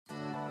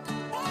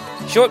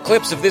Short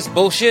clips of this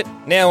bullshit,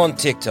 now on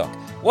TikTok.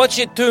 Watch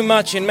it too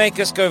much and make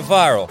us go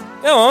viral.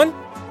 Go on,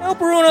 help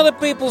ruin other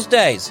people's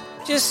days.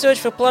 Just search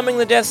for Plumbing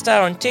the Death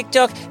Star on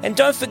TikTok, and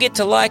don't forget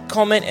to like,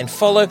 comment, and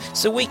follow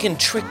so we can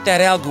trick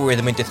that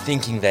algorithm into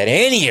thinking that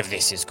any of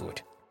this is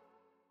good.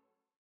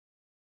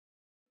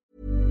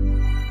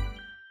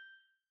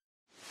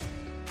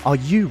 Are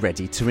you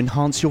ready to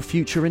enhance your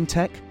future in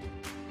tech?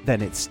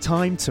 Then it's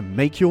time to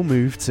make your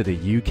move to the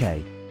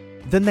UK,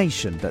 the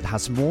nation that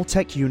has more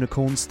tech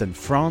unicorns than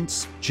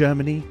France,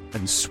 Germany,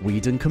 and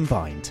Sweden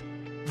combined.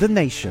 The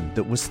nation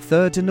that was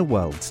third in the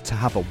world to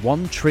have a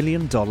 $1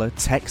 trillion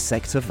tech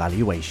sector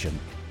valuation.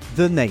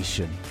 The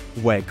nation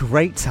where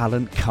great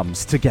talent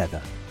comes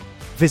together.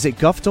 Visit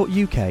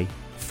gov.uk/great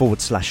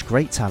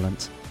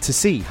talent to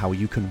see how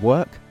you can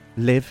work,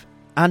 live,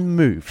 and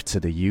move to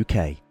the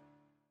UK.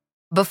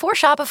 Before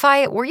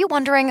Shopify, were you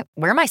wondering,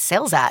 where are my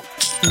sales at?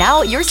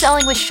 Now you're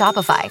selling with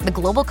Shopify, the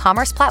global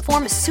commerce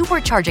platform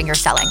supercharging your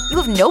selling. You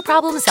have no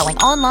problem selling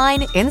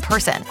online, in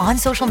person, on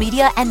social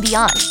media, and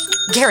beyond.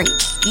 Gary,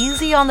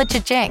 easy on the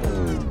cha-ching.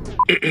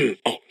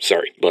 Oh,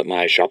 sorry, but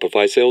my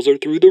Shopify sales are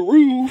through the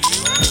roof.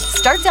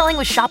 Start selling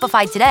with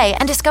Shopify today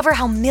and discover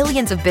how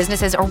millions of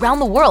businesses around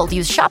the world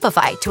use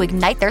Shopify to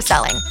ignite their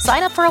selling.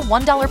 Sign up for a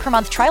 $1 per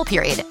month trial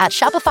period at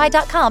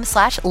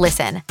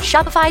shopify.com/listen.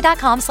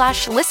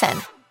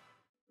 Shopify.com/listen.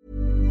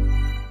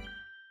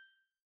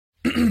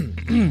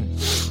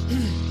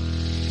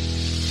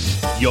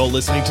 You're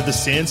listening to the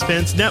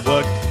Sanspants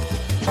Network.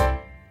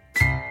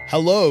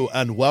 Hello,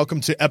 and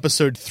welcome to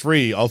episode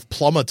 3 of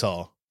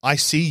Plummeter. I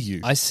see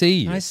you. I see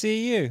you. I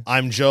see you.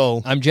 I'm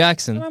Joel. I'm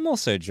Jackson. And I'm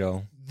also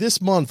Joel. This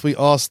month, we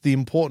asked the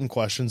important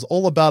questions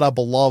all about our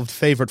beloved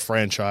favorite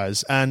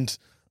franchise, and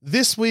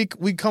this week,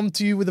 we come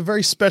to you with a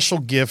very special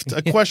gift,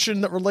 a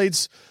question that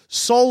relates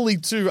solely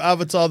to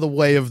Avatar: The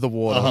Way of the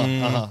Water.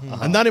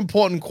 And that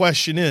important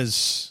question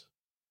is,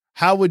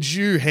 how would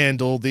you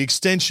handle the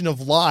extension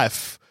of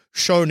life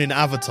shown in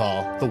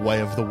Avatar: The Way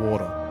of the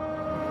Water?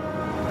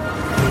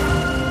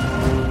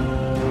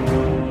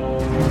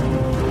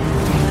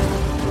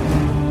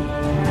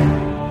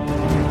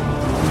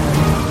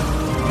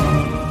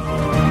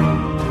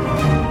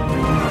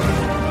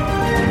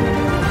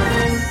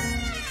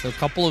 So a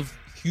couple of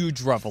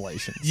huge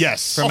revelations.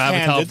 Yes. From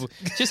Offhanded. Avatar.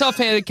 Just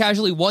offhanded,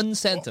 casually, one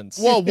sentence.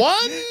 Well,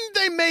 one,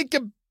 they make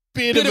a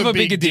bit of a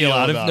big deal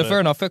out of about it.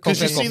 Fair enough.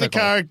 Because you see the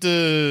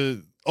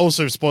character,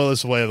 also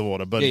spoilers for Way of the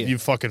Water, but you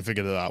fucking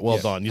figured it out. Well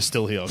done. You're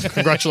still here.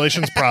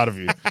 Congratulations. Proud of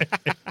you.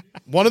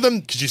 One of them,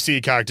 because you see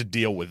a character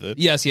deal with it.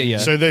 Yes, yeah.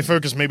 So they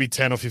focus maybe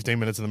 10 or 15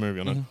 minutes in the movie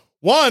on it.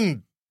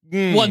 One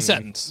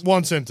sentence.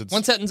 One sentence.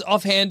 One sentence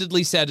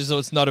offhandedly said as though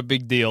it's not a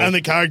big deal. And the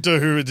character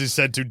who it is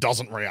said to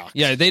doesn't react.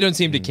 Yeah, they don't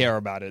seem to care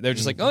about it. They're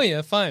just like, oh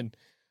yeah, fine.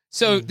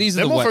 So these are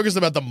They're the more focused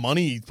about the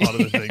money part of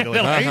the thing. They're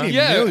like, 80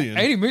 million.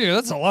 80 million,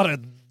 that's a lot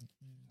of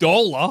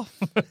dollar.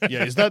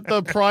 Yeah, is that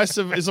the price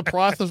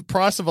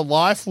of a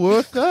life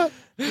worth that?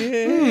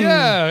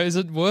 Yeah, is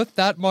it worth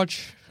that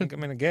much? I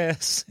mean, I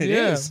guess it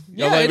Yeah. is.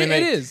 Yeah, Although, I it mean,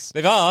 is.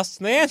 They've asked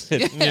and they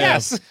answered.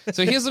 Yes.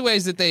 So here's the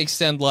ways that they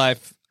extend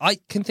life. I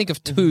can think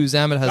of two.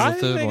 Zamet has I a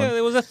third think one.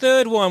 there was a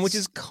third one, which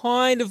is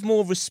kind of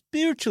more of a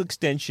spiritual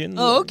extension.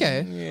 Oh,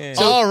 okay.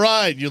 Yeah. All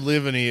right, you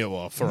live in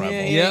Iowa forever.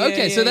 Yeah,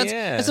 okay. So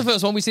yeah. that's the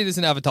first one. We see this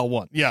in Avatar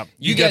 1. Yeah,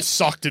 You get get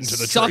sucked into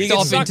the sucked tree. You get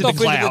off sucked into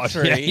the off cloud.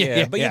 tree,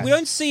 Yeah. But we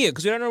don't see it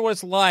because we don't know what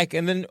it's like.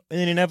 And then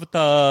in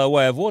Avatar: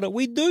 Way of Water,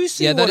 we do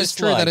see Yeah, what that it's is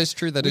true, like. that is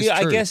true, that is We,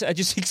 I true. guess, are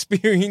just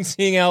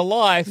experiencing our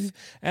life,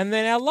 and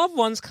then our loved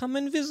ones come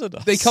and visit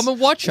us. They come and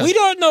watch us. We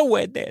don't know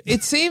we're dead.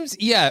 It seems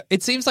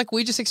like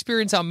we just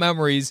experience our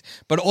memories,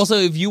 but also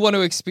if you want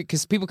to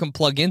because people can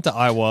plug into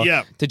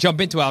Iowa to jump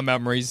into our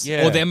memories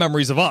or their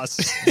memories of us.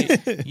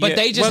 But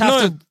they just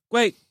have to...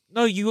 Wait,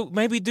 no, you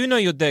maybe do know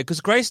you're dead because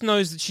Grace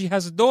knows that she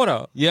has a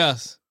daughter.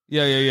 Yes.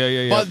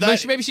 Yeah. But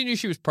But maybe she knew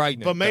she was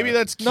pregnant. But maybe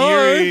that's No.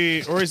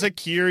 Kiri, or is it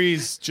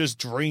Kiri's just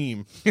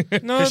dream? No,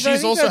 Because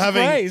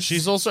she's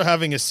she's also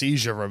having a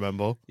seizure.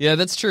 Remember? Yeah,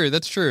 that's true.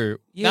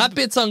 Yeah, that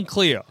bit's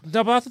unclear.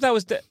 No, but I thought that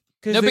was dead.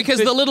 No, because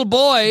the little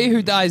boy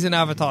who dies in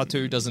Avatar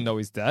 2 doesn't know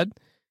he's dead.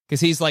 Because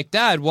he's like,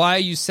 Dad, why are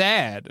you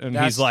sad? And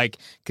he's like,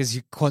 because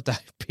you caught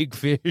that big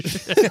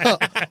fish.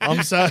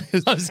 I'm sad.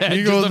 I'm sad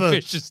You because go the the-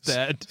 fish is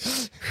dead.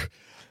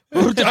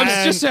 I'm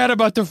just sad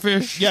about the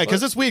fish. Yeah,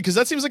 because it's weird. Because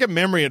that seems like a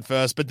memory at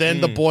first, but then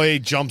the boy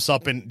jumps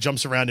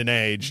around in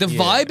age. The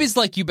vibe is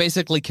like you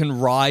basically can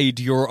ride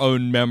your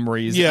own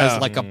memories Yeah.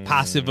 as like a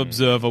passive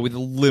observer with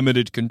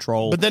limited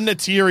control. But then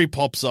Natiri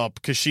pops up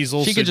because she's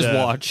also she can just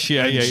there. watch.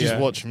 Yeah, And yeah, she's yeah.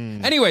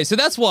 watching. Anyway, so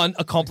that's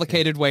a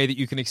complicated way that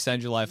you can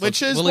extend your life.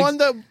 Which is We'll one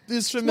that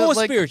is familiar, more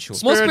like, spiritual.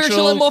 more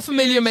spiritual and more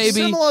familiar, maybe.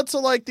 Similar to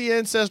like the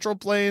ancestral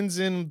planes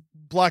in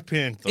Black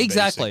Panther.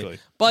 Exactly. basically.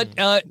 But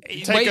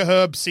Take a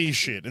herb, see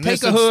shit. And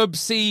Take a herb,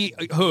 see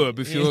herb.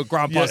 If your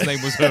grandpa's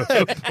name was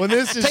Herb. When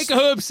this is Take a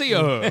herb, see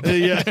a herb.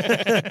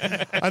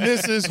 yeah, and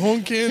this is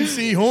Hunkin,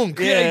 see Hunk.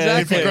 Yeah,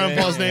 exactly. If your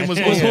grandpa's name was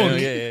Yeah,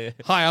 Hunk. yeah.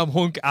 Hi, I'm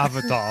Hunk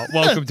Avatar.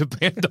 Welcome to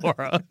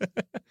Pandora.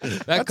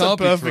 That That's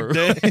can't a perfect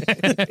be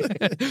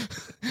true. day.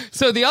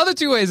 So the other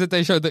 2 ways that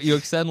they showed that you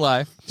extend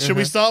life. Should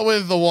we start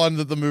with the one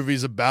that the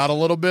movie's about a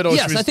little bit? Or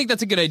Yes, should we I think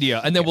that's a good idea,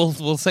 and then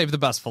we'll save the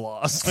best for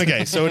last.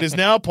 Okay, so it is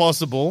now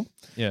possible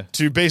Yeah.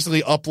 to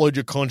basically upload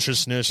your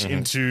consciousness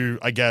into,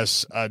 I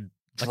guess, a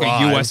Like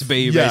drive. a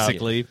USB, Yeah.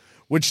 basically.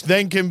 Which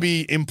then can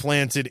be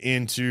implanted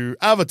into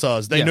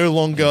avatars. They Yeah. no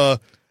longer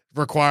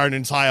require an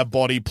entire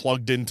body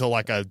plugged into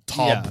like a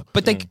tub. Yeah.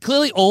 But they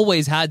clearly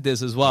always had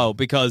this as well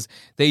because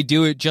they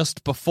do it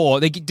just before.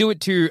 They do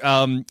it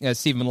to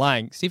Stephen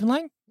Lang. Stephen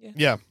Lang?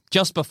 Yeah.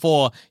 Just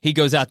before he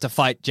goes out to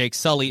fight Jake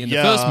Sully in the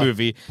first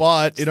movie.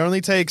 But it only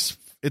takes,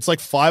 it's like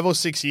 5 or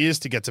 6 years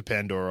to get to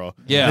Pandora.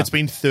 Yeah. And it's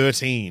been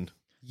 13.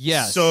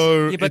 Yes.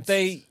 So, Yeah, but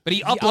it's-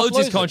 he uploads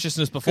his it.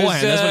 consciousness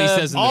beforehand. That's what he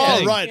says in the Oh,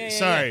 thing. right.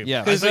 Sorry.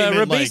 Yeah. Because I thought you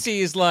meant, like- Ribisi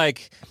is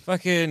like,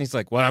 fucking, he's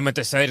like, what I meant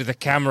to say to the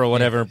camera or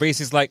whatever. And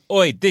Ribisi's like,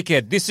 oi,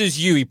 dickhead, this is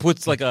you. He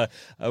puts like a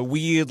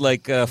weird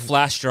like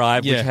flash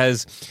drive Yeah. which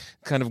has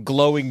kind of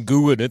glowing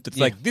goo in it. It's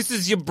like, this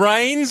is your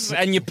brains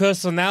and your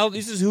personality.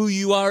 This is who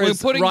you are We're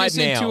putting right this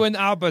now. into an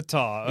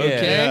avatar,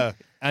 okay? Yeah.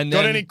 And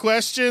Got then any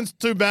questions?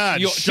 Too bad.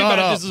 too Shut bad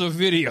up. this is a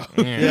video.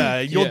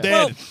 Yeah, you're Yeah. dead.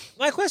 Well,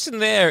 my question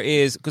there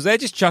is, because they're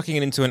just chucking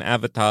it into an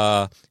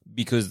avatar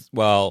because,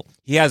 well,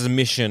 he has a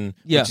mission,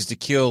 Yeah. which is to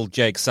kill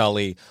Jake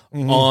Sully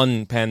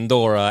on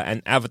Pandora,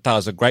 and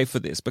avatars are great for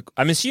this. But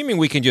I'm assuming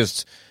we could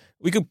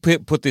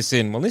put this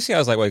in. Well, this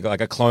guy's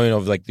like a clone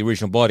of like the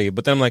original body,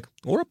 but then I'm like,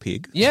 or a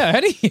pig. Yeah, how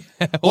do you...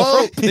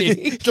 Well, or a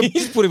pig.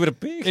 Just put it with a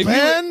pig.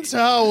 Depends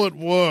how it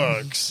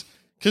works.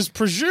 Because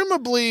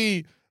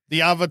presumably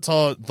the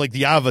avatar, like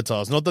the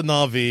avatars, not the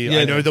Na'vi.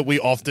 Yeah, I know no. that we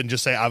often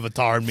just say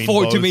avatar and mean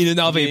For both. to mean a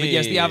Navi, but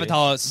yes, the Yeah.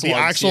 avatar The slugs,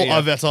 actual yeah.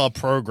 avatar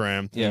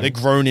program, Yeah. they're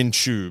grown in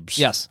tubes.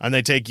 Yes. And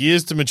they take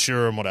years to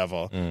mature and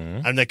whatever.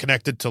 And they're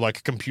connected to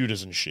like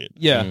computers and shit.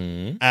 Yeah.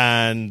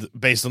 And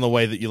based on the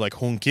way that you like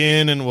hunk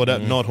in and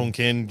whatever, not hunk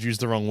in, use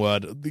the wrong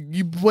word.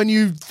 When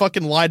you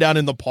fucking lie down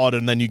in the pod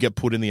and then you get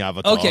put in the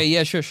avatar. Okay,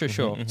 yeah, sure.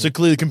 So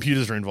clearly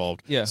computers are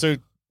involved. Yeah. So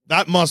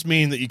that must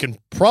mean that you can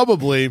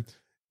probably,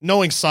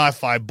 knowing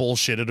sci-fi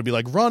bullshit, it'll be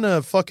like run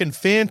a fucking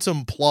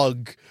phantom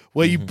plug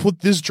where you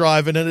put this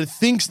drive in and it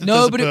thinks that No,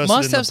 there's a but it person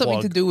must in the have something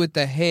plug. to do with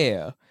the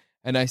hair.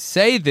 And I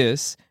say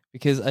this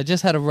because I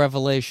just had a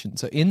revelation.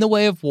 So in The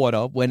Way of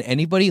Water, when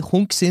anybody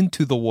hunks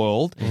into the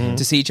world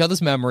to see each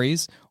other's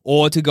memories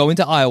or to go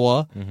into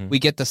Iowa, we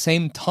get the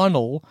same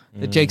tunnel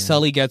that Jake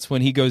Sully gets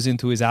when he goes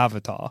into his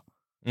avatar.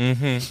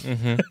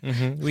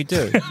 We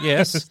do.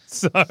 Yes.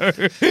 So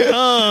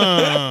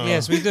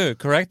Yes, we do.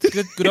 Correct.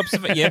 Good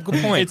observation. Yeah,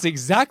 good point. it's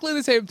exactly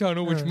the same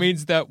tunnel, which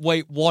means that,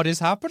 wait, what is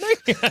happening?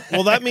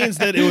 Well, that means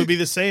that it would be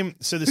the same.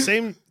 So the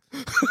same.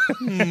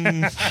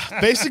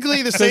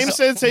 Basically, the same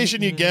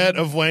sensation you get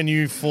of when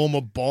you form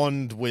a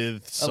bond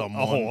with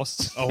someone.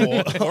 horse. A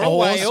horse. Or a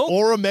whale.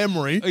 Or a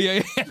memory.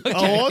 yeah. A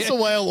horse, a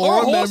whale, Or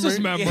or, a horse's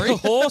memory. memory.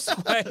 Horse,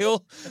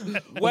 whale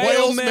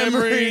Whale's memory,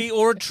 memory.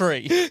 or a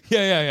tree.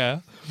 Yeah.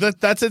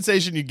 That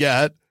sensation you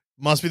get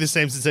must be the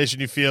same sensation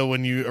you feel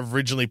when you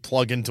originally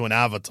plug into an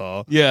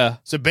avatar. Yeah.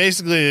 So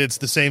basically, it's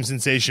the same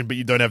sensation, but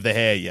you don't have the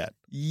hair yet.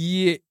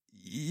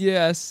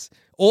 Yes.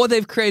 Or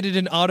they've created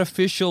an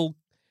artificial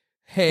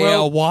hair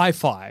Well-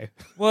 Wi-Fi.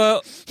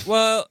 Well,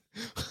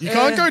 You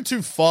can't go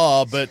too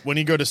far, but when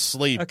you go to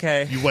sleep,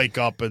 Okay. you wake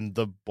up and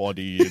the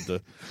body.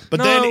 But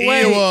No, then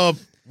wait.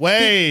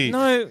 wait.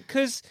 no,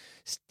 because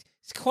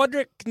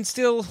Quadric can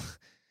still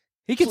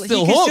He can still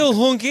he can hook. still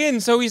hunk in,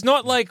 so he's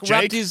not like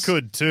wrapped Jake his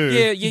could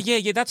too.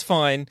 Yeah, that's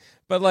fine.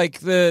 But like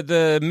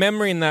the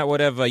memory in that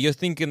whatever, you're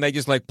thinking they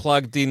just like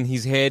plugged in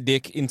his hair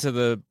dick into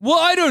the Well,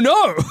 I don't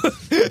know.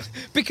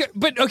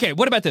 But okay,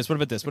 what about this?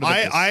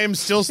 I am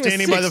still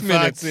standing by the 6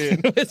 fact. minutes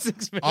in.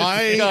 6 minutes.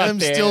 I God am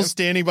damn. still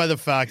standing by the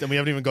fact, and we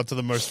haven't even got to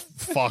the most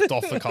fucked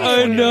off the cuff. I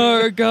one yet.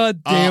 know,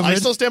 god damn I it.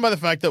 still stand by the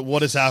fact that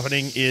what is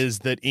happening is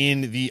that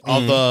in the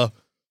other,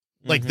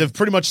 like they've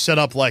pretty much set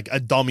up like a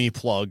dummy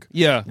plug.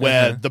 Yeah.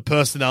 Where the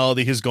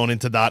personality has gone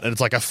into that, and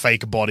it's like a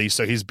fake body,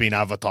 so he's been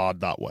avatared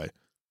that way.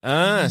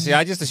 See,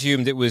 I just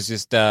assumed it was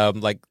just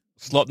like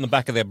slot in the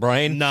back of their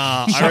brain.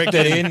 Nah, I Chuck reckon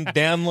that in,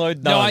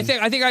 download. Done. No, I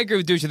think I agree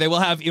with Dusha. They will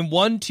have in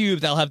one tube.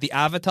 They'll have the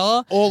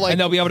avatar, Or, like- and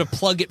they'll be able to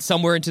plug it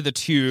somewhere into the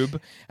tube,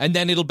 and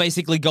then it'll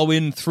basically go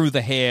in through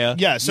the hair.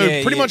 Yeah, so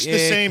Yeah, pretty yeah, much the yeah,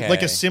 same, okay.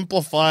 like a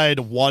simplified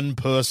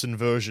one-person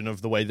version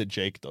of the way that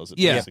Jake does it.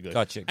 Yeah. basically.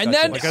 Gotcha. And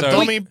gotcha. then- Like a so,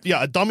 dummy,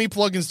 a dummy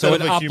plug instead so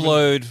of an a human.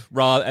 upload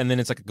rather, and then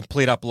it's like a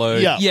complete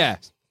upload. Yeah. Yeah.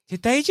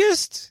 Did they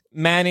just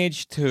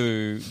manage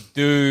to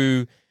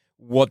do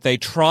what they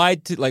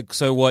tried to like?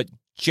 So what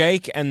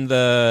Jake and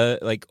the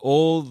like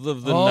all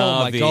of the Oh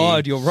Na'vi, my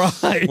god, you're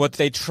right. what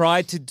they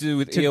tried to do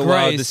with To Iwa,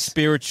 the Grace.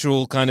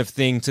 spiritual kind of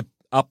thing to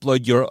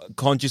upload your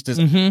consciousness,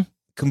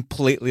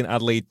 completely and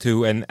utterly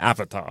to an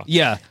avatar.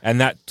 Yeah.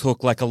 And that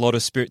took like a lot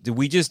of spirit. Did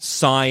we just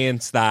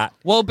science that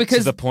Well, because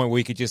to the point where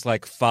we could just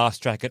like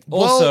fast track it?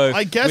 Well, Also,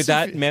 I guess with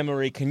that if-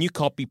 memory, can you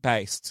copy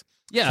paste?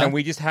 Yeah. Can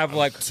we just have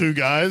like, Two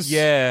guys.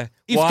 yeah.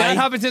 if Why? that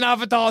happens in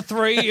Avatar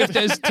 3, if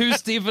there's two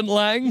Stephen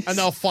Langs. And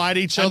they'll fight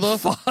each other.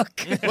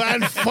 Fuck.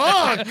 And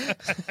fuck!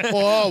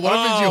 Oh, what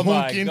happens you Oh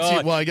my hunk into?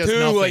 God. Well, I guess Two,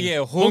 nothing. yeah,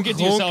 Hunk hunk,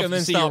 into hunk, yourself and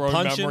then see your start own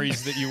punching.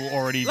 memories that you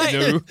already Like-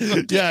 knew.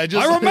 Yeah,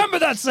 just I remember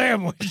that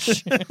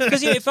sandwich.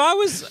 Because if I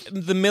was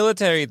the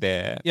military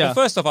there, Yeah. well,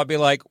 first off, I'd be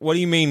like, "What do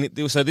you mean?"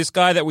 So this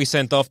guy that we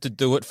sent off to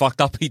do it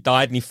fucked up. He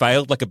died and he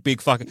failed like a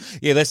big fucking.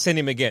 Yeah, let's send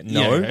him again.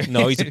 No, Yeah.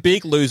 no, he's a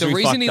big loser. The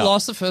reason fucked he up.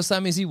 lost the first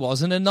time is he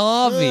wasn't a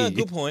Na'vi.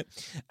 Good point.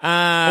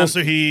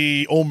 also,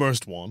 he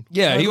almost won.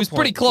 Yeah, he good was point,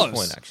 pretty good close.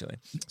 point, actually.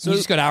 So he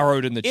just got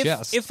arrowed in the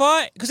chest. If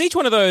I, because each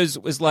one of those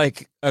was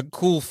like a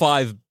cool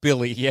 5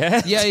 billy,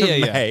 yeah, Yeah, to yeah,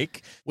 yeah.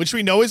 make. Which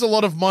we know is a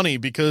lot of money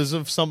because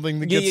of something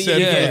that gets Yeah,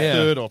 said yeah, for the yeah.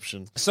 third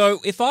option. So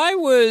if I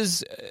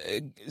was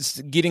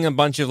getting a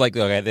bunch of like,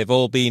 okay, they've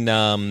all been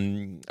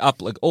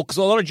up, like, because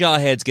a lot of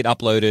jarheads get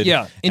uploaded,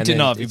 Yeah, into and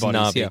then Na'vi it's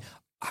bodies, yeah.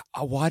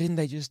 Why didn't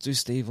they just do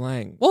Steve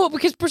Lang? well,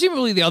 because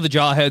presumably the other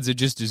jarheads are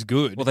just as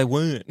good. Well, they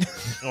weren't.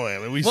 Oh,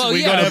 yeah, we Well, got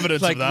yeah,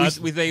 evidence like of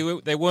that. they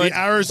weren't. The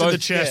arrows in both, the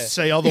chest yeah.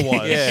 say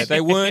otherwise. Yeah,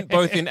 they weren't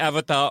both in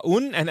Avatar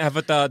Un and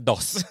Avatar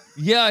Dos.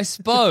 yeah, I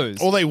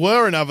suppose. Or they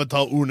were in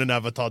Avatar Un and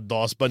Avatar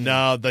DOS, but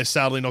now they're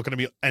sadly not going to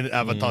be an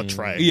Avatar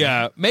Trey.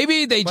 yeah,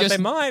 maybe they But just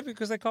they might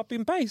because they copy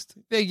and paste.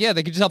 they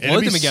could just upload It'd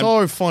be them again.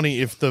 so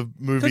funny if the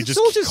movie 'Cause it's just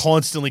all just-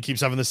 constantly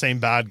keeps having the same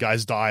bad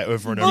guys die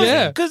over and over.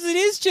 Yeah. Because it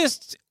is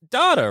just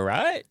data,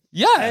 right?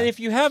 Yeah. And if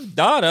you have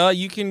data,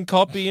 you can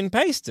copy and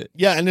paste it.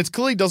 Yeah, and it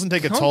clearly doesn't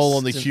take a toll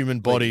on the Constantly. human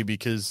body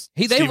because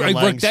Stephen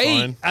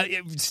fine.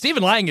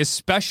 Stephen Lang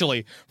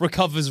especially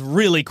recovers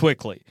really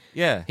quickly.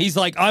 Yeah. He's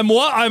like, I'm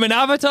what? I'm an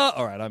avatar?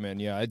 All right, I'm in.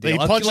 Yeah, I He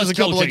punches a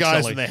couple of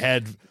guys in the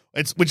head.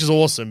 Which is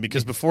awesome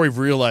because before he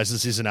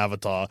realizes he's an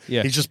avatar,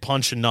 Yeah. he's just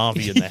punching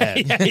Na'vi in the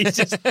head. Yeah, he's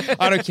just,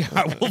 I don't care.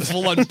 I will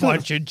full on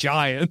punch a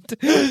giant.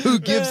 Who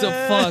gives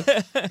a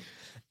fuck?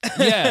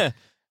 Yeah.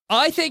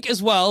 I think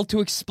as well,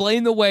 to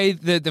explain the way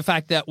the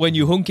fact that when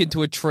you hunk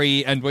into a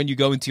tree and when you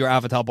go into your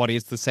avatar body,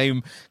 it's the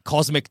same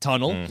cosmic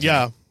tunnel.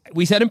 Yeah.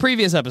 We said in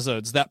previous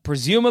episodes that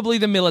presumably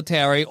the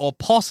military or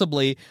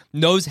possibly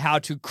knows how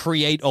to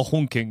create a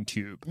hunking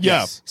tube.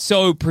 Yeah.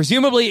 So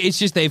presumably it's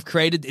just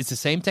it's the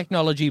same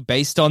technology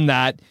based on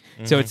that.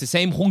 So it's the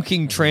same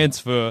hunking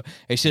transfer.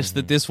 It's just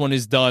that this one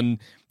is done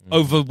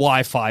over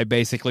Wi-Fi,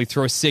 basically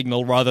through a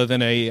signal rather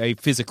than a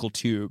physical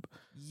tube.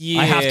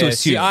 Yeah. I have to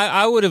assume. See,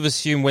 I would have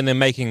assumed when they're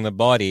making the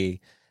body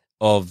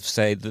of,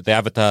 say, the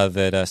avatar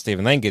that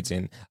Stephen Lang gets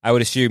in, I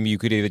would assume you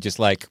could either just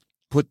like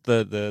put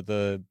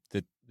the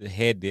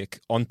hair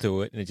dick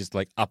onto it and it just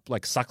like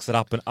sucks it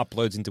up and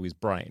uploads into his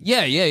brain.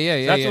 Yeah.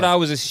 That's what I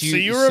was assuming. So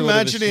you were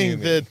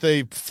imagining that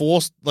they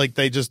forced, like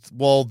they just,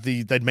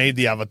 they'd made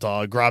the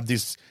avatar, grabbed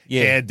this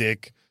Yeah. hair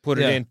dick. put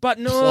it Yeah. in, but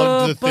Plug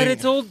no, the but thing.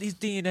 it's all his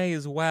DNA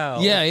as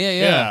well.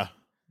 Yeah.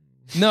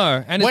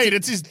 No, and Wait,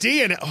 it's his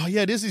DNA. Oh,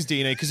 yeah, it is his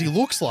DNA because he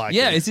looks like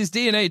it. it's his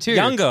DNA too.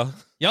 Younger.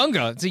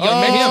 It's a young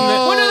Oh. man.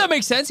 Well, no, that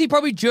makes sense. He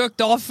probably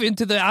jerked off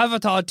into the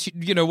avatar,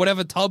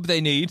 whatever tub they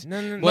need. No.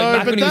 Like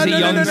back when he was a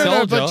young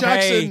soldier. But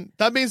Jackson, Hey.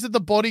 that means that the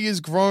body is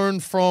grown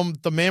from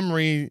the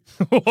memory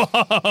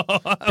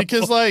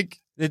because, like,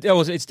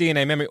 It's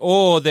DNA memory,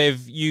 or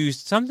they've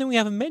used something we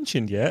haven't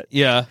mentioned yet,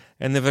 Yeah.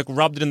 and they've like,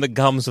 rubbed it in the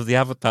gums of the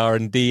avatar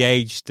and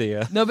de-aged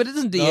the. No, but it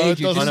doesn't No, de-age it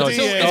you. doesn't So de-age.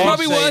 it's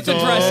probably Don't worth say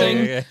don't.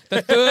 addressing Yeah.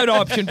 the third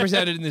option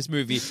presented in this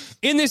movie.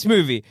 In this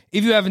movie,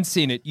 if you haven't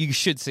seen it, you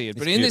should see it.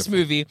 But in this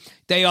movie,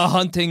 they are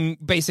hunting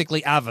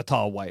basically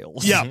avatar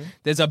whales. Yeah.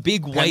 There's a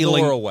big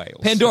whaling...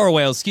 Pandora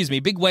whales, excuse me.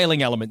 Big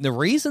whaling element. The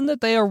reason that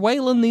they are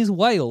whaling these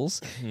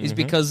whales is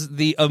because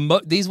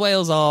these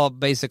whales are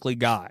basically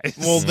guys.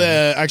 well,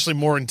 they're actually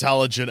more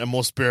intelligent and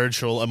more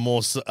spiritual and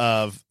more,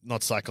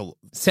 not psycho.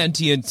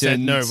 Sentient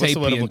and no, what's the word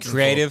I'm sapient. looking for?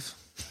 Creative.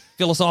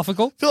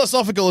 Philosophical?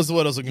 Philosophical is the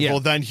word I was looking Yeah. for,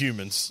 than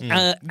humans.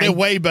 Uh, They're and-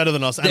 way better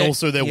than us, and they're-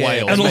 also they're yeah,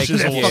 whales, and which also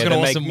is they're awesome. fucking they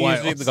make awesome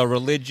music, whales. They got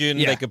religion.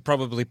 Yeah. They could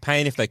probably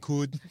paint if they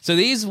could. So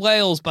these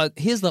whales, but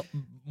here's the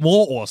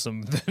more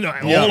awesome than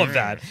all of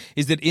that,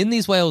 is that in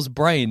these whales'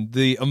 brain,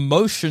 the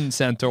emotion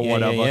center or Yeah,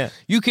 whatever, yeah.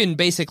 you can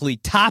basically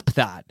tap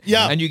that.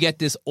 Yeah. And you get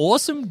this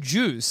awesome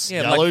juice.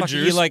 Yeah, Yellow like fucking,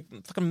 juice. you like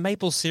fucking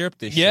maple syrup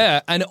this shit.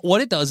 Yeah, and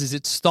what it does is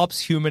it stops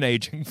human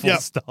aging, full Yeah.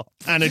 stop.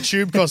 And a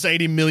tube costs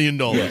 $80 million.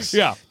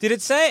 Yeah. Did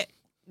it say?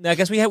 I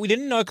guess we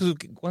didn't know because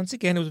once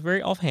again it was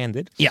very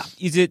offhanded. Yeah.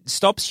 Is it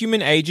stops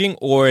human aging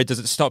or does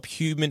it stop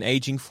human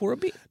aging for a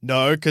bit?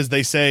 No, because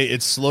they say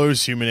it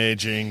slows human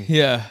aging,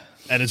 Yeah.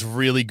 and it's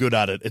really good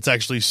at it. It's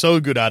actually so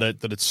good at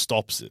it that it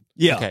stops it.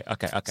 Yeah.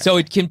 Okay. So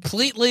it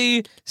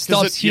completely 'Cause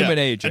stops it- yeah, human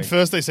aging. At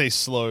first they say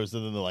slows,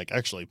 and then they're like,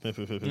 actually.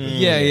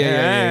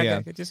 Yeah.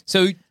 Okay, just-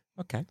 So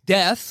okay.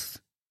 death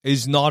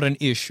is not an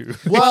issue.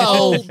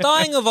 Well,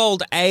 dying of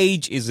old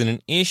age isn't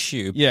an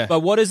issue. Yeah.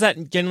 But what does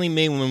that generally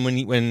mean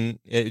when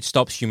it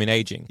stops human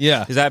aging?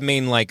 Yeah. Does that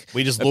mean like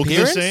We just look the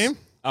appearance? same?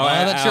 Oh,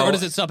 that's true. Or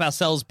does it stop our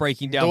cells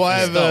breaking down? Do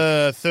I full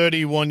have stop? a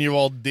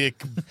 31-year-old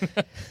dick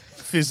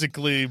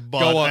physically, but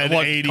Go on, an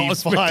what,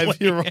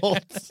 85-year-old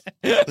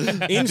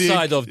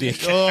Inside of dick.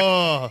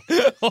 Oh,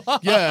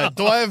 yeah.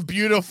 Do I have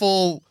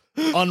beautiful,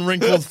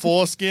 unwrinkled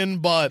foreskin,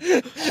 but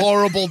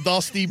horrible,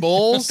 dusty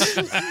balls?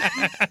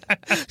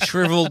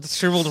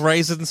 Shriveled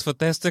raisins for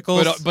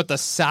testicles. But the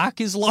sack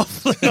is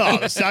lovely. Oh,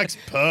 the sack's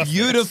perfect.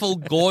 Beautiful,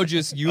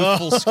 gorgeous,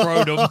 youthful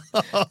scrotum,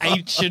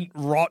 ancient,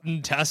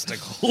 rotten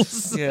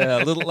testicles. yeah,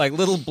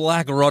 little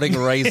black rotting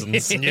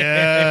raisins.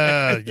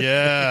 Yeah,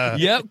 yeah.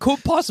 Yeah,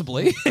 could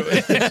possibly.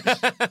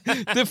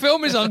 The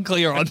film is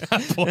unclear on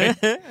that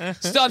point.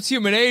 Stops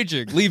human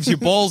aging, leaves your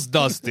balls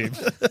dusty.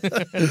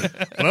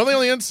 But only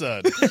on the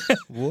inside.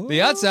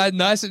 The outside,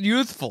 nice and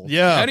youthful.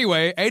 Yeah.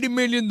 Anyway, $80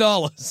 million.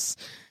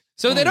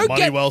 So they don't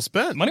Money get well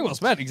spent. money well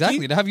spent.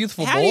 Exactly. To have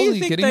youthful How balls. do you Are you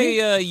think kidding me?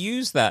 they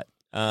use that?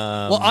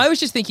 Well, I was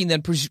just thinking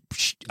then.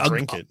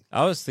 Drink it.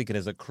 I was thinking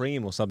as a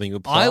cream or something you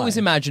apply. I was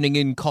imagining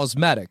in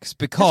cosmetics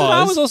That's what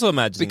I was also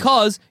imagining.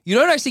 because you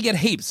don't actually get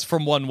heaps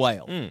from one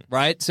whale,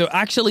 right? So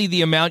actually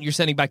the amount you're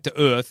sending back to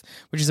Earth,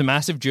 which is a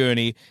massive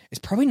journey, is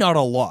probably not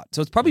a lot.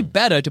 So it's probably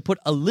better to put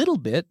a little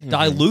bit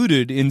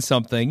diluted in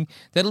something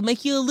that'll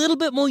make you a little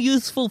bit more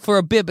useful for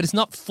a bit, but it's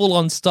not full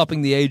on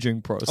stopping the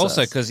aging process.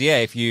 Also, because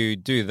if you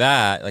do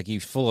that, like you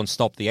full on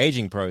stop the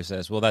aging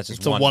process, well, that's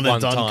just It's a one one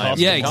and done time.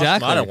 custom. Yeah,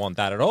 exactly. I don't want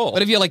that at all.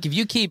 But if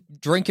you keep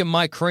drinking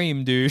my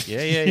cream, dude,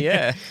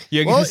 yeah.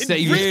 you're Well, going to stay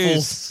it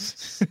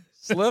youthful.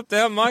 Slurp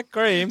down my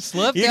cream.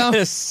 Slurp You're down.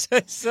 gonna so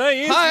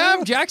useful. Hi,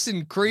 I'm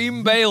Jackson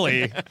Cream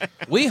Bailey.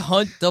 We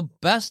hunt the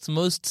best,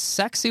 most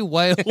sexy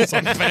whales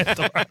on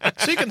Pandora.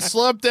 She can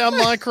slurp down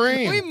my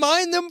cream. We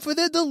mine them for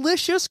their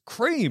delicious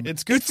cream.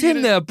 It's good It's for you in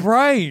to- their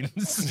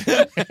brains.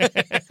 You're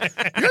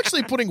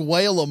actually putting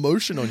whale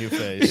emotion on your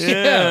face.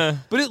 Yeah.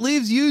 But it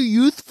leaves you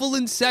youthful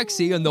and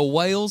sexy, and the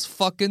whale's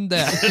fucking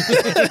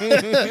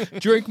dead.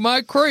 Drink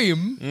my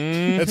cream.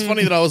 It's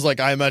funny that I was like,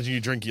 I imagine you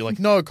drink. You're like,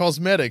 no,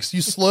 cosmetics.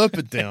 You slurp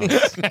it down.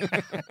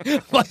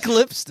 Like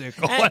lipstick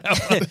or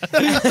whatever.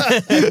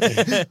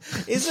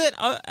 Is it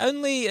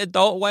only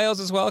adult whales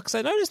as well? Because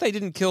I noticed they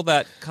didn't kill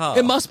that calf.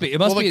 It must be. It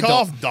must Well, be the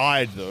adult. calf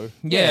died, though.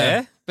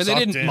 Yeah. But they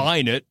Sucked didn't in.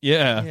 mine it.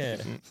 Yeah. Yeah.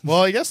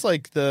 Well, I guess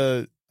like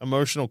the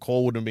emotional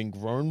core wouldn't have been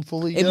grown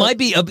fully It yet. might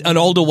be an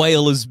older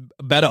whale is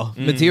better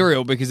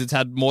material because it's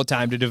had more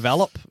time to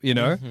develop,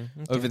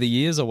 over the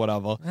years or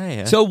whatever.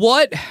 yeah.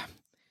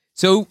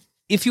 So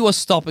if you are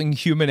stopping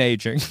human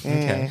aging,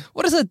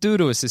 what does that do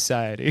to a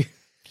society?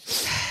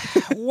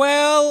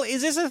 Well,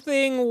 is this a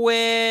thing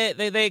where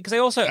they because they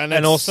also And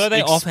and it's also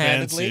they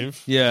offhandedly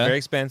expensive. Yeah. very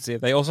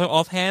expensive. They also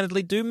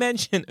offhandedly do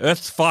mention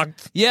Earth's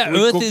fucked. Yeah, We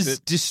Earth cooked is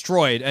it.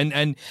 destroyed,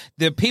 and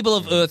the people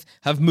of Earth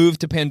have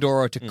moved to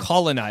Pandora to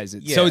colonize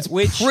it. So Yeah, it's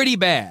which- pretty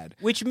bad.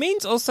 Which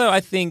means also,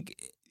 I think,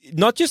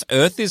 not just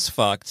Earth is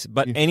fucked,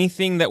 but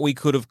anything that we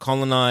could have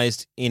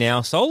colonized in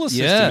our solar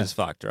system Yeah. is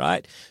fucked,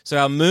 right? So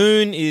our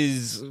moon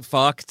is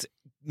fucked,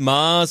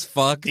 Mars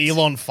fucked.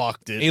 Elon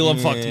fucked it. Elon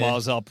fucked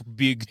Mars up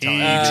big He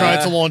time.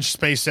 tried to launch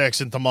SpaceX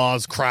into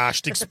Mars,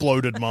 crashed,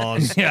 exploded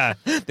Mars. Yeah.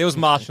 There was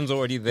Martians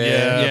already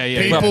there.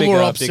 Yeah. People Bigger- were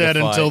bigger upset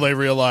fight. until they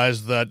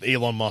realized that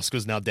Elon Musk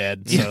was now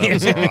dead. So that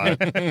was all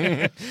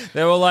right.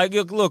 They were like,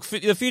 look,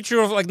 the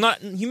future of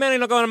humanity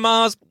not going to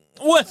Mars,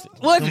 worth it.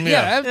 Well,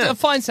 Yeah. a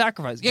fine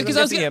sacrifice. Yeah, because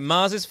I was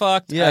Mars is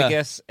fucked. Yeah. I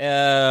guess.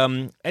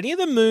 Any of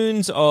the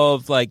moons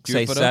of say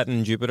Jupiter? Saturn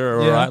and Jupiter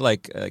are Yeah. alright,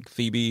 like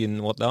Phoebe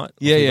and whatnot.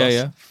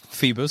 Yeah.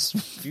 Phoebus.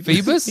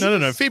 Phoebus?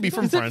 No. Phoebe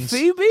from Is it Friends.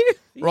 Phoebe?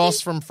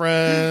 Ross from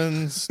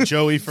Friends.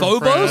 Joey from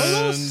Phobos?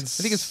 Friends.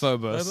 I think it's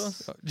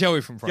Phobos. Joey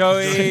from Friends.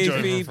 Joey, Joey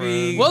from Phoebe,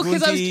 Friends. Well,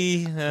 'cause I was-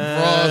 Gunty,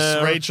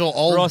 Ross, Rachel,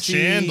 old Rossi.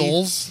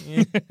 Chandles.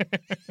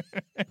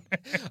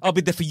 I'll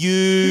be there for you.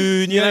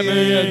 You know what I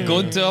mean?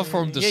 Gunter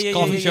from the Yeah,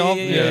 coffee shop.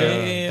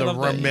 yeah. The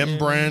love that.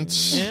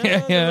 Remembrance.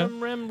 Yeah.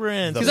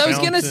 Rembrandt. The Because I was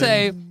going to fountain.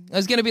 say, I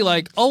was going to be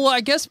like, oh, well,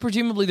 I guess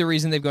presumably the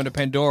reason they've gone to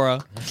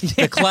Pandora,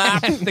 the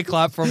clap, the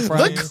clap from The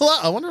Friends.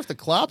 I wonder if the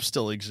clap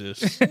still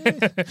exists.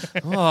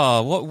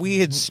 Oh, what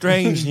weird,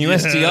 strange new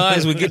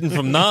STIs we're getting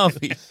from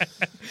Navi.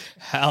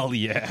 Hell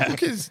yeah.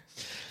 Because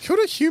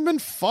could a human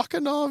fuck a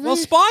Navi? Well,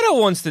 Spider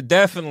wants to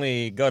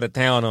definitely go to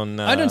town on.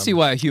 I don't see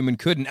why a human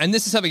couldn't. And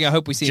this is something I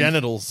hope we see.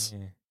 Genitals.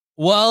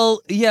 Well,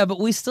 yeah, but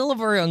we still are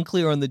very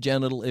unclear on the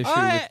genital issue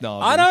with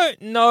Navi. I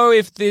don't know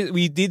if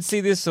we did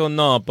see this or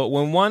not, but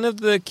when one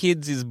of the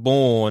kids is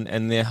born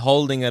and they're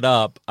holding it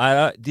up,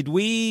 did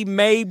we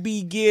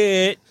maybe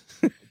get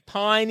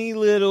tiny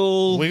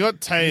little We got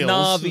tails.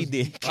 Navi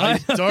dick? I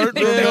don't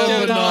There's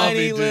remember a tiny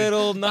Navi dick.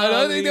 little Navi I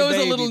don't think there was a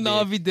baby little dick.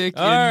 Navi dick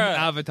in All right.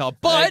 Avatar.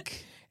 But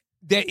Like-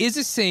 there is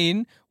a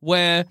scene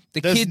where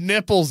the There's kid...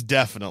 nipples,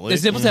 definitely.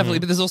 There's nipples definitely,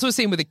 but there's also a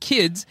scene where the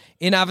kids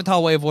in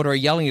Avatar Way of Water are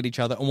yelling at each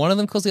other, and one of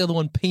them calls the other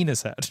one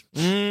penis head.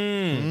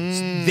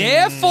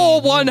 Therefore,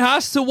 one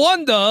has to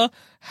wonder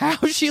how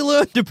she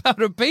learned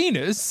about a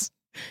penis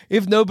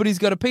if nobody's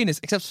got a penis,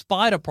 except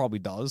Spider probably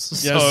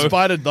does. Yeah, So,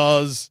 Spider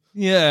does.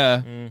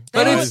 yeah.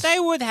 But They it's...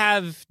 would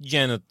have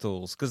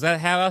genitals because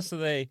how else do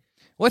they?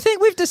 Well, I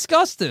think we've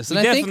discussed this, We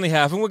and I definitely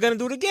have, and we're going to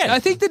do it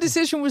again. think the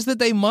decision was that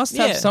they must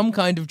have Yeah. some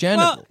kind of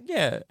genital. Well,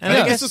 yeah. And I I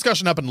think this guess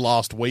discussion happened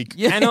last week.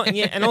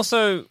 and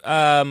also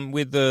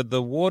with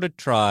the water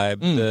tribe,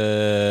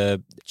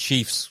 the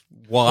chief's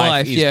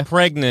wife is yeah.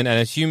 pregnant,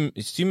 and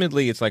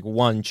assumedly it's like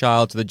one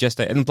child to the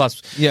gestation, and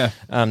plus, Yeah.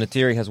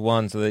 Natiri has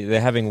one, so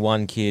they're having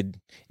one kid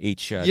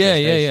each. Yeah.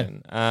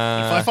 Gestation. If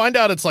I find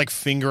out it's like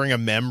fingering a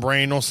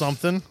membrane or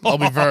something, I'll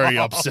be very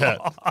upset.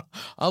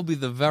 I'll be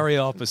the very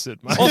opposite,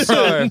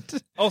 man.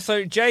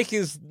 Also, Jake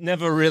is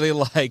never really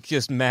like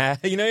just mad.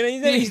 You know,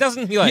 he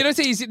doesn't be like. You don't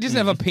see, he doesn't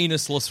have a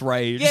penisless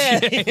rage. Yeah.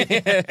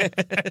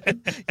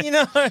 You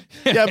know.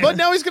 Yeah, but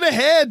now he's got a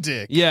hair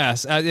dick.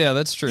 Yes, yeah,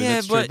 that's true. Yeah,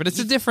 that's true. but But it's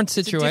a different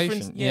it's a different-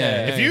 situation.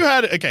 yeah. If you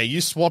had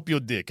you swap your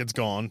dick, it's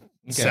gone.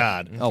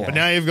 Sad. Oh, But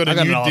now you've got I a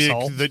got new an dick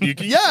asshole. that you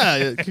can.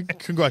 Yeah,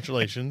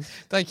 congratulations.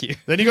 Thank you.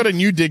 Then you got a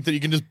new dick that you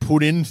can just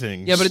put in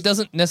things. Yeah, but it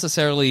doesn't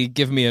necessarily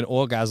give me an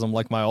orgasm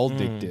like my old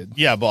dick did.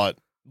 Yeah, but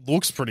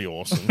looks pretty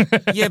awesome.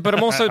 Yeah, but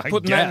I'm also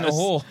putting that in a guess.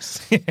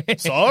 horse.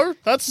 So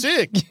that's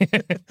sick.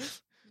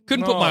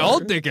 Couldn't put my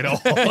old dick in a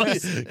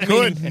horse.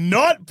 Could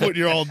not put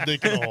your old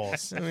dick in a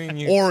horse I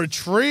mean, or a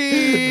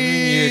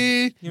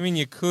tree. you mean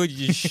you could,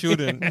 you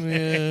shouldn't.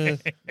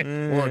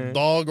 Or a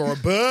dog or a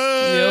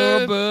bird. Yeah,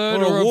 or a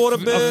bird, Or a water a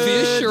bird,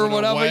 fish, or or a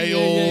whatever.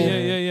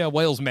 whale. Yeah.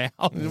 Whale's mouth.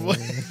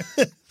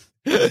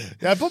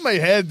 Yeah, I put my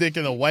head dick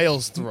in a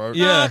whale's throat.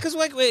 Yeah. Because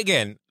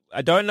again,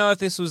 I don't know if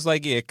this was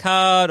like a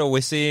card or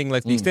we're seeing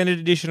like the extended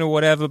edition or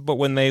whatever, but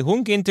when they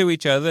hunk into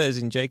each other, as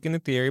in Jake and the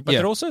theory, but Yeah.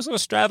 they're also sort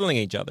of straddling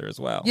each other as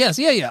well. Yes,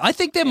 yeah. I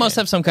think they must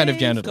have some kind of They've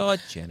genital. got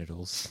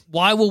genitals.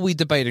 Why were we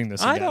debating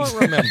this I again? don't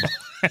remember.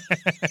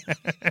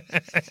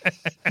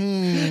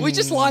 We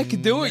just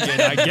like doing it,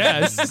 I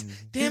guess.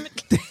 Damn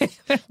it.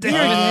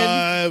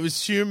 It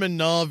was human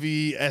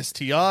Navi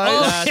STI.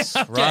 That's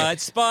okay. right.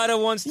 Spider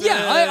wants to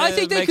Yeah, I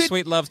think they make could-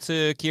 sweet love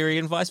to Kiri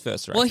and vice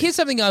versa. I Well, think. here's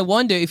something I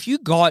wonder. If you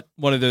got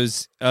one of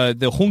those,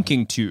 the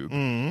honking tube,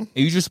 and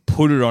you just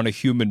put it on a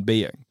human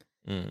being,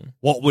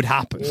 what would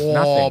happen?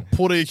 Or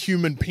put a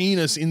human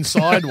penis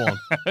inside one.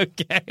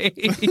 Okay.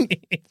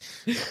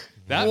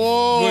 That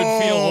Whoa.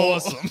 would feel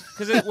awesome.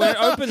 Because when it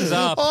opens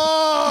up,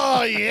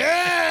 Oh,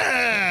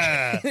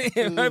 yeah.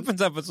 it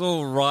opens up, it's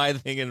all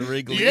writhing and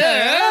wriggling.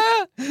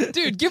 Yeah.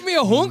 Dude, give me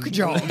a hunk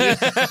job.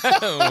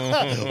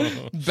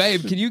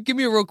 Babe, can you give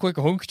me a real quick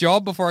hunk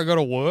job before I go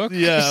to work?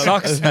 Yeah.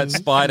 Sucks that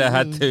Spider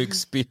had to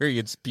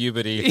experience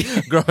puberty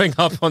growing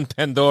up on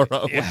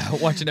Pandora. Yeah,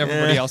 watching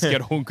everybody else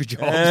get hunk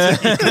jobs.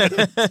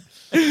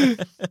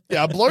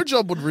 Yeah, a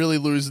blowjob would really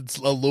lose its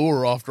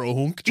allure after a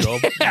hunk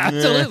job.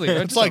 Absolutely.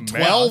 It's like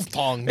 12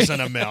 tongues in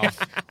a mouth.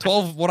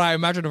 12, what I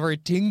imagine are very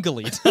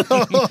tingly.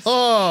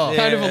 Oh.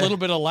 Kind of a little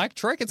bit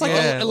electric. It's like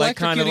Yeah, like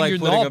kind of electrocuting like your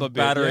putting knob a a bit.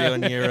 battery yeah.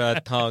 on your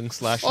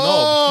tongue/knob.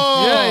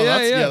 Oh,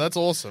 Yeah. that's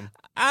awesome.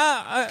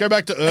 Ah, Go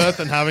back to Earth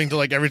and having to,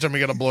 like, every time you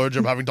get a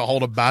blowjob, having to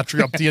hold a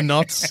battery up to your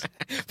nuts.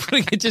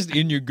 Putting it just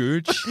in your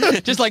gooch.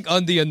 Just like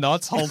under your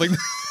nuts holding.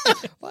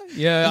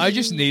 Yeah, I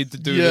just need to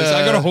do this.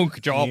 I got a hunk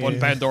job on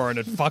Pandora and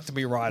it fucked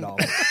me right off.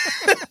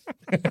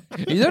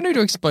 You don't need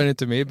to explain it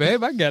to me,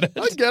 babe. I get it.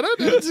 I get it.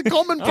 It's a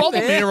common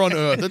problem here on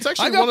Earth. It's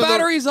actually I got one of the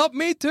batteries up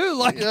me too.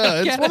 Like,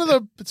 yeah,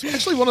 it's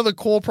actually one of the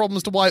core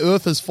problems to why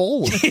Earth has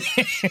fallen.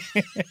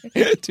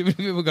 Too many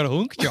people got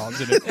hunk jobs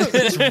in it.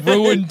 It's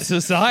ruined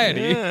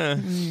society.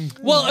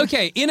 Well,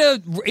 okay. In a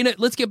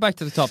let's get back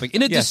to the topic.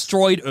 In a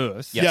destroyed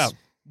Earth, Yeah,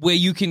 where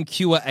you can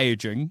cure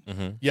aging,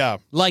 yeah.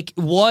 like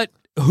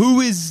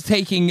who is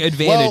taking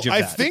advantage Well, of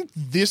I that? think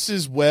this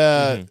is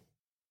where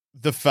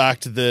the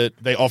fact that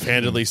they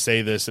offhandedly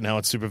say this and how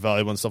it's super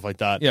valuable and stuff like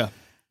that. Yeah.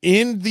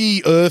 In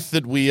the Earth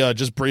that we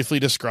just briefly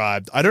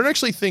described, I don't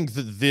actually think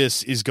that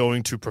this is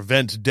going to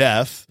prevent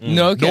death.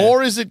 No, okay.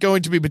 Nor is it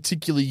going to be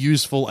particularly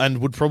useful and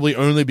would probably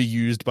only be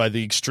used by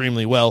the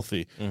extremely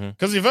wealthy.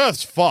 Because if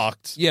Earth's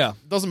fucked, Yeah.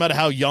 it doesn't matter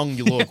how young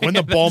you look. When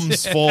the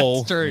bombs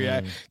fall, That's true,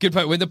 yeah. Good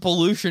point. When the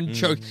pollution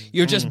chokes,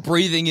 you're just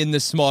breathing in the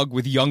smog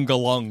with younger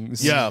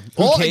lungs. yeah.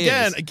 Who Or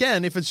cares?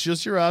 again, if it's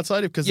just your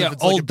outside, because Yeah, if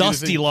it's like old a beautiful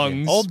dusty thing-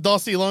 lungs. old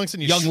dusty lungs,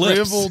 and you Young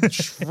lips.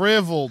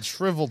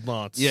 shriveled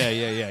nuts. Yeah.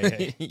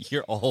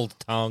 your old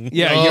tongue.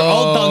 Yeah, your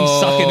old tongue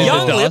sucking in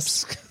Young the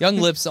lips. dust. Young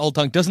lips, old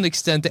tongue doesn't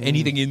extend to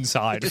anything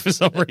inside for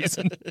some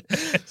reason.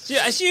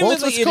 Yeah, Well,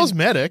 it's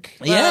cosmetic.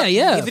 Yeah,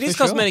 If it is for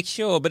sure. cosmetic,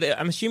 sure, but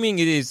I'm assuming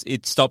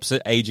it stops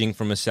it aging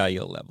from a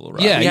cellular level,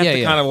 right? Yeah, you have yeah, to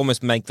yeah. kind of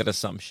almost make that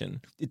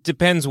assumption. It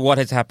depends what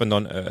has happened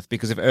on Earth,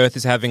 because if Earth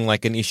is having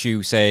like an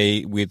issue,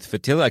 say with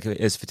fertility, like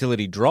has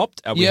fertility dropped?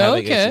 Are we Yeah,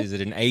 having, okay. is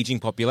it an aging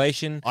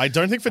population? I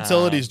don't think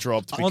fertility's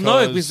dropped because Oh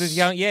no, because there's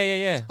young.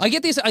 Yeah. I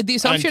get this the and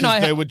assumption 'cause I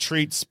they have. would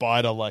treat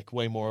Spider like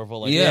way more of a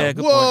like, Yeah,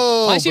 good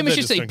whoa. I assume but it's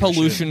they're just a drinking shit.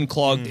 pollution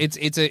clogged.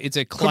 It's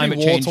a climate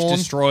change war-torn.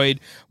 destroyed,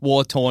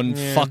 war torn,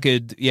 fucked.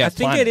 Yeah, I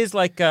think planet. it is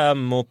like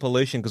more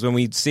pollution because when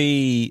we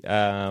see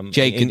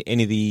Jake- in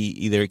any of the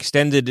either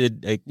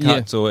extended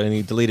cuts or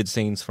any deleted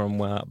scenes from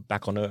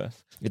back on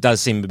Earth, it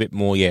does seem a bit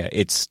more. Yeah,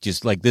 it's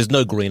just like there's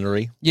no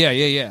greenery. Yeah.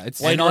 It's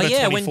Later on in when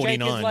Jake is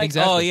 2049. like,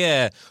 Exactly. oh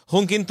yeah,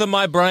 hunk into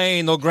my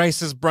brain or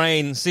Grace's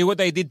brain. See what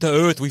they did to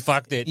Earth, we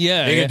fucked it.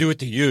 Yeah, they're yeah. gonna do it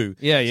to you.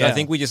 Yeah, So yeah. I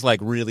think we just like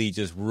really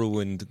just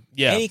ruined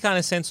any kind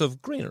of sense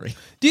of greenery.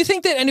 Do you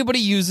think that anybody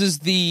uses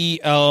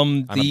the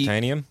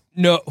Unobtainium.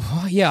 No,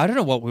 yeah, I don't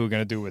know what we were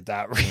going to do with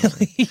that,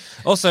 really.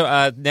 Also,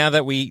 now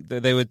that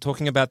they were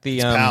talking about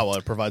the Power.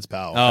 It provides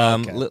power.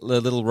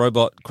 little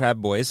robot crab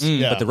boys,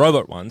 Yeah. but the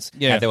robot ones,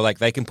 Yeah. they were like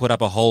they can put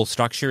up a whole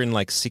structure in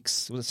like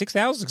 6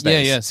 hours, 6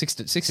 days. Yeah, 6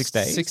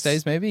 days. 6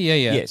 days, maybe. Yeah.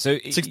 Yeah, so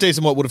 6 days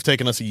in what would have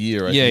taken us a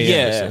year. I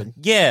Yeah, think.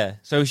 yeah, yeah.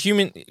 So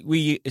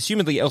we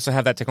assumedly also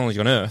have that technology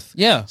on Earth.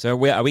 Yeah. So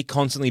are we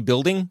constantly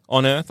building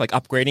on Earth, like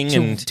upgrading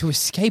and To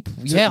escape.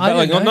 Yeah, but, I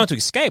like, don't know. not to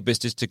escape. It's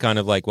just to kind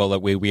of like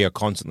we are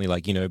constantly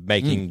like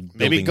making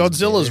Maybe buildings.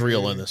 Godzilla's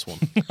real in this one.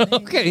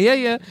 Okay,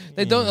 yeah.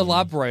 They don't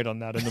elaborate on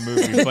that in the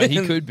movie, but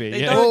he could be.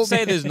 They Yeah. don't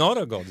say there's not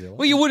a Godzilla.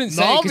 Well, you wouldn't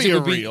say because Na'vi it are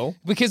would be real.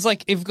 because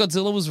like if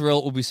Godzilla was real,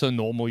 it would be so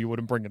normal you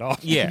wouldn't bring it up.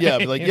 yeah, Yeah,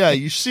 but like, yeah,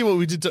 you see what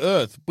we did to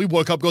Earth. We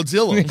woke up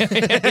Godzilla.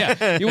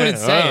 yeah. You wouldn't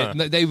say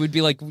it. They would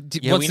be like,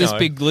 Yeah, "What's we this know.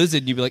 big lizard?"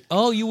 And you'd be like,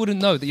 "Oh, you wouldn't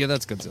know that. Yeah,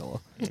 that's Godzilla."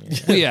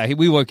 Well, yeah,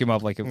 we woke him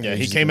up like Yeah,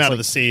 he came out of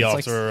the sea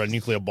after a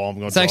nuclear bomb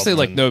got It's actually dropped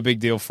like and- no big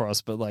deal for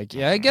us, but like,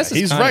 yeah, I guess it's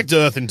He's kind of- wrecked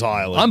Earth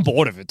entirely. I'm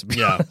bored of it, to be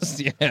Yeah. honest.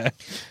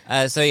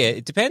 Yeah. So yeah,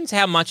 it depends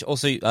how much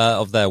also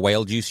of the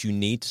whale juice you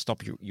need to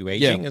stop you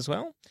aging as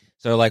well.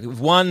 So like with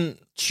one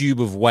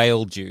tube of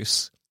whale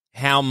juice,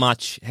 how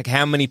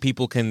many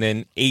people can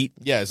then eat?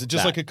 Yeah, is it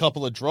just that. like a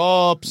couple of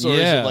drops, or is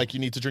Yeah. it like you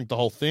need to drink the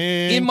whole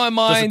thing? In my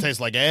mind- does it taste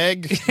like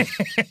egg?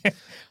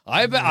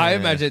 I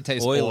imagine it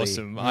tastes Oily.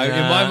 awesome. In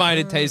my mind,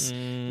 it tastes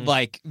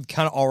like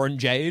kind of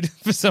orangeade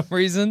for some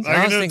reason. I was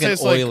reckon it thinking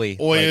tastes oily. like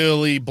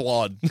oily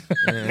blood.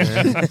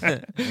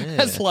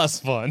 That's less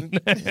fun.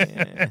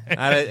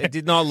 It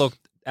did not look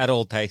at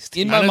all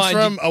tasty. In my And it's mind,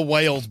 from a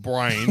whale's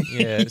brain.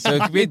 Yeah, so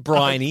it's a bit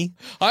briny.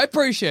 I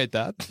appreciate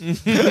that.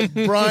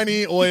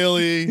 Briny,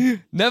 oily.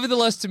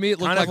 Nevertheless, to me, it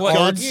looked Kind like of what?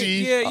 orange.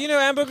 Yeah, you know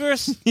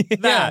hamburgers. Yeah.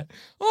 That.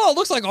 Oh, it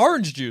looks like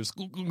orange juice.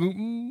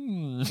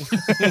 Mm.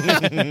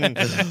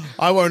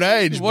 I won't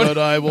age, What- but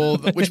I will.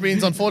 Which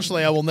means,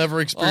 unfortunately, I will never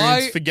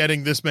experience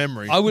forgetting this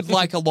memory. I would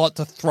like a lot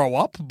to throw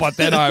up, but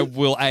then I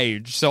will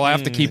age, so I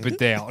have to keep it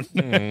down.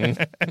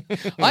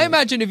 I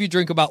imagine if you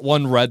drink about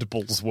one Red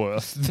Bull's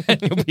worth, then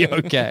you'll be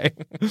okay.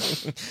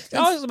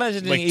 I was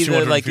imagining Like either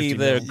 250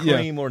 either mil.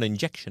 cream or an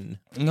injection.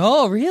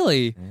 Oh,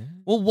 really?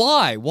 Well,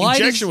 why? Why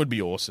Injection does- would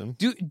be awesome.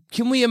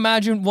 Can we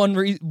imagine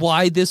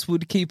why this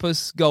would keep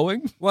us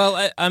going? Well,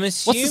 I'm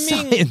What's the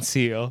assuming. science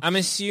here? I'm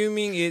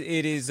assuming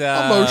it is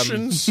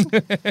Emotions.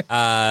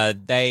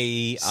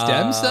 They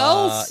Stem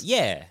cells?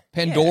 Yeah,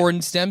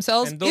 Pandoran stem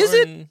cells? Pandoran- Is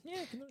it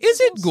yeah, is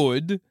it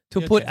good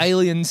to put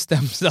alien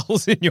stem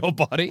cells in your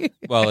body?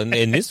 Well,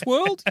 in this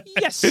world,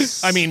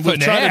 yes. I mean, For we've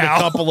tried it a now.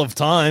 couple of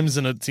times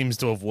and it seems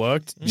to have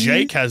worked.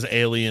 Jake has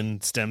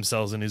alien stem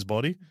cells in his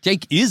body.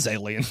 Jake is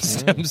alien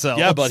stem cells.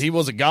 Yeah, but he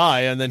was a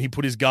guy and then he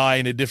put his guy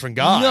in a different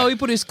guy. No, he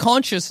put his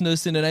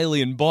consciousness in an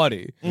alien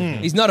body.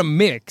 He's not a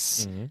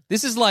mix.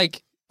 This is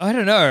like I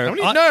don't know. How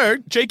many, no,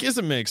 Jake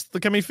isn't mixed.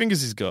 Look how many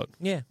fingers he's got.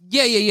 yeah.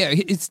 Yeah.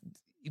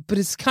 But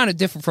it's kind of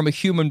different from a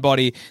human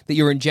body that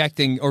you're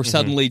injecting or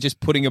suddenly just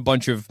putting a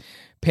bunch of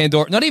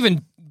not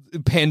even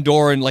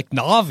Pandoran like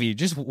Na'vi,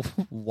 just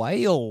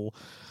whale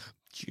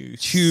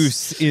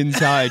juice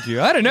inside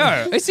you. I don't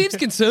know. It seems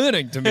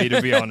concerning to me, to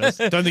be honest.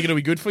 Don't think it'll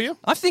be good for you?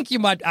 I think you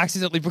might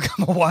accidentally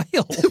become a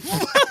whale.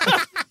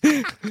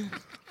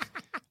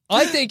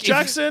 I think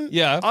Jackson,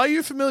 yeah. are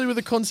you familiar with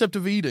the concept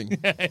of eating?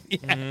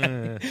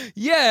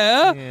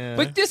 Yeah,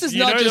 but this is You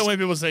not know just. that when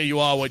people say you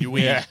are what you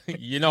eat.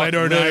 You're not They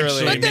don't literally.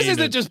 actually But this mean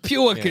isn't it. just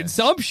pure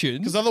consumption.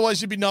 Because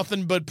otherwise you'd be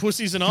nothing but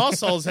pussies and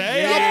assholes.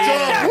 Hey,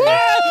 Yeah. up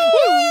top.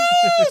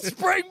 Woo!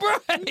 Spring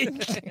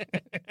break.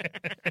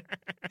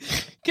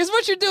 Because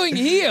what you're doing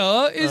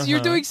here is you're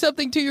doing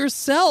something to your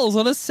cells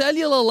on a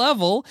cellular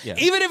level. Yeah.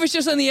 Even if it's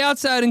just on the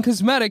outside and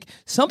cosmetic,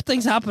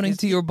 something's happening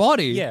to your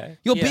body. Yeah.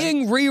 You're Yeah.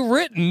 being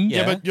rewritten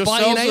Yeah, but your by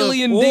cells an are-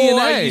 alien Or DNA.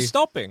 are you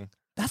stopping?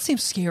 That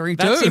seems scary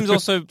That too. seems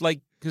also like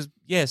because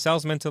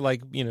cells meant to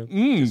like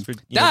just for,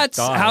 That's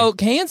die. how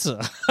cancer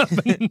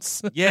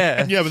happens.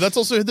 Yeah. Yeah, but that's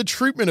also the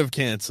treatment of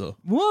cancer.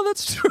 Well,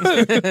 that's true.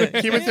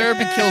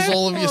 Chemotherapy kills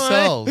all of your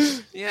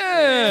cells.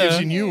 Yeah. Gives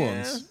you new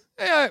ones.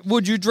 Yeah.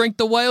 Would you drink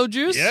the whale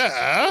juice?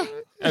 Yeah.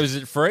 Oh, is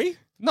it free?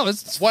 No,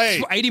 it's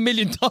Wait. $80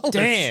 million.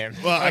 Damn.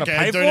 Well, Gotta okay, pay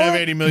I don't for have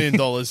it? $80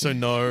 million, so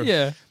no.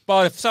 Yeah.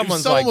 But if If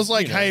someone's someone like, was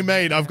like, you know, hey,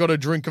 mate, I've got a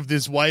drink of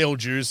this whale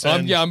juice.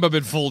 And I'm a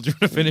bit full. Do you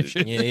want to finish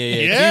it? yeah.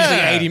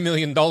 Yeah. It's usually $80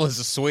 million a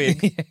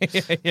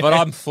swig, but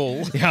I'm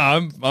full. Yeah,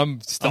 I'm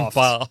stuffed.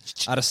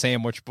 parched. I had a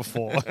sandwich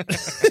before.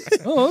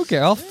 Oh, okay.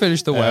 I'll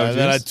finish the whale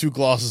then I juice. had 2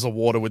 glasses of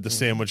water with the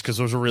sandwich because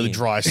it was a really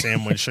dry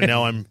sandwich. So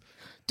now I'm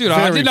Dude,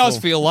 I Very didn't ask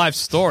full. for your life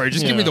story.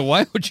 Just give me the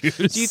whale juice.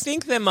 Do you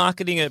think they're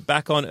marketing it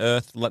back on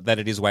Earth that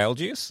it is whale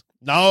juice?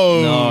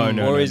 No.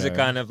 No. Or is it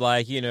kind of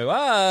like,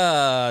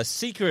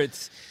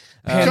 secrets?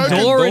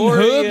 Pandorian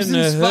herbs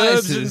and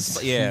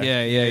spices. Yeah.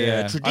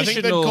 Yeah. I think they'd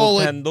Traditional call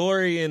it-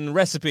 Pandorian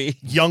recipe.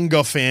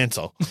 Younger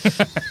Fanta.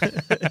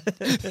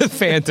 The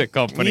Fanta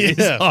company is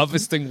Yeah.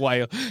 harvesting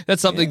whale.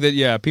 That's something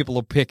that people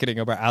are picketing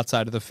about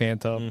outside of the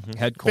Fanta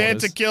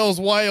headquarters. Fanta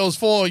kills whales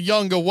for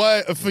younger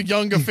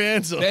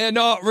Fanta. They're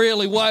not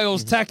really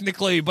whales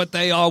technically, but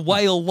they are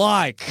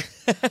whale-like.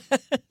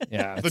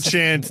 Yeah, The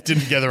chant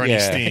didn't gather any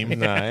steam.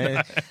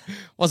 No.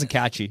 wasn't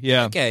catchy.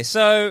 Yeah. Okay,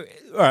 so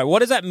all right, what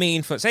does that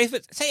mean for say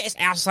it's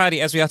our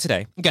society as we are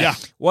today? Okay. Yeah.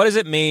 What does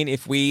it mean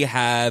if we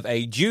have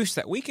a juice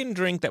that we can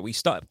drink that we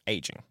stop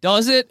aging?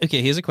 Does it?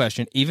 Okay, here's a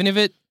question. Even if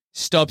it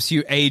stops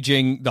you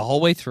aging the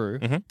whole way through,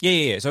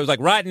 Yeah. So it's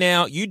like right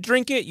now, you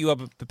drink it, you are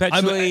I'm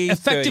perpetually 30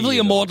 effectively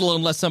years old. immortal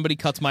unless somebody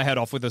cuts my head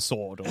off with a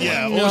sword. Or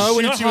Yeah, No, or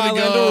we're shoots not you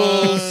with a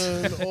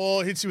Highlander gun,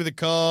 or hits you with a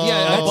car. Yeah,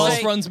 a I'd boss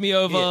say- runs me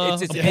over, Yeah,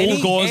 it's a bull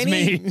any- gores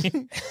any-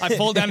 me, I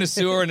fall down a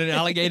sewer and an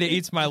alligator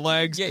eats my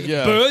legs.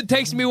 Yeah. Bird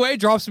takes me away,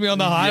 drops me on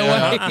the highway.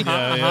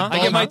 yeah. I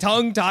get my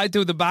tongue tied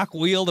to the back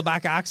wheel, the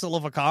back axle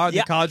of a car, and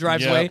Yeah. the car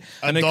drives Yeah. away.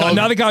 A And then dog-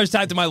 another car is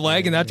tied to my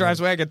leg, and that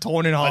drives away. I get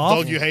torn in A half.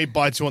 dog you hate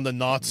bites you on the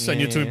nuts,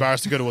 and you're too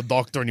embarrassed to go to a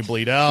doctor, and you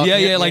bleed out. yeah,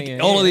 yeah,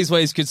 all yeah. of these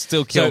ways could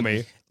still kill So-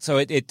 me. So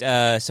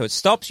it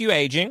stops you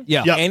aging.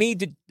 Yeah. Yeah. Any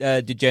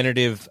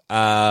degenerative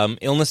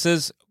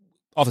illnesses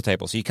off the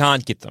table, so you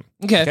can't get them.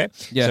 Okay.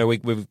 Yeah. So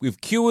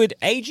we've cured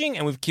aging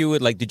and we've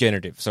cured like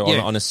degenerative. So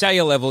Yeah. on a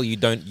cellular level, you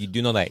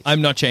do not age.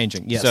 I'm not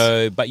changing. Yes.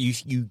 So, but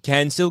you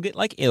can still get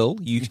like ill.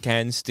 You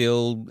can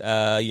still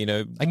I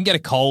can get a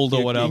cold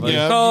or whatever.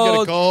 Yeah, cold, you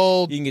get a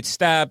cold, you can get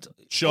stabbed,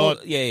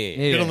 shot, Yeah. Yeah.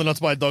 hit on the nuts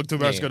by a dog, too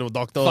embarrassed to Yeah. go to a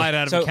doctor. Fight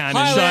out of So a cannon.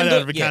 Highlander,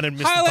 out of a cannon,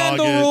 missed the Highlander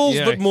target. rules,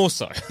 Yeah. but more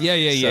so. Yeah.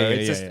 So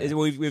it's just,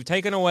 we've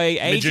taken away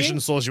aging. Magician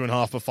saws you in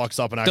half, but fucks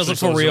up and actually Does it for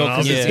saws you real in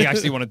half. because Yeah. he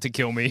actually wanted to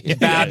kill me.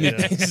 Bad. Yeah.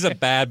 This is a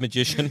bad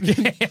magician.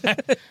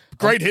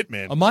 Great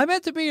hitman. Am I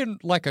meant to be in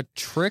like a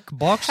trick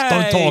box? Hey.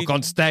 Don't talk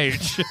on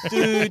stage.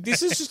 Dude,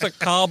 this is just a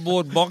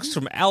cardboard box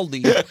from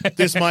Aldi.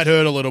 This might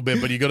hurt a little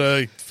bit, but you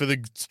gotta, for the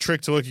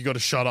trick to work, you gotta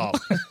shut up.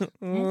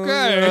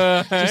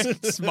 Okay.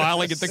 Just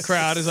smiling at the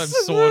crowd as I'm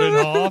sawed in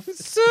half.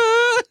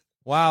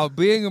 Wow,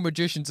 being a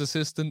magician's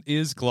assistant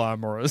is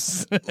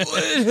glamorous. And he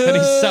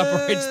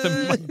separates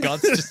them, my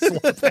guts just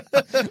slip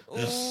out.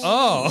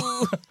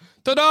 Oh.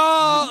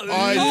 Ta-da!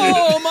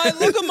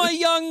 Look at my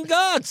young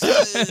guts.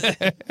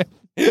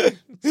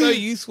 So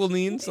useful on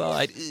the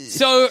inside.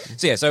 So,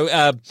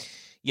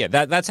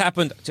 That's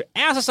happened to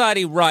our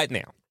society right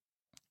now.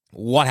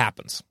 What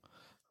happens?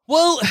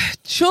 well, I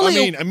surely...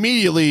 mean,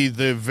 immediately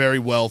the very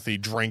wealthy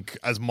drink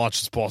as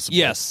much as possible.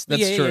 yes,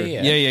 that's Yeah, true.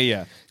 yeah.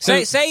 Yeah.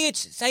 Say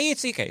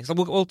it's okay. So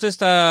we'll just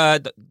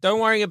don't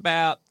worry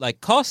about like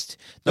cost.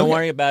 Don't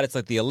worry about it's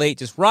like the elite.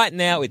 Just right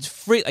now, it's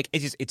free. Like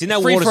it's in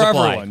our Free water for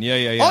supply. everyone.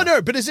 Yeah. Oh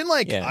no, but as in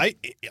like Yeah.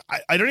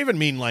 I don't even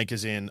mean like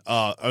as in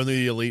only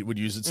the elite would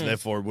use it, so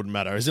therefore it wouldn't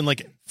matter. As in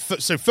like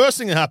so first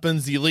thing that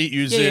happens, the elite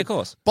use it. Yeah, of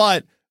course.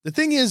 But the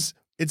thing is,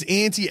 it's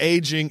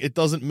anti-aging. It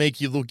doesn't make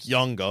you look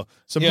younger.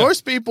 So Yeah.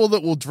 most people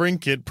that will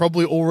drink it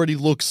probably already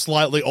look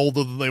slightly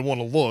older than they want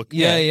to look.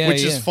 Yeah,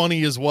 which yeah. is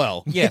funny as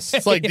well. Yes.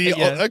 It's like the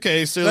Yeah.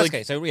 okay, so like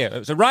Okay.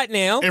 So right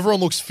now,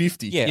 everyone looks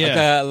 50.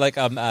 yeah, like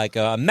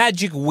a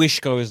magic wish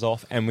goes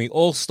off, and we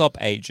all stop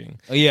aging.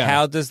 Yeah.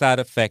 How does that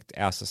affect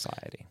our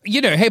society?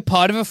 You know, hey,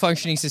 part of a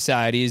functioning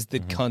society is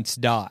that cunts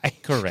die.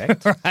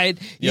 Correct. Right?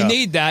 Yeah. You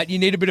need that. You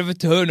need a bit of a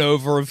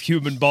turnover of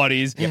human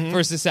bodies for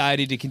a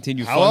society to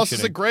continue How else is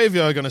a functioning.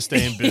 graveyard going to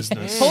stay in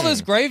business? All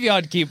those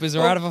graveyard keepers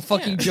are out of a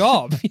fucking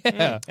job.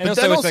 Yeah. And But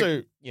then it's also,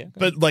 like, yeah.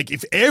 but like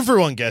if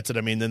everyone gets it,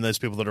 I mean, then there's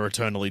people that are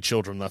eternally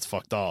children. That's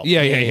fucked up.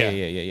 Yeah.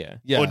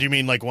 Yeah. Or do you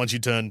mean like once you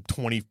turn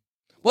 20,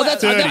 Well,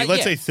 that's 30? Let's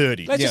yeah. say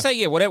 30. Let's just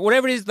say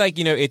whatever it is, like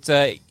it's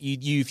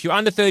you if you're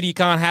under 30 you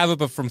can't have it,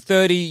 but from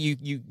 30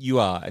 you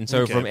are, and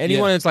so Okay. from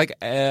anyone it's like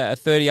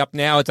 30 up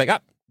now it's like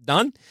up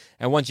done,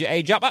 and once you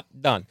age up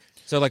done.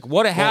 So like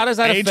how does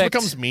that age affect?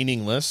 becomes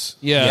meaningless,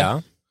 Yeah.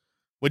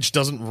 which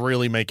doesn't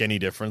really make any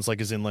difference. Like,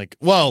 as in, like,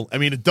 well, I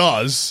mean, it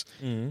does,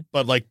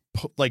 but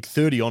like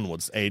 30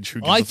 onwards, age.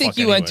 Who gives I a think fuck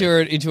you anyway?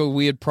 enter into a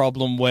weird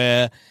problem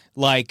where,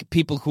 like,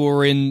 people who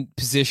are in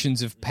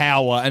positions of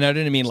power, and I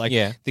don't mean like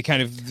Yeah. the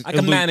kind of like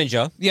a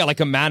manager. yeah, like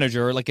a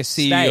manager, like a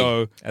Stay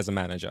CEO. as a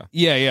manager.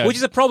 Yeah. Which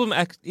is a problem.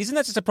 Isn't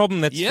that just a problem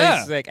that's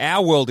like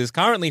our world is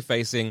currently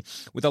facing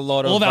with a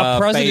lot all of of our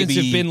presidents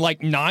baby- have been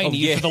like 90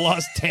 yeah. for the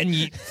last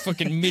 10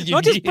 fucking million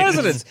Not just years.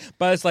 presidents,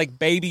 but it's like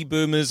baby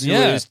boomers who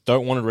Yeah. just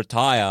don't want to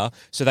retire,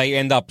 so they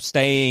end up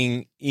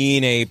staying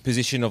in a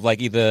position of like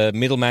either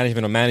middle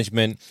management or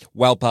management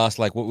well past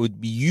like what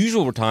would be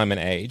usual retirement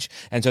age,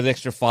 and so the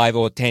extra 5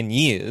 or 10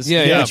 years,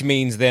 Yeah. which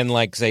means then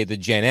like say the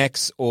Gen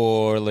X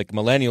or like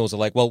millennials are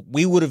like, well,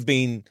 those would have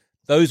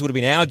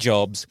been our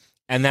jobs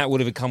and that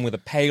would have come with a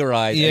pay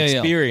rise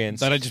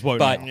experience. That I just won't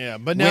But now. Yeah,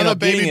 but we're now the not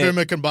baby getting it.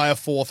 boomer can buy a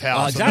fourth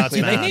house. exactly.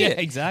 And They that's need mad. it.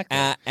 Exactly.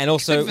 And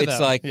also, Good for it's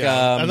them. like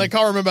And they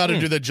can't remember how to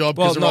do their job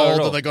because well, they're not at old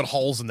all. and they got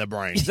holes in their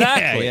brain.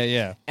 exactly.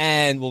 Yeah.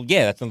 And well,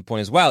 yeah, that's another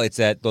point as well. It's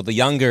that the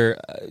younger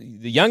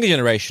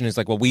generation is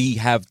like, well,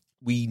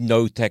 we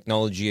know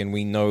technology and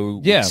we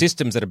know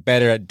systems that are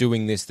better at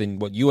doing this than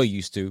what you are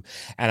used to,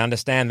 and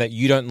understand that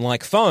you don't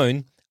like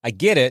phone. I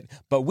get it,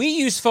 but we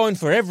use phone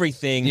for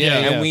everything,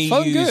 and we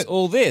Phone use good.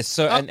 all this.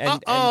 So and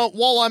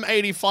While I'm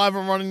 85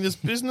 and running this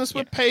business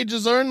with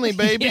pages only,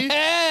 baby. Yeah,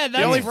 that's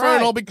The only right.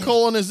 phone I'll be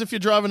calling is if you're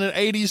driving an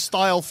 80s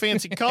style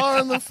fancy car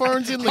and the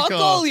phone's in the I'll car.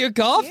 call your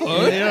car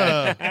phone.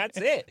 Yeah. that's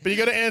it. But you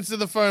got to answer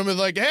the phone with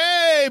like,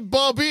 "Hey,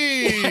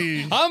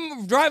 Bobby."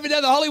 I'm driving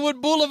down the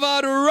Hollywood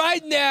Boulevard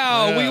right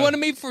now. Yeah. We want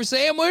to meet for a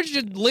sandwich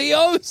at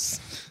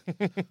Leo's.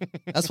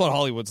 That's what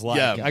Hollywood's like.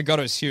 Yeah. I got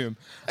to assume.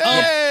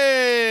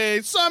 Hey,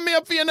 sign me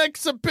up for your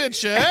next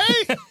picture,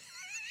 eh?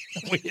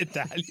 We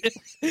Italian.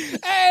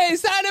 Hey,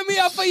 sign me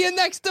up for your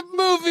next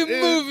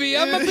movie.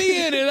 I'm gonna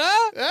be in it,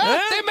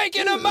 huh? They're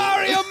making a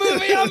Mario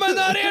movie. I'm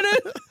not in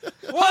it.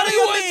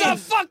 Hollywood's a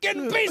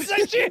fucking piece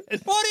of shit.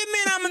 What do you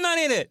mean I'm not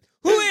in it?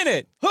 Who in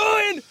it? Who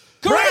in?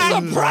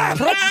 Carissa Pratt.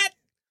 Pratt?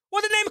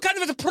 What the name of kind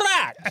of a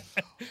Pratt?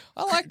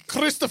 I like.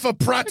 Christopher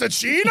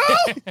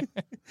Prattacino?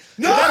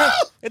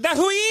 Is that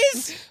who he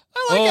is?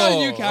 I like our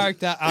new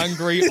character,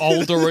 angry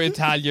older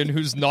Italian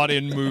who's not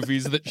in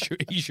movies that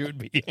he should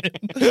be in.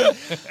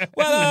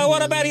 Well,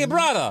 what about your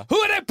brother?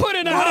 Who did they put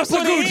in a house of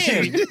put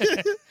him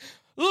Gucci?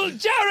 Little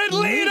Jared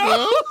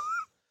Leto.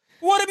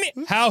 What do you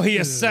mean? How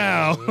he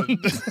sound?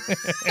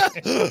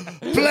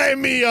 Play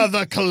me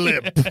the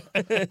clip.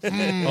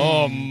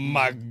 Oh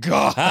my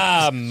god!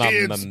 Ah, mamma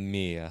It's-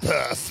 mia.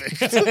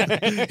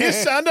 Perfect. He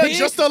sounded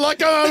just like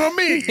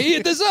me. He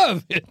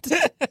deserved it.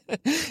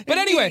 But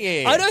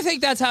anyway, Yeah. I don't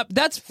think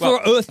that's for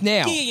Earth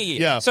now.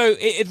 Yeah. So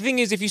the thing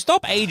is, if you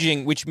stop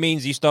aging, which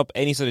means you stop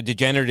any sort of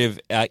degenerative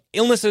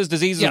illnesses,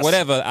 diseases, Yes. or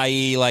whatever,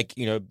 i.e., like,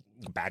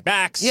 bad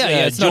backs,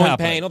 it's not joint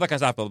happening. pain, all that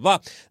kind of stuff, blah, blah,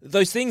 blah.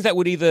 Those things that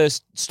would either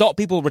stop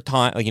people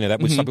retire,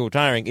 that would stop people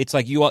retiring. It's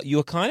like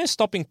you're kind of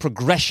stopping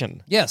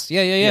progression. Yes,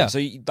 yeah. So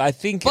I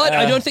think, But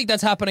I don't think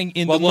that's happening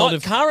in well, the world not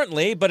of.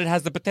 currently, but it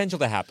has the potential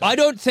to happen. I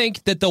don't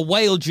think that the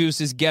whale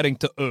juice is getting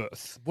to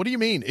Earth. What do you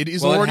mean? It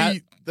is Well, it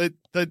already that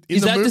in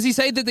Is the that? movie. Does he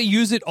say that they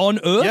use it on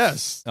Earth?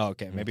 Yes. Oh,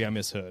 okay, maybe I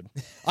misheard.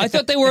 I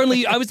thought they were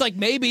only. I was like,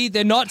 maybe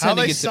they're not How are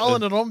sending they it to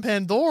selling Earth. it on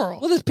Pandora?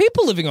 Well, there's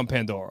people living on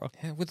Pandora.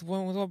 Yeah, with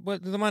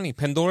the money,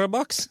 Pandora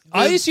bucks.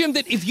 I assume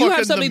that if you have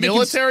Fucking something the that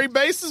military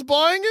base is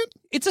buying it.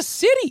 it's a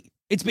city.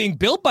 It's being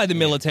built by the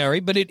military,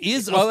 but it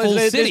is a full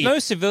there's city. no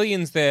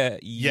civilians there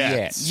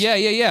yet.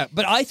 Yeah.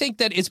 But I think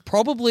that it's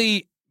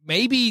probably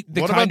maybe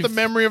the What kind about of the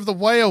memory of the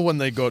whale when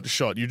they got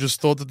shot? You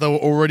just thought that they were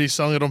already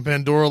selling it on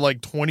Pandora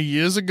like 20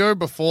 years ago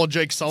before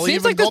Jake Sully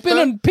seems even like there's got been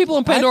there? on people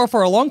on Pandora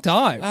for a long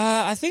time.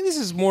 I think this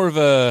is more of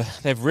a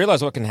they've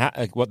realized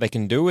what they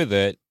can do with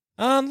it.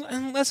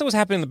 Unless it was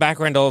happening in the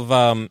background of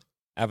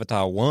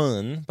Avatar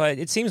 1, but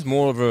it seems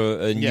more of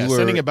a Yeah, newer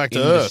sending it back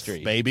to industry.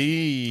 Earth,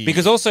 baby.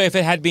 Because also, if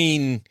it had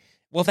been,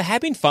 if they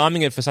had been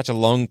farming it for such a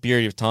long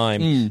period of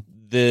time,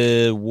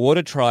 the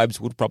water tribes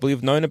would probably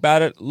have known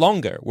about it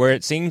longer. Where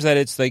it seems that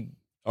it's like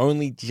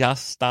only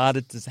just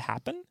started to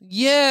happen.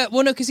 Yeah,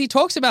 well, no, because he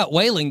talks about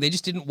whaling. They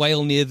just didn't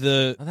whale near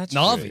the that's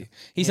Na'vi. true.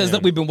 He says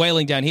that we've been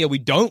whaling down here. We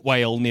don't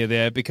whale near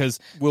there because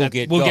We'll that-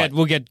 get we'll got.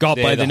 get got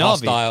They're by the the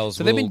Na'vi. hostiles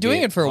So they've been will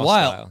doing get it for a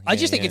while. hostile. I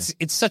just Yeah, think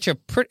it's such a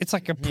it's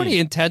like a pretty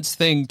intense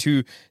thing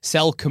to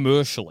sell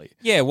commercially.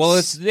 Yeah, well,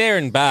 it's there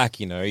and back.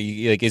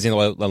 Like is in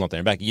well, not there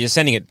and back. You're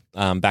sending it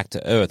back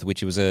to Earth,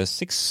 which was a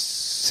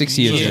 6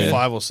 year It was journey.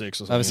 5 or 6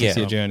 or That was something. a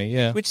 6-year journey.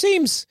 Yeah. which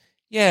seems.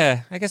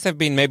 Yeah, I guess they've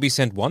been maybe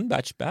sent one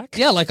batch back.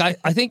 Yeah, like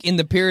I think in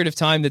the period of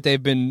time that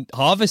they've been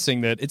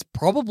harvesting that, it's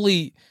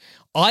probably,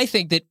 I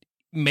think that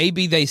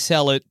maybe they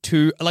sell it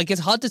to, like,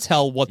 it's hard to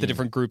tell what the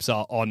different groups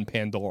are on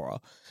Pandora.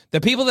 The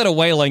people that are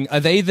whaling,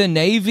 are they the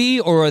Navy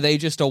or are they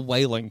just a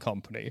whaling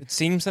company? It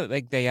seems that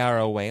they are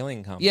a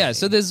whaling company. Yeah,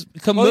 so there's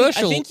Well,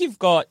 commercial. I think you've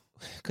got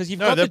because you've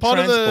No, got they're the part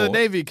of the transport.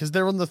 Navy because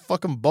they're on the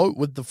fucking boat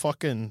with the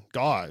fucking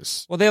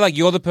guys. Well, they're like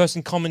you're the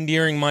person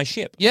commandeering my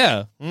ship.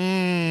 yeah.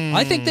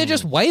 I think they're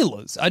just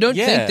whalers. I don't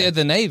Yeah. think they're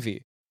the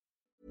Navy.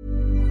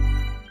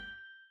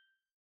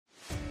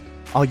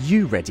 Are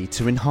you ready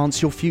to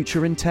enhance your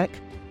future in tech?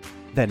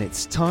 Then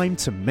it's time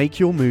to make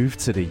your move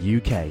to the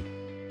UK,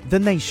 the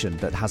nation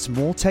that has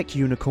more tech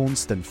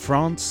unicorns than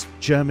France,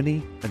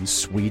 Germany, and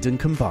Sweden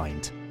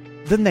combined.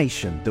 The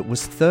nation that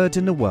was third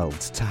in the world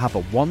to have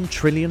a $1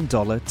 trillion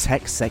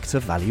tech sector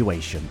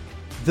valuation.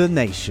 The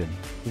nation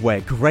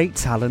where great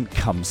talent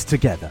comes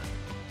together.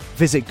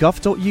 Visit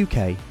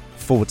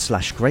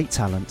gov.uk/great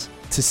talent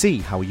to see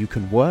how you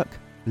can work,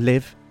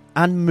 live,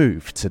 and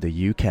move to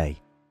the UK.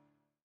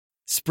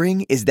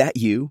 Spring, is that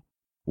you?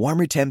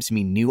 Warmer temps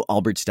mean new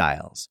Allbirds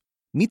styles.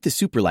 Meet the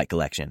Superlight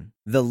Collection,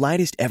 the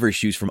lightest ever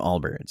shoes from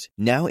Allbirds,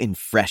 now in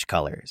fresh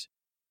colors.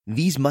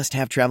 These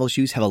must-have travel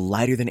shoes have a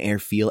lighter-than-air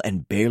feel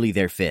and barely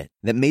their fit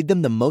that made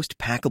them the most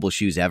packable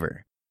shoes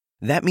ever.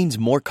 That means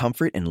more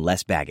comfort and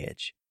less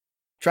baggage.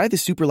 Try the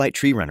Superlight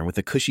Tree Runner with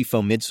a cushy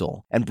foam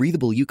midsole and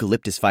breathable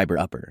eucalyptus fiber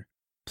upper.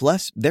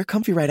 Plus, they're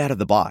comfy right out of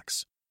the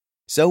box.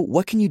 So,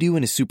 what can you do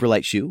in a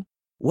Superlight shoe?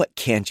 What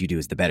can't you do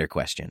is the better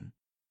question.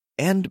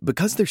 And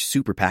because they're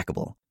super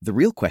packable, the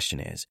real question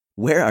is,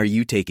 where are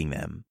you taking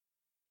them?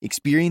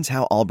 Experience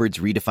how Allbirds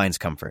redefines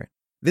comfort.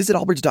 Visit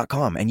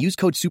allbirds.com and use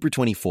code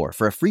SUPER24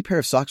 for a free pair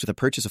of socks with a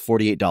purchase of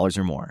 $48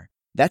 or more.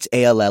 That's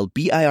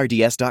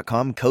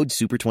ALLBIRDS.com, code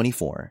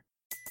SUPER24.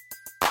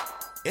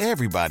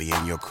 Everybody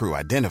in your crew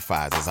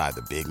identifies as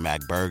either Big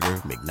Mac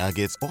Burger,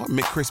 McNuggets, or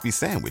McCrispy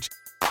Sandwich.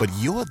 But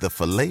you're the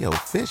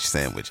Filet-O-Fish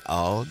Sandwich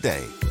all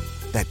day.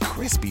 That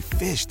crispy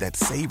fish, that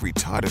savory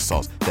tartar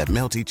sauce, that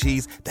melty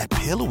cheese, that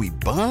pillowy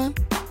bun.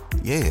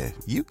 Yeah,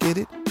 you get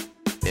it.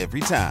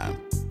 Every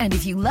time. And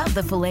if you love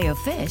the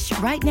Filet-O-Fish,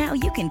 right now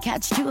you can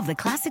catch 2 of the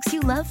classics you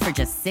love for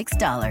just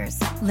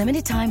 $6.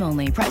 Limited time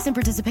only. Price and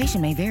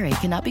participation may vary.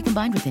 Cannot be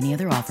combined with any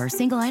other offer.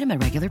 Single item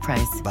at regular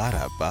price.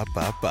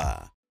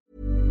 Ba-da-ba-ba-ba.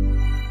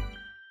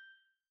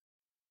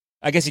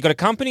 I guess you got a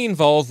company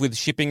involved with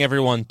shipping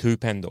everyone to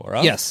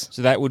Pandora. Yes.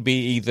 So that would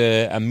be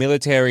either a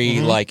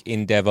military like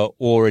endeavor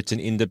or it's an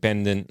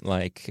independent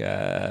like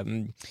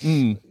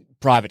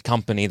private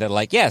company that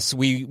like, yes,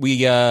 we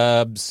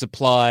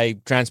supply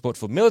transport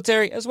for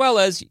military as well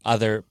as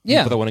other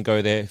people that want to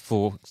go there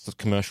for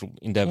commercial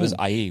endeavors,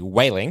 i.e.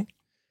 whaling.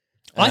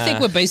 I think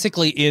we're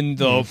basically in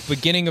the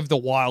beginning of the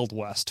Wild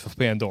West for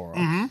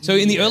Pandora. So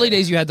in the early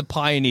days, you had the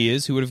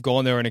pioneers who would have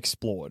gone there and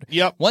explored.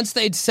 Yep. Once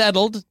they'd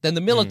settled, then the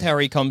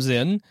military comes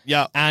in.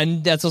 Yep.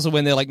 And that's also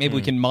when they're like, maybe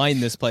we can mine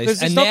this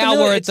place. And not now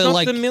we're at the not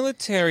like... the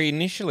military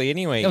initially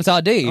anyway. No, it's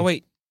RD. Oh,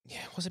 wait. Yeah,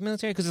 was it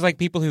military? Because it's like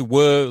people who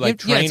were like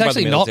trained it's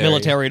actually by the not military.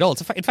 military at all.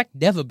 It's in fact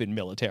never been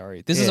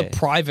military. This is a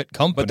private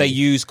company. But they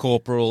use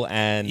corporal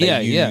and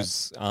they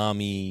use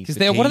army. Because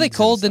they're, what are they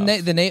called? The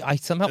name? name I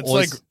somehow It's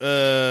always...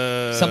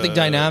 like something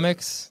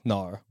dynamics?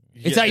 No.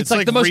 It's yeah,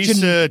 like the most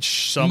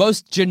research.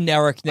 most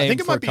generic name I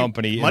think it for a might be,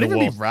 company. Might in the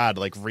even world. be rad,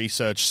 like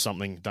research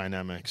something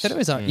dynamics.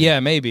 Yeah,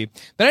 maybe.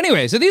 But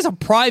anyway, so these are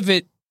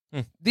private.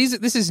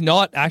 This is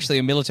not actually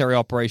a military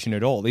operation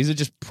at all. These are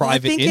just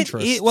private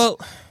interests.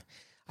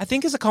 I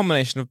think it's a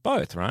combination of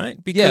both,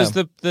 right? Because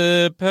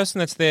the person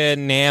that's there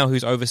now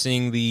who's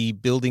overseeing the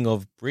building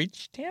of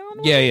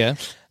Bridgetown, yeah.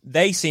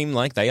 they seem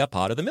like they are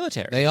part of the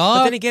military. They are.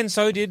 But then again,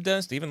 so did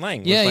Stephen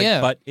Lang. Yeah.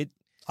 But it.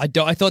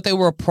 I thought they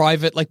were a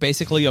private, like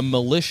basically a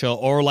militia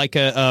or like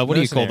a what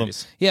do you call them?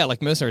 Mercenaries. Yeah,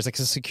 like mercenaries, like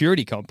a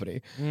security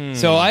company.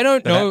 So I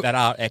don't know. That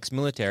are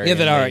ex-military. Yeah,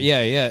 that are. and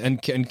Yeah,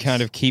 and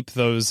kind of keep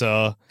those.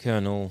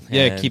 Colonel.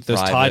 Yeah, and keep those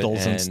private titles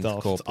and and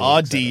stuff. corporal,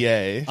 et cetera.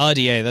 RDA.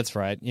 RDA, that's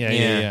right.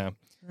 Yeah.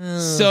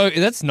 So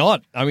that's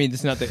not. I mean,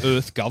 it's not the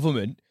Earth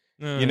government.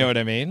 You know what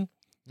I mean?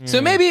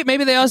 So maybe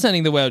they are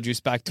sending the whale juice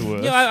back to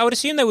Earth. Yeah, I would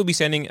assume they would be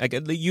sending. Like,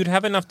 you'd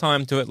have enough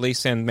time to at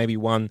least send maybe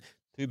 1-2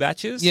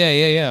 batches.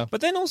 Yeah.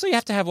 But then also you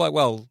have to have like,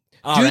 well,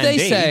 Do they R&D,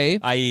 say-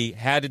 i.e.,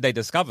 how did they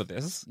discover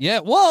this? Yeah,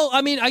 well,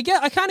 I mean, I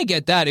kind of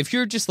get that. If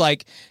you're just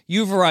like,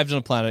 you've arrived on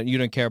a planet and you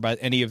don't care about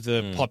any of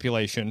the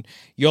population,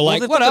 you're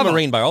like, they've whatever. got the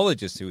marine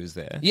biologist who is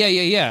there.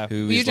 Yeah. Who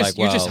you're is just like,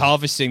 you're just well,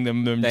 harvesting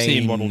them and they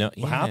seeing what will know-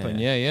 happen.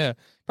 yeah. Yeah.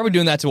 Probably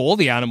doing that to all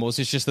the animals.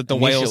 It's just that the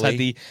whales had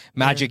the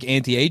magic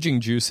anti-aging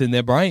juice in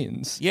their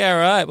brains. Yeah,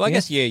 right. Well, I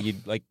guess,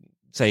 you'd like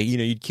say,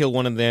 you'd kill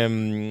one of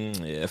them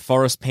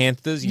forest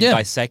panthers, you'd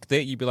dissect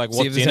it, you'd be like,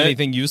 what's See if there's in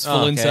anything it? useful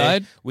Oh, okay.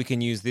 inside. We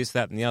can use this,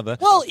 that, and the other.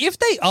 Well, if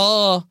they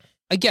are,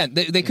 again,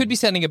 they could be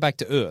sending it back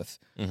to Earth,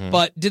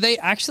 but do they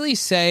actually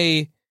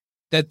say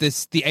that the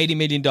 $80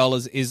 million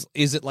is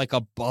it like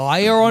a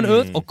buyer on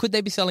Earth, or could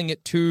they be selling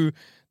it to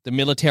the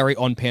military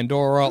on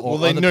Pandora? Or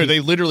They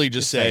literally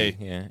just say,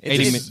 yeah.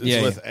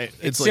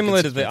 it's similar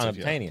like to the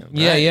expensive, unobtainium.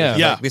 Yeah, right? yeah. It's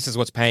Yeah. like, this is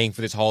what's paying for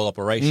this whole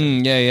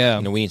operation. Yeah.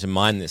 We need to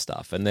mine this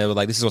stuff. And they were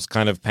like, this is what's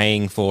kind of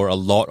paying for a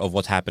lot of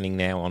what's happening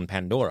now on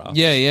Pandora.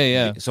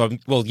 Yeah. So,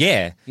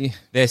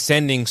 they're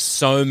sending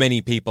so many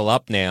people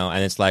up now,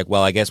 and it's like,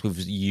 well, I guess we're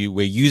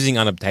using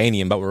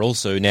unobtainium, but we're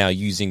also now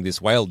using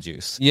this whale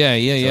juice. Yeah.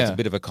 So it's a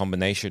bit of a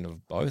combination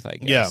of both, I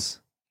guess.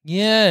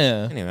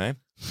 Yeah. Anyway.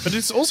 But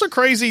it's also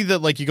crazy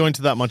that like you go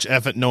into that much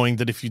effort knowing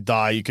that if you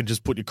die, you can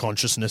just put your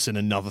consciousness in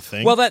another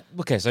thing. Well,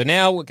 so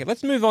now,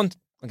 let's move on,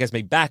 I guess,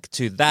 maybe back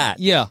to that.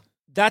 Yeah.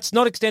 That's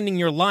not extending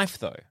your life,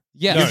 though.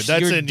 Yeah. no,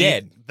 that's you're a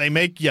dead. They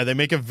make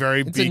a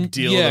very It's big a-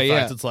 deal yeah, of the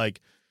fact yeah. it's like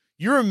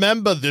you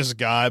remember this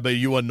guy, but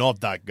you are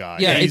not that guy.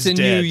 Yeah, He's it's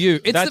a dead. new you.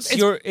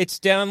 It's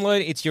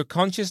download. It's your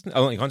consciousness.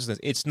 Oh, not your consciousness.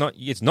 It's not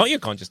your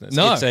consciousness.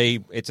 No.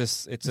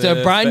 It's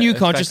a brand new a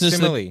consciousness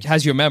facsimile. that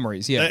has your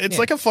memories. Yeah. It's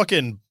like a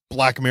fucking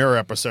Black Mirror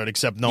episode,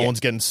 except no one's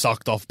getting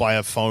sucked off by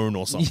a phone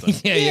or something.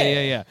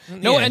 Yeah.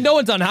 And no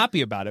one's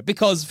unhappy about it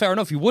because, fair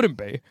enough, you wouldn't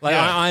be. Like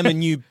I'm a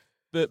new.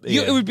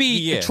 It would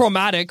be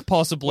traumatic,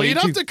 possibly. Well, you'd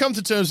have to come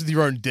to terms with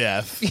your own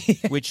death.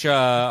 which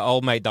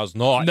old mate does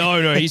not.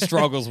 No, he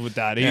struggles with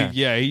that.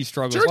 He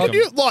struggles. Sure,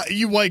 with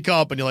you wake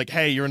up and you're like,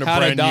 hey, you're in a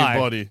How'd I brand new die?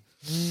 body.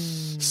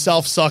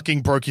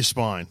 Self-sucking broke your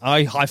spine.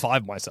 I high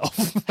five myself.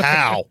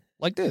 How?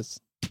 Like this.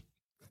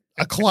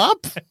 A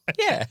clap?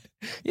 Yeah.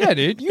 Yeah,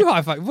 dude. You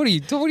high five. What are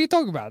you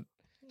talking about?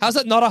 How's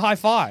that not a high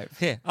five?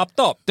 Yeah, up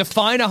top.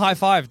 Define a high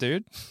five,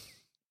 dude.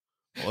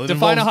 Well, it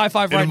Define a involves- high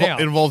five right now.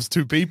 It involves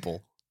two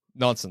people.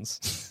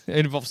 Nonsense.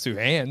 It involves two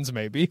hands,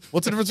 maybe.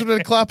 What's the difference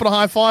between a clap and a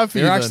high five for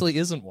There you then? actually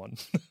isn't one.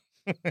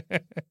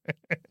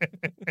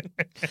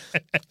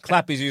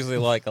 Clap is usually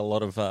like a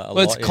lot of. Well,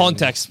 it's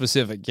context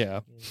specific,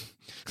 yeah.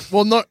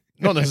 Well, not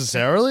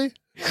necessarily.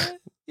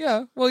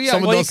 Yeah. Well, yeah.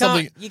 Someone well, does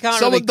something. you can't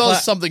Someone really does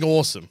clap. something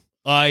awesome.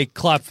 I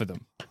clap for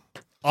them.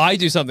 I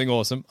do something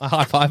awesome. I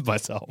high five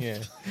myself. Yeah.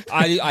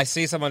 I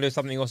see someone do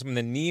something awesome and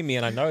they're near me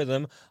and I know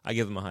them. I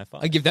give them a high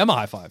five. I give them a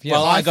high five. Yeah.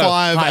 Well, I high go,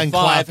 five high and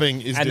five,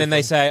 clapping is and then they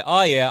different. say,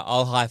 "Oh yeah,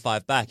 I'll high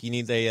five back." You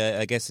need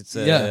I guess it's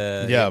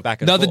Yeah.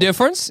 back and Now, the forth.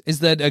 difference is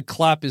that a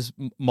clap is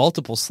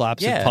multiple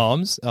slaps Yeah. of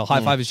palms. A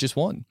high five is just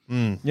one.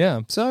 Mm.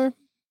 Yeah. So,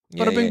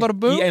 Yeah, bada bing, yeah. bada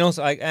boom. Yeah, and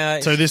also,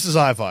 So this is a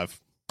high five.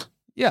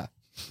 Yeah.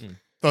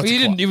 That's Well, you a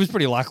clap. didn't. It was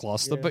pretty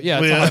lackluster, but yeah,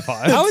 Well, it's yeah. a high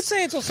five. I would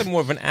say it's also more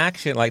of an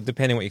action, like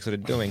depending what you're sort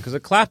of doing, because a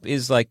clap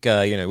is like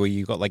where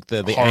you got like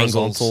the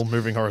horizontal, angles.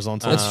 moving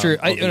horizontal. That's true.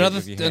 of your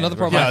hand. Another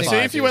problem. Yeah, I think see,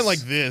 if you went is- like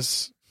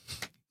this,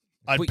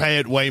 I'd But- pay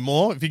it way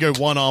more. If you go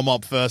one arm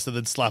up first and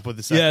then slap with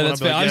the second Yeah, one,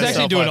 that's I'd be fair. like, I was yeah,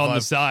 actually doing it on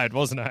the self-high five. side,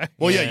 wasn't I?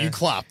 Well, yeah, Yeah. you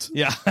clapped.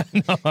 Yeah.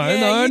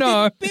 Yeah,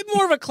 No. A bit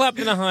more of a clap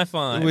than a high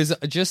five. It was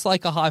just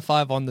like a high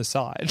five on the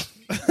side.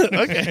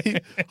 Okay.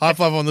 High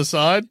five on the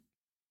side.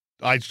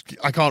 I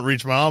can't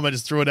reach my arm. I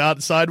just threw it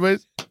out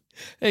sideways.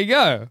 There you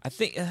go. I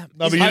think No,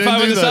 but you High didn't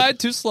five on do the that. side,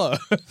 too slow.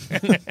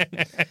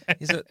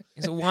 is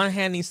it one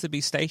hand needs to be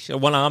stationary,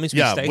 one arm needs to be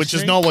Yeah, stationary? which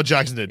is not what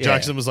Jackson did. Yeah.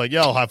 Jackson was like,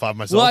 yeah, I'll high five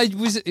myself. Well, I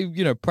was,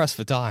 pressed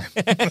for time.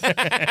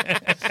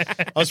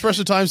 I was pressed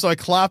for time, so I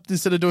clapped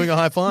instead of doing a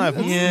high five.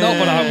 Not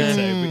what I would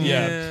say, but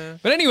yeah.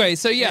 But anyway,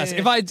 so yes,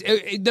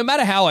 if no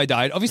matter how I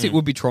died, obviously it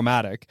would be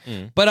traumatic.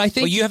 But I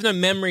think Well, you have no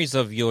memories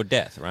of your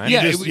death, right?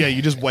 Yeah,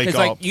 You just wake It's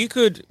up. like you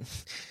could,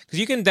 because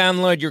you can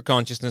download your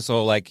consciousness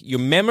or like your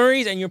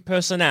memories and your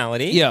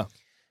personality yeah,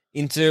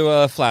 into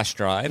a flash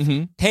drive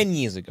Mhm. 10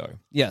 years ago.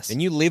 yes, Then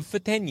you live for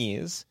 10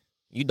 years,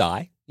 you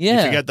die. You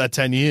yeah. forget that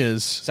 10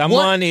 years.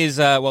 Someone is,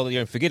 you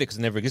don't forget it because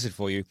it never existed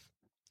for you.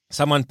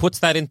 Someone puts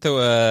that into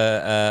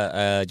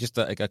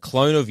a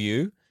clone of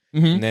you.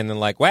 Mhm. And then they're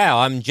like, wow,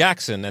 I'm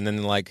Jackson. And then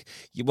they're like,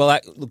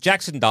 look,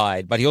 Jackson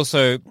died, but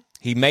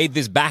he made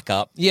this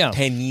backup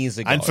 10 years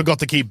ago. And forgot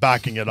to keep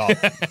backing it up.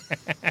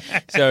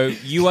 So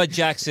you are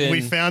Jackson.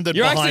 We found it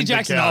You're behind actually the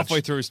Jackson couch.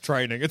 halfway through his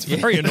training. It's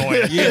very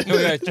annoying.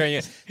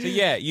 So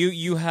yeah,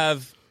 you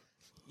have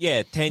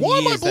 10 Why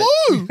am I years.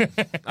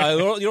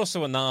 blue? You're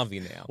also a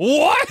Navi now.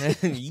 What?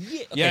 Okay,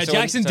 Yeah, so-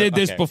 Jackson so- did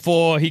this okay.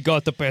 before he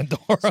got the Pandora.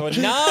 So a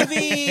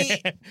Navi.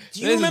 Do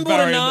This you is remember what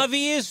a very-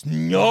 Navi is?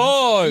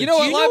 No. You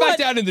know Do what? Lie back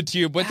down in the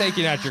tube. We're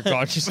taking out your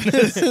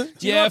consciousness.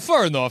 Yeah,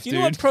 fair enough, Do dude. you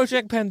know what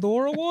Project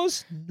Pandora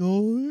was?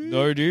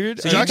 No,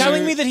 dude. So you're Jackson-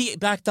 telling me that he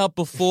backed up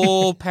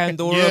before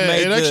Pandora Yeah,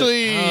 made it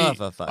actually. Oh,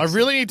 for fuck's I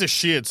really need to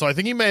shit, so I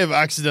think he may have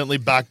accidentally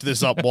backed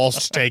this up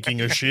whilst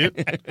taking a shit.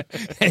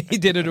 He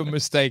did it a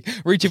mistake.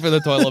 Reaching for the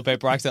toilet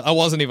paper accident. I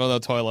wasn't even on the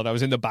toilet. I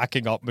was in the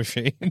backing up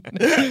machine.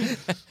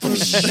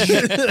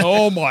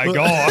 Oh my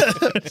god.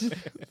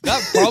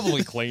 That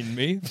probably cleaned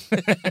me.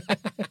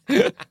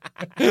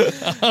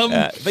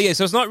 But yeah,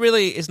 so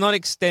it's not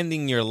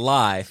extending your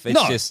life. It's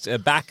No. just a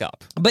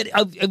backup. But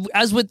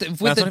as with No, the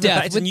it's not even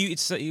death, it's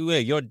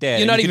with- you're dead.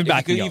 You're not And even you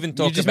backing could up. even You're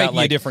talk just about making you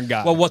a like different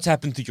guy. Well, what's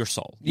happened to your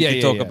soul? You Yeah, could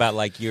yeah, talk yeah. about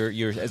like your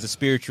as a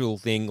spiritual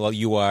thing. Well,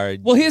 you are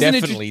here's an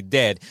definitely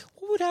dead.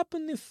 What would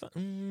happen if?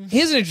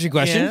 here's an interesting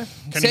question.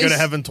 Yeah. Can you go to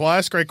heaven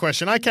twice? Great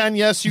question. I can.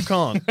 Yes, you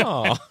can't.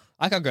 Oh,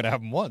 I can't go to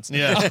heaven once.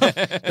 Yeah.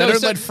 They don't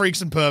so- let freaks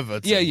and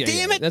perverts. Yeah, in. yeah.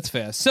 Damn yeah, it. That's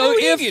fair. how So are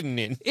you if getting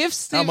in? if How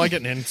Stephen, am I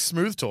getting in?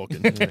 Smooth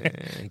talking.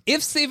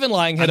 if Stephen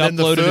Lang had And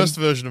then the uploaded, first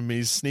version of me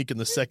is sneaking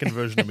the second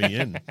version of me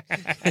in.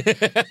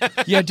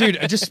 yeah, dude,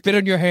 I just spit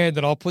on your hand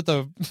and I'll put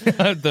the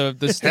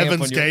the stamp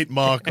Heaven's on your. Gate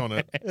mark on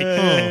it.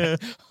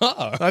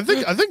 Uh-oh. I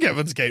think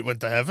Heaven's Gate went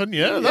to heaven.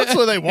 Yeah, that's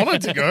where they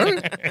wanted to go.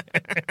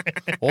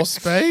 Or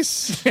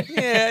space.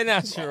 Yeah, an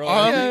asteroid.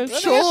 I'm Yeah,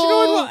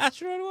 sure-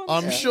 Asteroid one.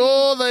 I'm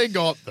sure they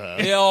got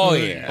there. Yeah, oh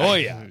yeah. Oh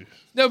yeah.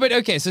 No, but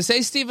okay. So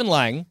say Stephen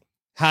Lang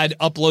had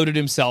uploaded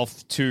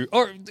himself to,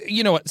 or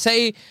you know what?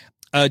 Say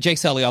Jake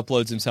Sully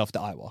uploads himself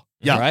to Iowa.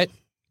 Yeah. Right.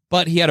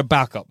 But he had a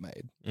backup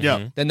made.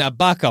 Yeah. Then that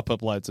backup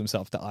uploads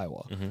himself to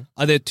Iowa. Mhm.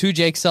 Are there two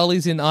Jake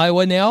Sullys in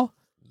Iowa now?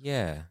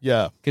 Yeah.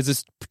 Yeah. Because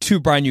it's two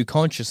brand new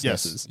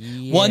consciousnesses.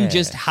 Yes. One Yeah.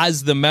 just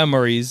has the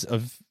memories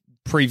of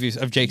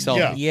Jake Sully.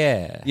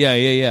 Yeah. Yeah.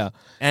 Yeah.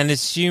 And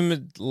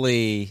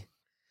assumedly,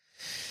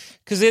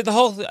 because the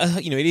whole,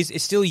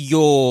 it's still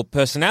your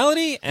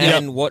personality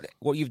and what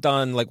you've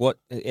done, like what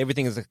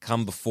everything has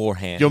come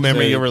beforehand. Your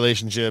memory, So- your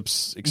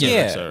relationships, etc. yeah.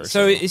 et cetera,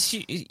 et So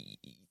cetera.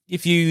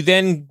 if you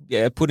then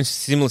put in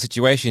similar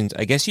situations,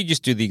 I guess you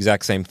just do the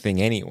exact same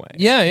thing anyway.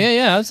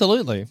 Yeah,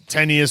 absolutely.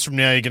 10 years from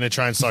now, you're going to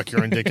try and suck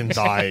your own dick and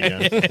die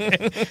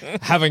again.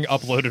 Having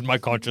uploaded my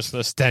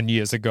consciousness 10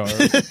 years ago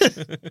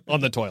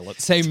on the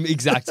toilet. Same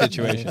exact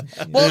situation.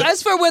 Well,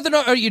 as for whether or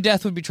not your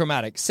death would be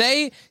traumatic,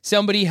 say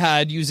somebody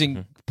had,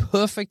 using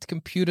perfect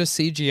computer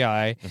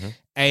CGI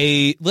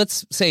a,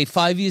 let's say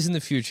 5 years in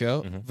the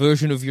future,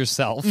 version of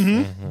yourself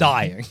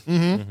dying.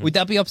 Would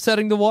that be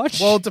upsetting to watch?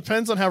 Well, it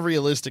depends on how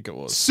realistic it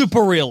was.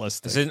 super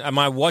realistic. As in, am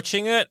I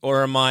watching it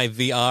or am I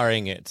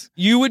VRing it?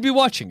 You would be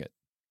watching it.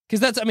 Because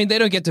that's, I mean, they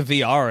don't get to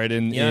VR it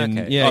in,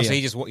 So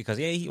he just because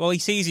he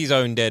sees his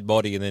own dead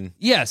body and then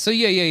Yeah, so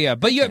yeah.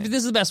 But this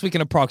is the best we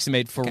can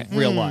approximate for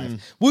real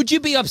life. Would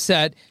you be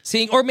upset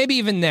seeing, or maybe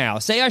even now,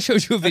 say I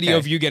showed you a video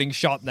of you getting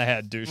shot in the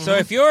head, dude. So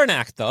if you're an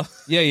actor,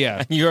 Yeah.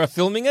 and you're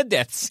filming a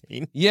death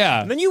scene,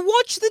 Yeah. and then you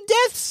watch the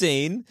death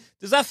scene,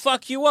 does that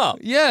fuck you up?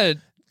 Yeah.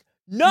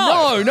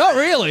 No, not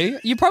really.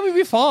 You'd probably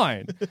be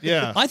fine.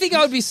 Yeah. I think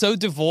I would be so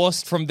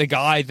divorced from the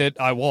guy that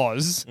I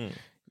was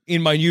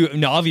in my new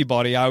Na'vi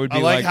body. I would be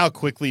I like how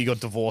quickly you got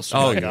divorced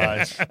from that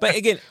guy. But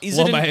again, is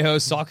it?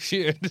 LMAO sock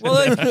shit.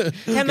 Well, can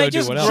they Go do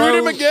just whatever. grow Shoot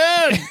him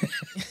again!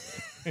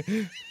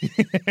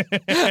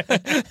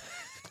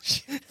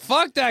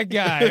 Fuck that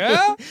guy,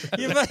 huh?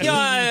 You missed his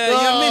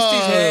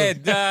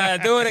head.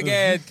 Do it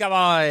again. Come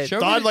on. Show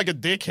Died me- like a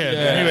dickhead.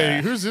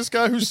 Anyway, who's this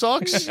guy who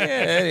sucks? Yeah,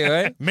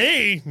 anyway.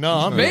 Me? No,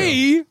 I'm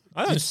Me?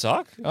 I don't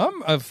suck.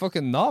 I'm a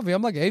fucking Na'vi.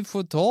 I'm like 8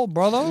 foot tall,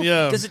 brother.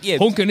 Yeah. Does it, yeah.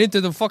 Honking into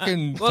the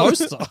fucking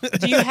toaster.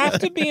 Do you have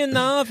to be a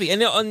Na'vi?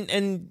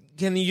 And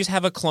can you just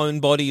have a clone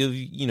body of,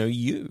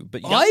 you?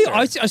 But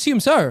I assume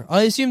so.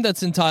 I assume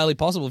that's entirely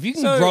possible. If you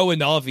can So, grow a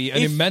Na'vi,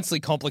 an if- immensely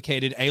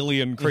complicated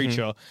alien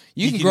creature,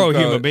 you can grow a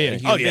human being.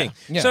 being.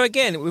 Yeah. So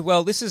again,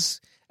 well, this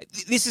is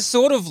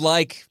sort of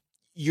like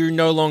you're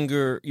no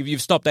longer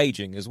you've stopped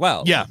aging as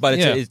well. Yeah. but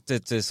Yeah.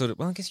 it's a sort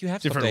of I guess you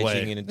have Different stopped way.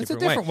 aging in a It's a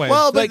different different way.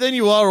 Well, but Like- then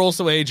you are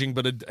also aging,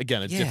 but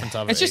again, it's Yeah. different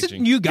type of It's just a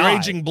aging. new guy. You're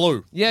aging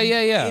blue. Yeah.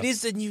 It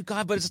is a new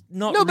guy, but it's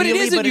not. No, but it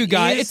really, is a new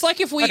guy. is. It's like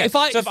if we- Okay, if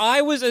I- so if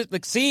I was a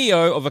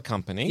CEO of a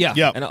company, Yeah.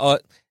 Yeah. and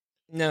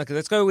no, okay,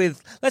 let's go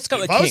with If king.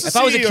 I was If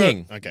I was a CEO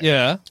king, Okay.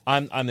 Yeah.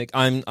 I'm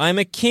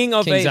a king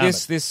of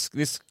King's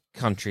this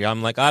country.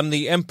 I'm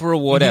the emperor,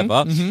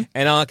 whatever,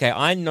 and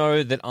I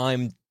know that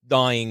I'm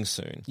dying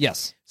soon.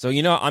 Yes. So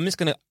I'm just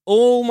gonna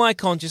all my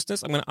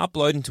consciousness I'm gonna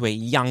upload into a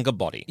younger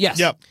body. Yes.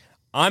 Yep.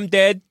 I'm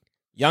dead,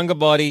 younger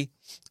body.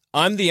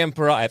 I'm the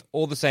emperor. I have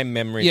all the same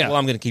memories. Yeah. Well,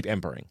 I'm gonna keep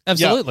emperoring.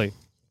 Absolutely.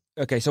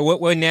 Okay, so what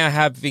we're now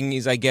having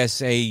is, I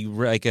guess, a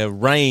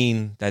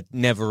reign that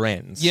never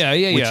ends. Yeah,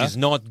 which yeah. is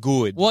not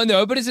good. Well,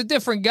 no, but it's a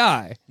different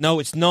guy. No,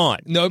 it's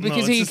not. No,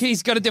 because it's just-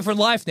 he's got a different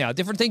life now.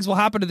 Different things will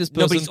happen to this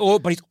No, person.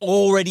 but he's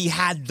already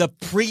had the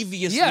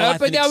previous. yeah, life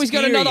but and now he's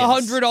got another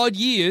experience. 100 odd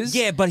years.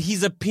 Yeah, but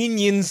his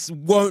opinions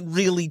won't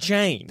really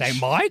change. They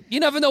might. You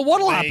never know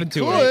what'll happen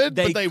to it. could.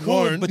 But they could,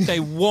 won't. But they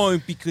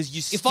won't because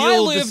you still If I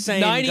the lived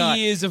same 90 guy.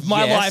 years of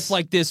my Yes. life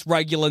like this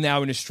regular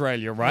now in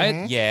Australia,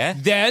 right? Yeah.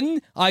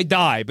 Then I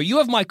die. But you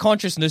have my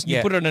consciousness and you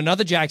Yeah. put it on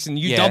another Jackson,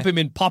 you Yeah. dump him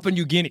in Papua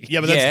New Guinea. Yeah,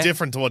 but Yeah. that's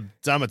different to what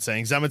Zamet's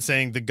saying. Zamet's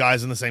saying the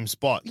guy's in the same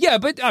spot. Yeah,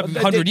 but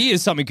 100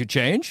 years, something could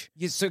change.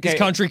 Yes, okay. This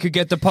country could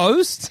get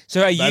deposed.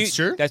 So are That's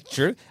true. That's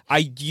true.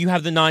 You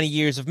have the 90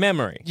 years of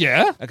memory.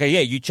 Yeah. Okay, yeah,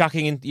 you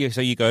chucking in.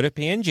 So you go to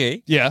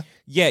PNG. Yeah.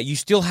 Yeah, you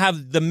still have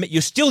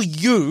you're still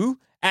you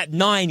at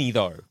 90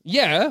 though.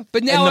 Yeah,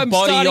 but And now the I'm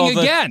body starting of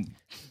a- again.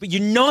 But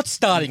you're not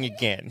starting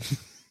again.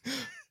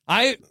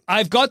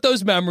 I've got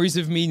those memories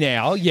of me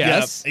now.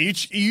 Yes.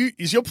 Yeah.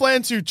 Is your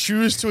plan to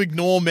choose to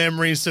ignore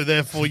memories so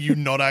therefore you're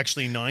not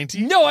actually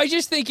 90? No, I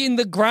just think in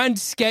the grand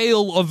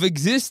scale of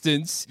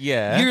existence,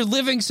 Yeah. you're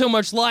living so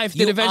much life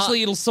that You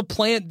eventually it'll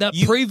supplant that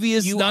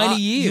previous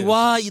 90 years. You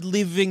are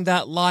living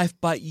that life,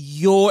 but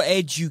your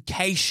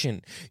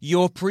education,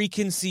 your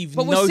preconceived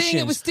But we're notions,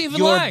 seeing it with Stephen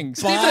your Lang.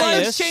 Stephen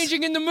Lang's bias-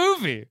 changing in the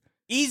movie.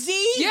 Is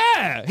he?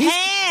 Yeah.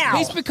 How?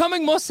 He's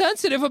becoming more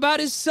sensitive about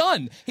his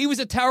son. He was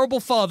a terrible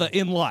father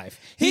in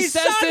life. He His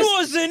says son this-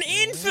 was an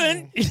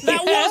infant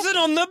that Yeah. wasn't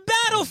on the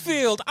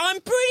battlefield.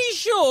 I'm pretty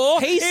sure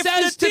He if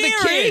says to the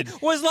theory kid-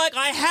 was like,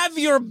 I have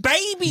your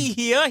baby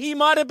here, he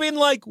might have been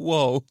like,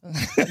 whoa.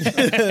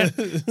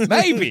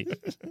 Maybe.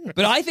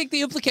 But I think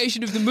the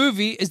implication of the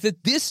movie is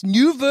that this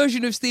new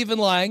version of Stephen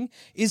Lang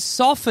is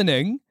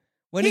softening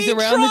when he's He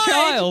around the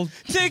tried child.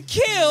 to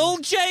kill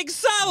Jake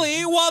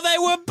Sully while they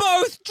were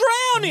both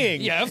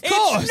drowning. Yeah, of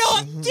course. It's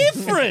not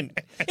different.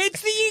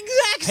 It's the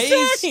exact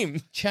He's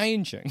same.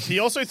 changing. He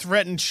also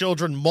threatened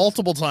children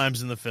multiple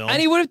times in the film.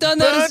 And he would have done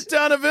that. burnt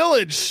down a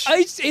village.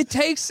 It's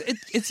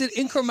an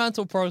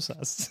incremental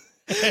process.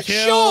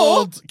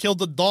 Killed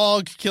the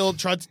dog.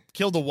 Tried to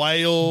kill the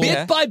whale.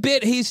 Bit by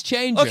bit, he's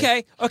changing.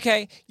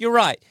 Okay, you're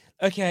right.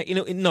 Okay,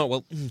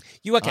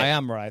 you okay. I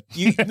am right.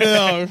 You,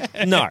 no.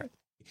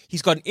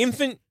 He's got an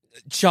infant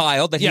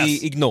child that Yes.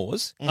 he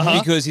ignores Uh-huh.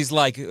 because he's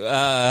like,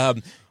 Fuck,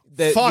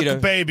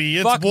 baby,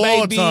 it's fuck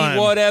war baby, time.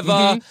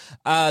 whatever.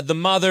 The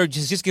mother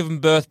just given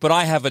birth, but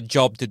I have a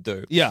job to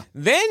do. Yeah.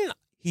 Then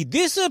he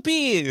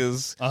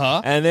disappears.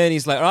 Uh-huh. And then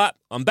he's like, all right,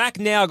 I'm back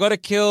now. I got to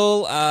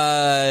kill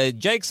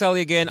Jake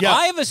Sully again. Yeah.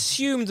 I have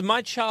assumed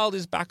my child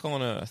is back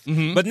on Earth.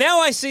 Mm-hmm. But now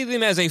I see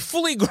them as a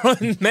fully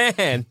grown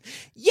man.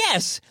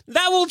 Yes,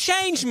 that will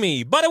change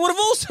me. But it would have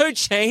also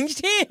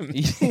changed him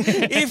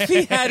if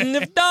he hadn't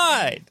have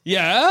died.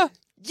 Yeah?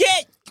 Yeah.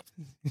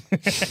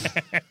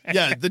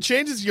 Yeah, the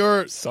changes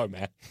you're So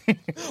mad.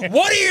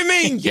 What do you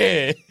mean,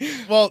 yeah?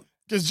 well,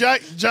 because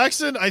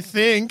Jackson, I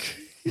think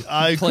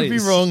I could be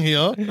Please. wrong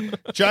here.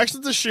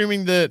 Jackson's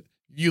assuming that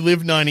you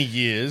live 90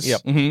 years.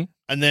 Yep.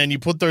 And then you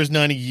put those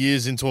 90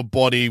 years into a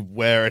body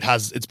where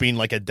it's been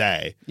like a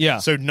day. Yeah.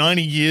 So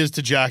 90 years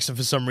to Jackson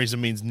for some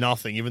reason means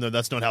nothing, even though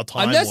that's not how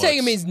time I'm not works. saying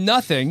it means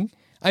nothing.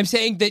 I'm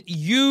saying that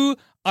you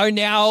are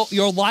now,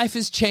 your life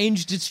has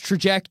changed its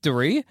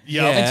trajectory.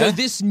 Yeah. And so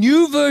this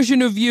new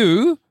version of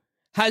you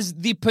has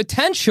the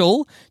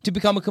potential to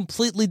become a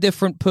completely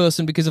different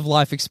person because of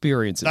life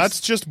experiences. That's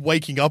just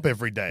waking up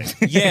every day.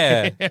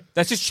 Yeah,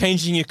 that's just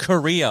changing your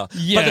career. But the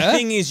Yeah.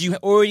 thing is, you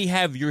already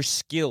have your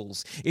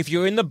skills. If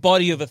you're in the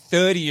body of a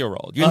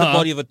 30-year-old, you're in the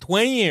body of a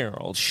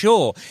 20-year-old,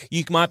 sure,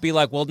 you might be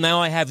like, well,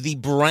 now I have the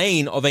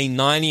brain of a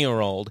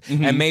 90-year-old,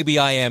 and maybe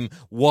I am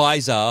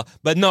wiser,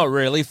 but not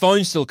really.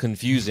 Phone's still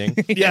confusing.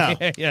 Yeah.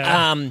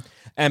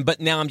 But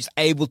now I'm just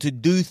able to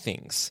do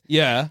things.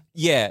 Yeah.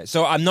 Yeah,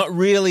 so I'm not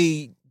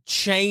really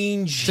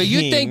changing. So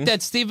you think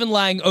that Stephen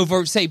Lang,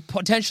 over, say,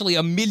 potentially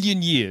a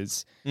million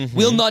years,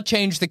 will not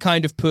change the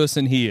kind of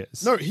person he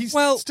is? No, he's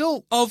Well,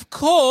 still... of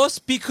course,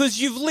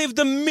 because you've lived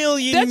a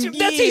million years.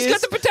 He's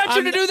got the potential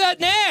I'm- to do that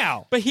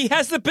now. But he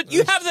has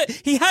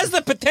he has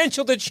the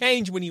potential to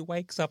change when he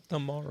wakes up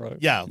tomorrow.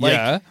 Yeah,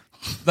 like...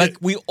 Like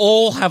we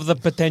all have the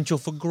potential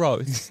for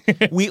growth.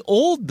 We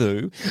all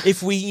do.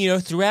 If we,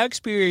 through our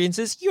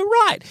experiences, you're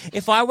right.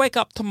 If I wake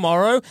up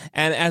tomorrow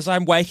and as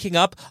I'm waking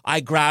up, I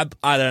grab,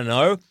 I don't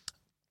know,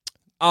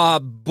 a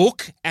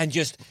book and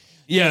just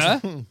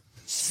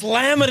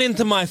slam it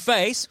into my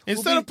face.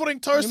 Instead of putting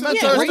toast in the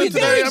Yeah, we'll toaster be today,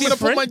 very I'm going to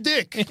put different. my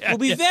dick. It will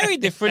be very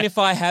different if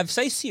I have,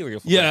 say, cereal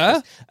for Yeah.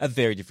 breakfast. A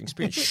very different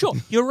experience. Sure,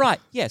 you're right,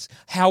 yes.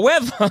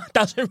 However, it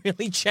doesn't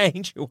really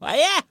change who I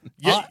am.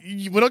 Yeah,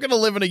 we're not going to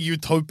live in a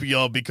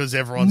utopia because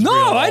everyone's No,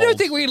 real I don't old.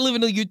 think we live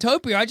in a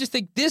utopia. I just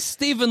think this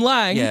Stephen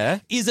Lang Yeah.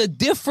 is a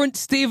different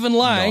Stephen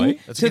Lang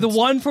that's to a the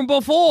one from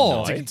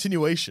before. It's a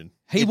continuation.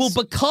 He will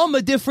become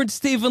a different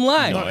Stephen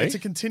Lang. No, it's a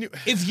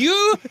If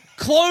you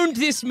cloned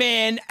this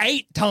man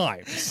 8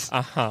 times,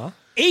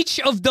 each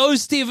of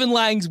those Stephen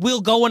Langs will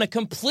go on a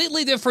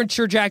completely different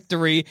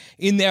trajectory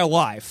in their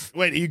life.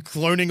 Wait, are you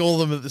cloning all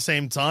of them at the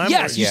same time?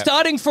 Yes, Or- you're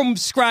starting from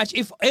scratch.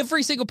 If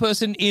every single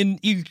person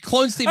you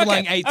clone Stephen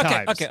Lang 8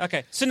 times.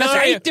 Okay. That's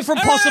 8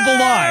 different possible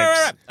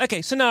lives.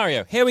 Okay,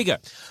 scenario. Here we go.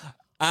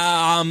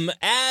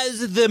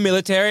 As the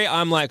military,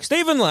 I'm like,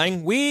 Stephen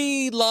Lang,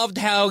 we loved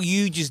how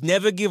you just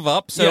never give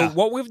up. So Yeah.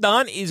 what we've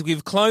done is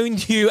we've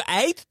cloned you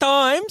 8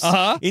 times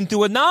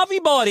into a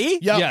Na'vi body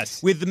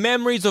Yes. with the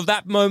memories of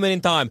that moment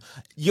in time.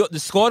 The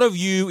squad of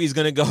you is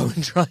going to go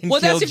and try and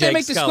Well, kill that's if they Jake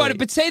make the Sully. squad.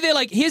 But say they're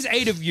like, here's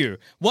 8 of you.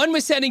 One we're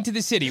sending to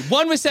the city.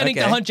 One we're sending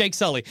to Okay. hunt Jake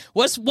Sully.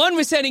 One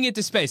we're sending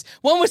into space.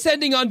 One we're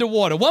sending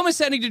underwater. One we're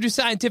sending to do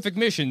scientific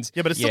missions.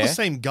 Yeah, but it's still Yeah. the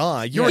same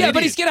guy. You're Yeah, an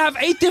but he's idiot. going to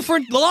have 8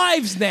 different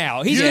lives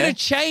now. He's Yeah. going to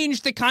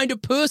change the kind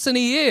of person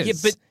he is. Yeah,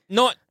 but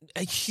not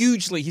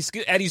hugely. He's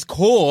at his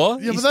core.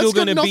 Yeah, he's but that's still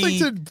got going to nothing be.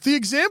 to... The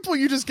example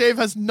you just gave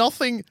has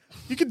nothing...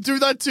 You can do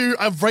that to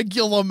a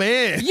regular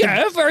man.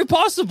 Yeah, very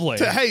possibly.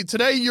 Hey,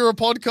 today you're a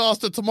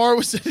podcaster, tomorrow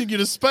we're sending you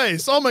to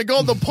space. Oh my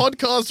god, the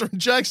podcaster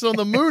and Jackson on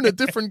the moon are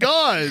different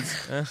guys.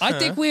 I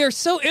think we are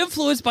so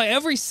influenced by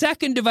every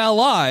second of our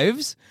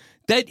lives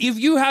that if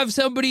you have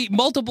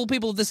multiple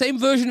people, the same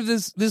version of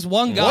this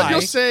one guy. What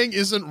you're saying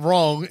isn't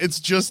wrong, it's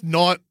just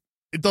not...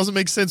 It doesn't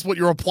make sense what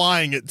you're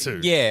applying it to.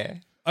 Yeah.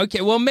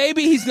 Okay, well,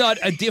 maybe he's not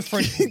a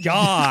different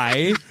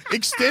guy,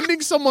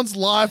 Extending someone's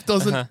life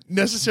doesn't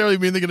necessarily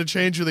mean they're going to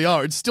change who they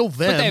are. It's still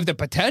them. but they have the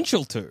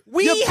potential to.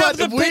 We Yeah, have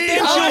but the we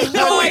potential have-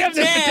 right we have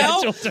the now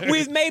potential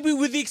to.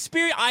 with the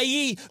experience,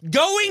 i.e.,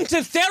 going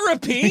to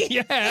therapy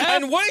Yeah.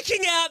 and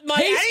working out my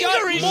He's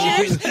got anger more-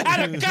 issues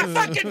and a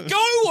fucking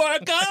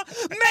co-worker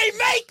may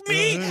make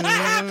me a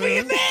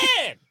happy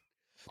man.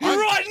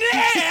 Right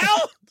now,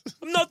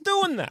 I'm not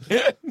doing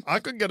that. I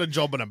could get a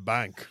job in a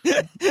bank.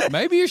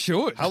 Maybe you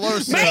should. Hello,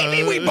 sir.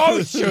 Maybe we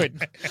both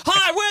should.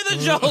 Hi, we're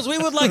the Joels. We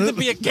would like to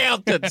be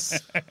accountants.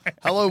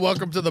 Hello,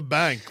 welcome to the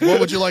bank. What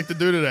would you like to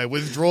do today?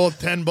 Withdraw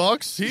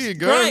 $10? Here you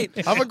go. Great.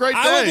 Have a great day.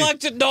 I would like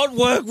to not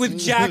work with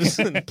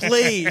Jackson,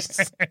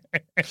 please.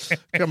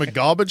 Become a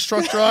garbage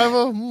truck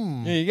driver?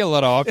 Yeah, you get a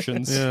lot of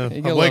options. Yeah,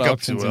 You get I a lot wake of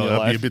up too options in early. your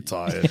I'd be a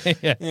life.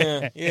 bit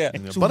tired. Yeah.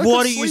 So but I what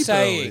could are you sleep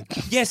saying?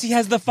 Yes, he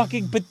has the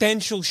fucking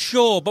potential,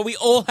 sure, but we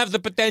all have the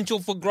potential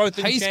for growth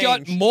and He's change.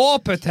 got more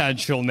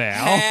potential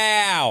now.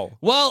 How?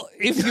 Well,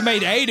 if you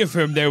made 8 of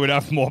him, they would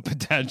have more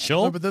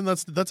potential. No, but then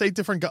that's 8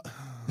 different guys.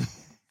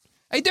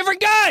 8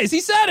 different guys. He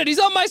said it. He's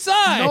on my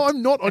side. No,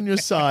 I'm not on your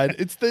side.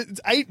 It's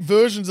 8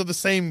 versions of the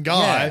same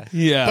guy.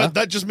 Yeah. But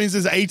that just means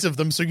there's 8 of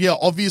them. So yeah,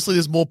 obviously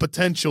there's more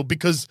potential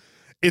because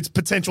it's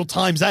potential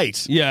times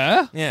 8.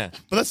 Yeah. Yeah.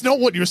 But that's not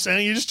what you're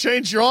saying. You just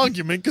changed your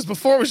argument because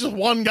before it was just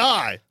one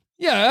guy.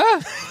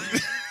 Yeah.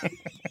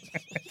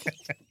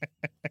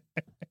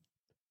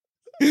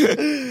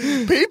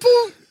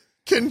 People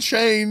can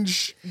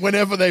change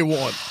whenever they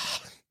want.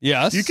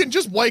 Yes. You can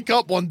just wake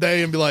up one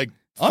day and be like,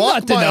 I'm not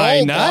fuck my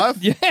denying whole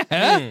that. life.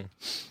 Yeah.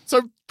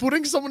 So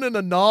putting someone in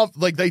a nav,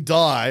 like they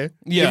die,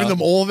 Yeah. giving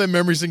them all their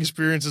memories and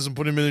experiences and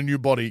putting them in a new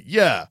body,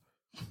 yeah,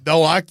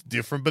 they'll act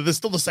different, but they're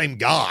still the same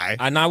guy.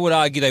 And I would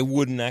argue they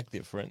wouldn't act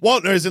different. Well,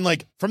 no, as in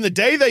like from the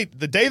day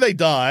they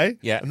die,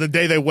 Yeah. and the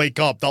day they wake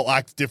up, they'll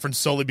act different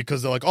solely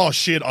because they're like, oh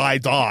shit, I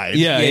died.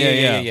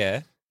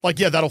 Yeah. Like,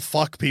 yeah, that'll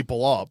fuck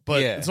people up,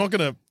 but Yeah. it's not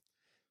gonna.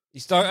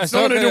 It's not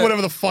gonna do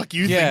whatever the fuck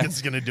you Yeah. think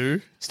it's gonna do.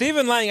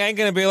 Stephen Lang ain't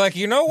gonna be like,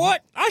 you know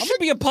what? I should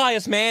be a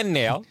pious man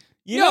now.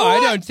 You No, know I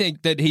what? don't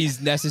think that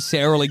he's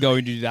necessarily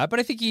going to do that, but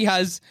I think he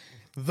has.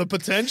 The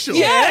potential,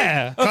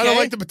 Yeah. kind of Okay.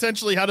 like the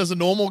potential he had as a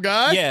normal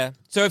guy. Yeah.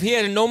 So if he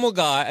had a normal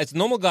guy, as a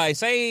normal guy,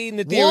 say in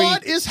the theory,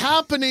 What is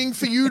happening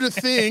for you to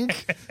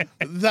think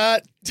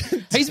that?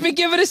 He's been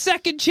given a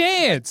second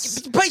chance.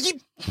 but you,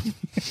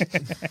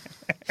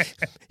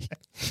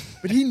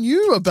 But he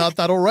knew about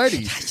that already.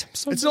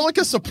 It's not like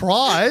a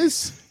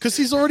surprise because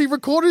he's already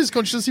recorded his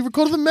consciousness. He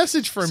recorded the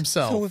message for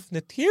himself. so if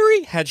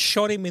Nateri had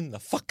shot him in the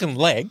fucking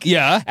leg,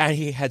 Yeah. and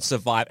he had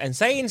survived, and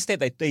say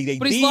instead they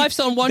But his life's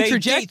on one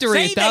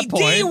trajectory at that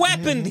point. They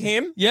de-weaponed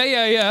him.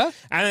 Yeah.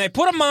 And they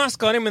put a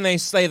mask on him, and they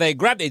say they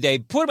grabbed it. They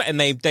put him, and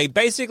they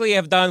basically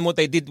have done what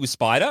they did with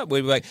Spider.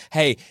 Where we're like,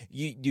 hey,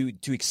 you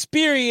to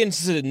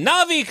experience the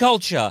Na'vi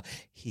culture,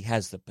 he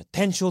has the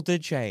potential to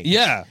change.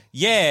 Yeah.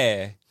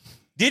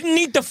 Didn't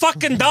need to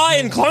fucking die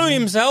and clone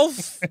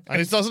himself. And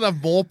he doesn't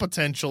have more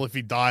potential if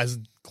he dies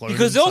and clones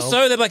Because himself.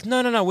 also they're like,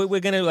 no, we're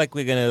gonna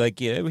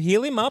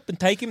heal him up and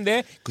take him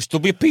there. Could still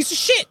be a piece of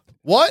shit.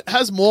 What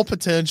has more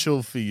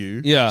potential for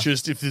you? Yeah.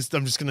 Just if this,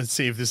 I'm just going to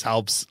see if this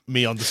helps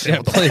me understand Yeah,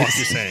 what the please. fuck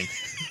you're saying.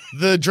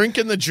 The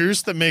drinking the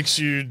juice that makes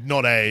you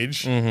not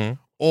age,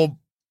 or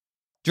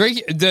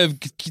Drink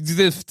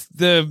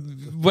the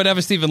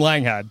whatever Stephen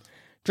Lang had.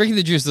 Drinking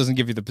the juice doesn't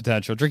give you the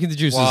potential. Drinking the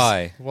juice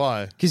Why?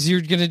 why? because you're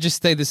gonna just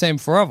stay the same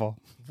forever.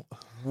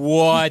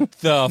 What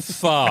the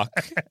fuck?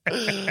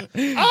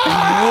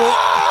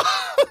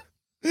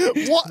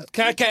 What?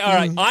 Okay, all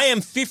right. I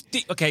am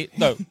 50. Okay,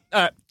 no.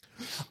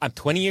 I'm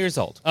 20 years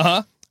old.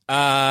 Uh-huh.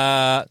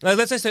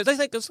 Let's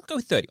go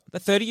 30. I'm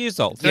 30 years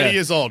old. 30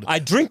 years old. I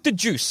drink the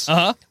juice.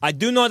 Uh-huh. I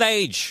do not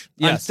age.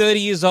 I'm Yes. 30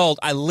 years old.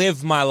 I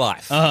live my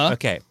life. Uh-huh.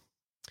 Okay.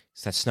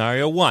 So that's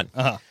scenario one.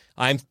 Uh-huh.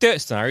 I'm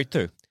scenario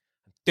two.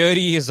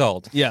 30 years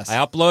old. Yes. I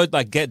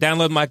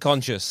download my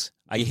conscious.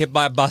 I get hit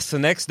by a bus the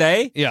next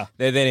day. Yeah.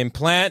 They then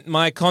implant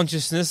my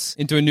consciousness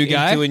Into a new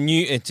guy?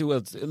 it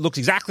looks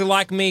exactly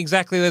like me,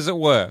 exactly as it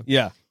were.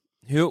 Yeah.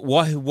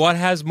 What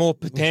has more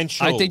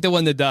potential? I think the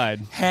one that died.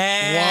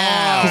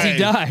 How? Because he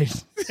died.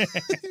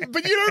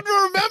 But you don't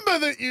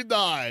remember that you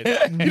died.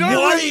 You don't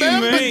What do you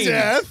remember mean?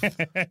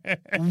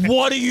 death.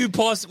 What do you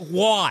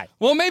why?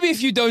 Well, maybe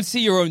if you don't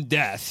see your own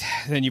death,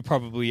 then you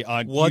probably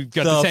aren't. What You've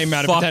got the the same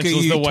amount of fuck potential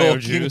are as the you whale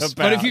talking juice.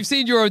 about? But if you've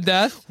seen your own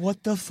death,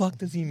 What the fuck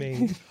does he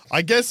mean?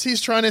 I guess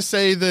he's trying to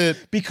say that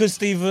Because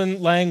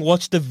Stephen Lang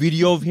watched the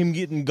video of him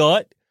getting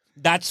got.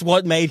 That's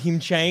what made him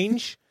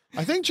change.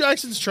 I think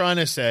Jackson's trying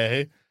to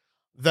say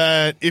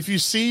that if you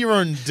see your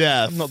own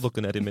death, I'm not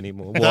looking at him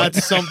anymore. What?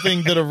 that's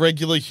something that a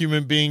regular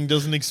human being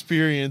doesn't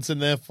experience,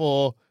 and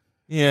therefore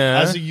yeah.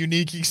 has a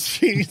unique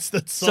experience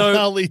that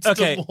somehow leads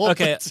to more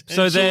potential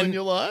so then, in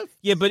your life.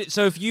 Yeah, but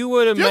so if you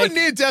were to If you have make a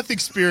near-death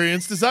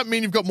experience, does that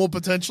mean you've got more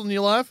potential in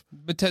your life?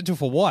 potential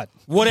for what?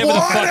 whatever the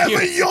fuck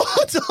Whatever you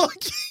you're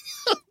talking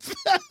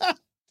about.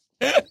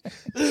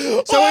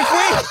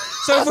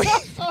 so if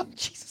we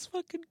Jesus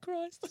fucking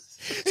Christ.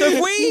 So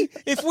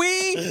if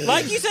we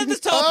like you said this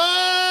time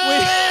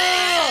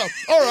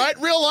All right,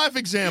 real life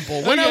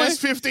example. When I Okay. was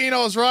 15, I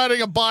was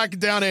riding a bike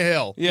down a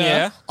hill.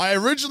 Yeah. I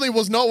originally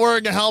was not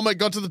wearing a helmet,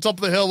 got to the top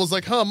of the hill, was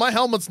like, my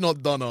helmet's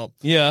not done up.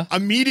 Yeah.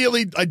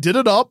 Immediately, I did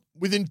it up.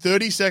 Within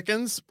 30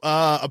 seconds,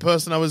 a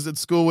person I was at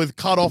school with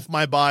cut off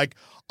my bike.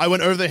 I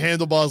went over the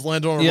handlebars,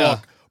 landed on a Yeah.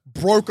 rock,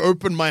 broke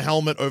open my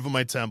helmet over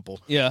my temple.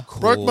 Yeah.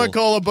 Broke my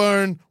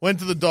collarbone, went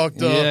to the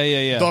doctor.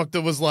 Yeah.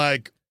 Doctor was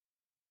like,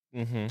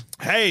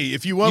 hey,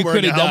 if you weren't You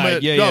wearing a coulda died.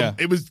 helmet, Yeah, no, yeah.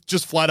 it was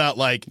just flat out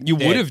like, You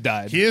would have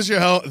died. here's your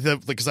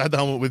helmet, because I had the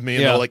helmet with me,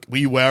 and they Yeah. were like, were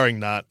you wearing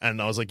that?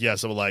 And I was like,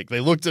 yes. So like, they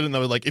looked at it and they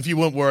were like, if you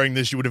weren't wearing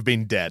this, you would have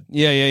been dead.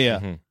 Yeah.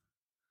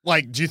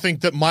 Like, do you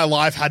think that my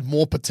life had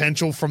more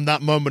potential from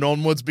that moment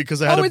onwards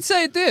because I had I would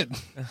say it did.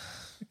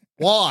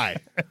 Why?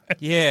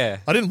 Yeah.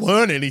 I didn't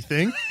learn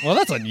anything. Well,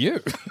 that's on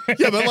you.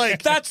 Yeah, but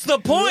like, That's the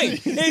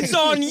point. It's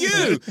on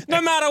you.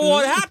 No matter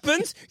what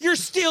happens, you're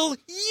still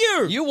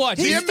you. You watch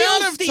the He's it. still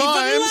amount of Stephen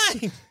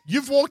times Lang.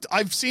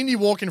 I've seen you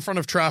walk in front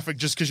of traffic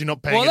just because you're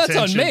not paying Well, that's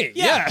attention. on me.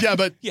 Yeah. Yeah,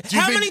 but Yeah. do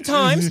you How think- many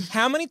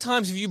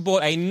times have you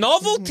bought a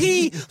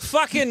novelty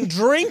fucking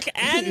drink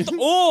and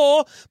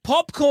or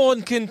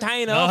popcorn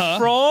container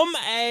from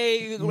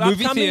a Movie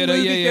upcoming theater,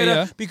 movie yeah, theater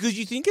yeah. because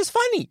you think it's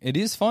funny? It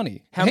is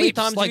funny. How many Heaps.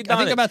 times Like, have you done I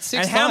think it? about 6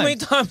 and times. how many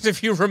times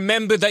have you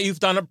remembered that you've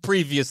done it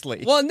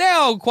previously? Well,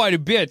 now quite a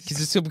bit because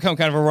it's still become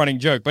kind of a running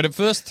joke. But at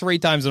first 3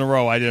 times in a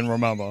row, I didn't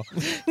remember.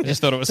 I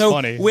just thought it was so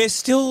funny. we're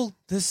still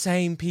the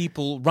same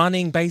people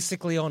running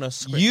basically on a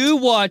script. You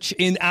watch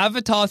in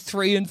Avatar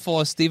 3 and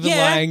 4, Stephen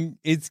Yeah. Lang,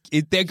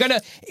 they're going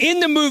to, in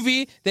the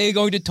movie, they're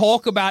going to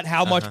talk about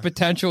how much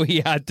potential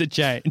he had to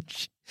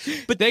change.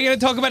 But they're going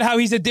to talk about how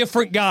he's a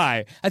different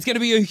guy. That's going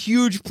to be a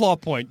huge plot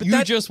point. But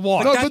you just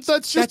watch. No, but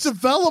that's just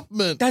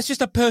development. That's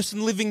just a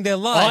person living their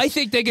life. I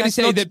think they're going to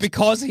say that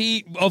because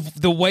of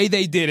the way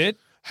they did it,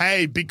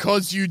 Hey,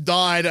 because you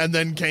died and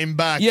then came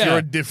back, Yeah. you're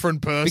a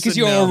different person because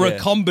you're now. a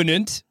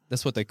recombinant,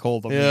 that's what they call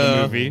them in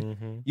the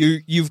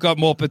movie, you've got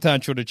more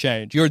potential to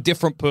change. You're a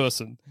different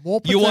person.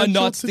 More You are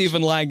potential not to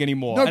Stephen Lang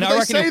anymore. No, and but I they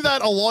reckon say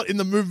that a lot in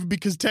the movie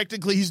because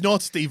technically he's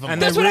not Stephen Lang.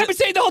 And That's what I've been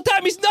saying the whole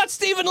time. He's not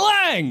Stephen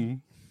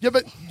Lang. Yeah,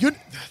 but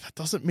that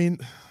doesn't mean...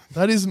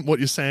 That isn't what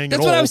you're saying That's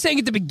at all. what I was saying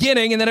at the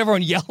beginning, and then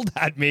everyone yelled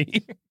at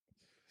me.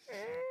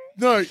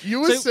 No, you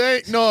were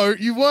saying... No,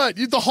 you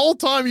weren't. The whole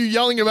time you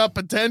yelling about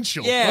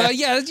potential. Yeah. Well,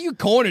 yeah, you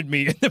cornered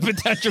me in the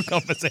potential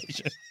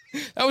conversation.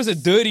 That was a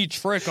dirty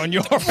trick on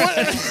your end.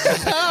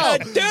 How? A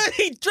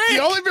dirty trick. The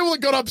only people that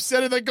got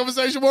upset in that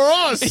conversation were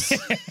us.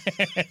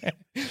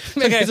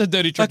 Maybe it's a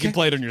dirty trick you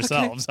played on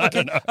yourselves. I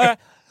don't know.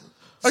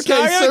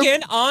 Scenario so-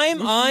 again.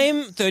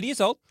 I'm 30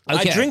 years old.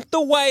 Okay. I drink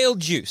the whale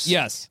juice.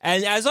 Yes.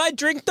 And as I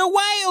drink the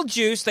whale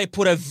juice, they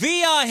put a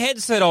VR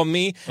headset on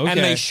me and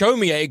Okay. they show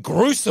me a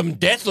gruesome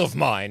death of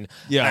mine.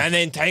 Yeah. And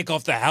then take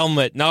off the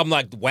helmet. And I'm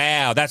like,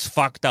 wow, that's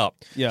fucked up.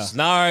 Yeah.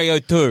 Scenario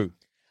 2.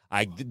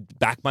 I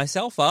back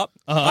myself up.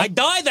 I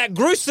die that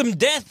gruesome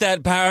death that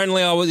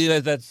apparently I was.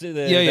 That's the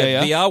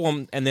Yeah. VR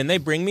one. And then they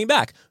bring me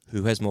back.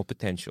 Who has more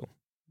potential?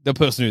 The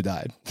person who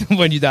died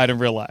when you died in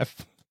real life.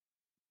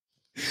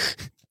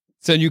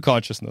 It's a new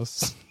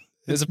consciousness.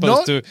 As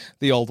opposed to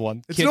the old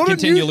one. It's not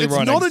Continually a new,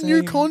 running. It's not a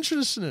new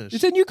consciousness.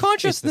 It's a new It's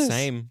consciousness. the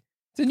same.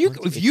 It's a new.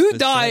 It's If you the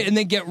die same. and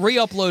then get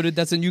re-uploaded,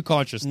 that's a new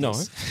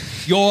consciousness.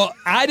 No. You're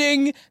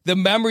adding the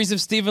memories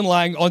of Stephen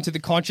Lang onto the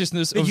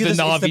consciousness of the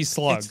Na'vi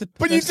slug.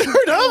 But you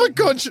don't have a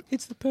conscious...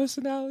 It's the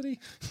personality.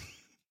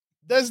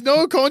 There's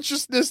no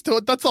consciousness to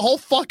it. That's the whole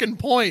fucking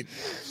point.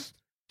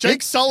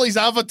 Jake Sully's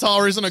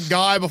avatar isn't a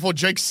guy before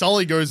Jake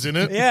Sully goes in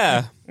it.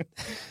 Yeah.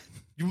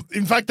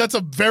 In fact, that's a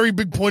very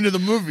big point of the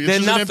movie. It's They're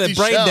just an nothing. empty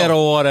Brain shell. dead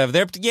or whatever.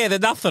 They're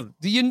nothing.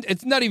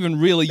 It's not even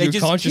really They your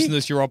just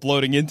consciousness you're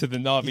uploading into the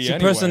Na'vi It's your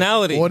anyway.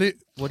 personality. What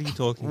What are you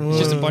talking about? It's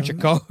just a bunch of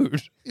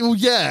code. Well,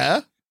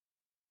 yeah.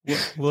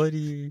 What do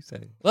you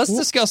say? Let's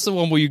discuss the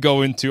one where you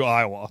go into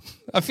Iowa.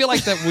 I feel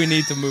like that we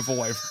need to move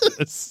away from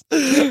this.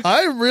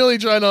 I'm really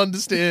trying to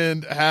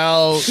understand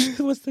how,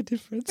 What's the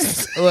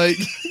difference? like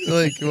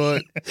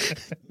what?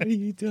 What are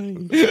you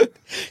doing?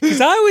 Because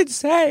I would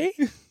say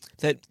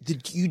that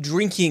you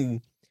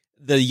drinking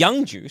the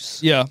young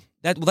juice. Yeah.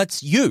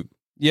 That's you.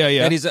 Yeah.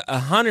 That is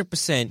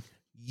 100%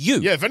 you.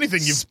 Yeah, if anything,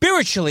 you've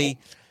spiritually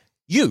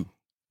you.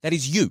 That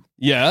is you.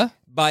 Yeah.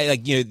 By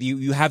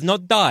you have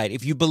not died.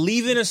 If you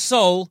believe in a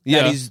soul,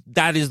 Yeah.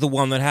 that is the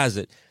one that has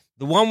it.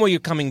 The one where you're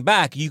coming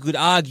back, you could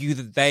argue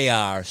that they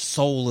are a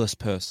soulless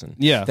person.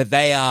 Yeah. That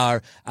they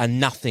are a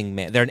nothing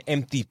man. They're an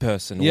empty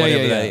person, or Yeah,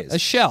 whatever yeah, that yeah. is. A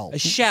shell. A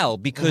shell,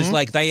 because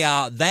they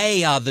are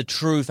the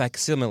true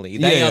facsimile.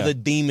 Yeah, They are yeah. the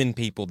demon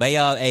people. They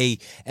are a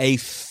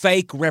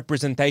fake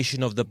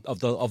representation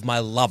of my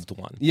loved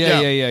one. Yeah.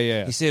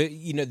 You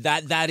see,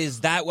 that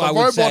is that. the I would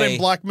robot say in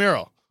Black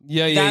Mirror.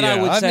 Yeah. that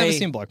I would I've never say-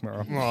 seen Black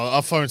Mirror. Well,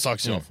 our phone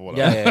sucks you off or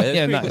whatever. Yeah,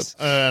 Yeah, pretty nice.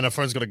 And our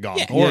phone's got a gun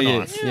Yeah. or a yeah,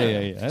 knife.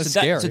 yeah. That's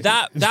So scary.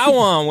 that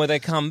one where they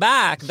come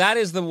back, that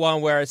is the one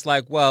where it's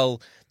like,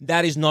 well,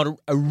 that is not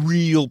a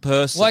real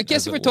person. Well, I guess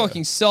as if it we're were.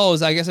 talking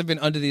souls, I guess I've been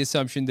under the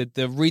assumption that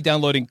the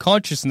re-downloading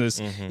consciousness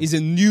Mm-hmm. is a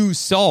new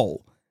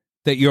soul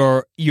that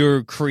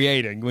you're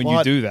creating when you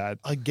But- do that.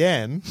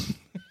 Again,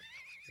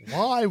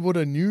 why would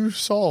a new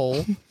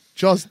soul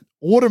just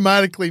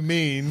automatically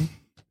mean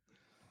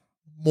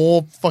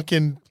more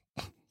fucking...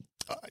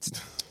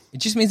 It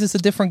just means it's a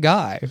different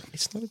guy.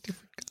 it's not a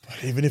different.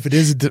 Even if it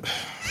is a...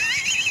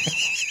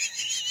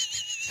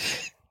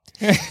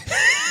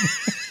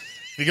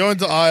 If you go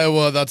into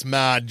Iowa, that's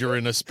mad. You're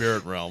in a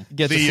spirit realm.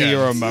 Get to The see end.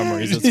 your own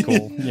memories. It's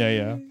cool.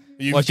 Yeah.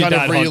 You Watch your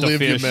kind of dad hunt the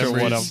relive your fish or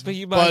memories.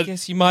 whatever. But But- I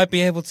guess you might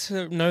be able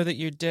to know that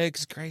you're dead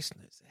because Grace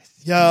knows that.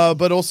 Yeah,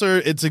 but also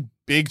it's a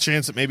big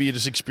chance that maybe you're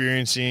just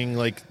experiencing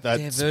like that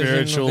Their version of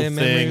spiritual their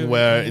memory thing of-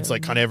 where yeah. it's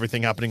like kind of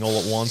everything happening all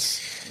at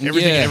once.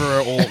 Everything Yeah. everywhere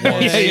all at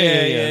once.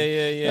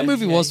 Yeah. That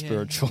movie was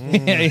spiritual.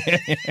 Yeah.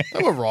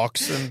 There were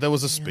rocks and there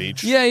was a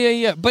speech.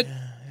 Yeah. But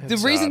the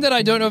reason that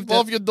I don't know if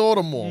Love your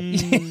daughter more.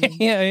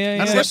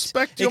 yeah. And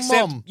respect your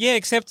mum.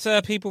 Except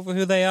people for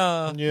who they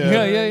are.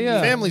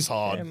 Yeah. Family's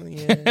hard.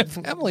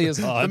 Family is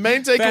The hard.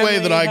 main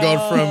takeaway that I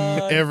got Family from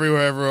hard.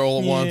 everywhere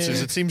all at once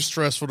is it seems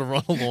stressful to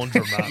run a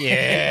laundromat.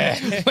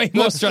 Yeah. Way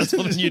more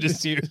stressful than you'd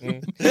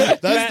assume. That's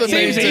the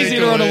main Seems easy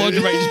to run a takeaway.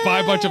 laundromat. You just buy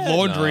a bunch of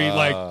laundry,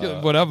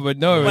 like whatever. But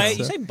no, Wait, it's,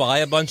 you say buy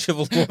a bunch of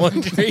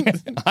laundry?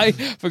 I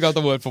forgot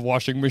the word for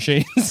washing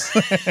machines.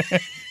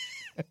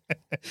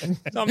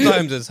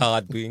 Sometimes it's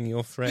hard being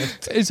your friend.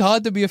 It's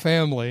hard to be a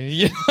family.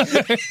 Yeah.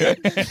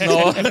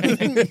 No.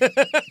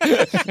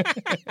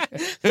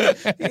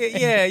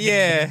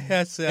 yeah.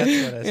 That's what I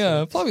said.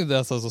 Yeah, probably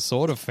that's as a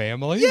sort of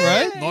family,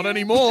 right? Not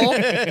anymore.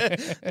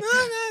 Families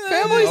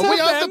We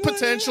have family. the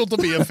potential to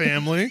be a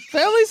family.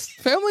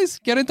 Families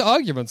get into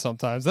arguments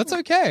sometimes. That's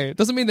okay. It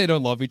doesn't mean they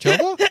don't love each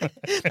other.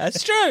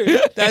 That's true.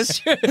 That's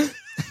true.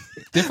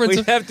 Difference We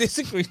of have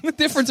disagreements.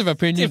 difference of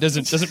opinion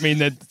doesn't mean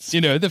that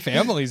the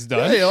family's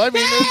done. Yeah, I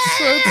mean,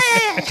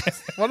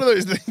 it's one of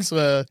those things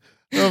where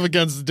you're up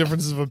against the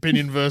differences of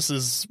opinion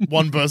versus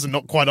one person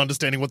not quite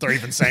understanding what they're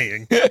even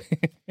saying.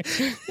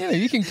 Yeah,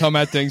 you can come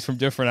at things from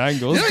different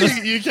angles.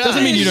 Yeah, you can.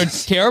 Doesn't mean you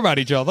don't care about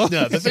each other.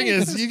 Yeah, the thing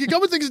is, you can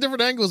come at things at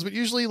different angles, but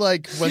usually,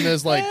 like, when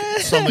there's, like,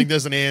 something,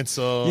 there's an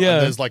answer, Yeah.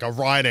 and there's, like, a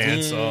right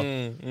answer,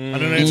 and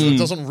an answer that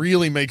doesn't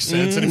really make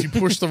sense, and if you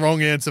push the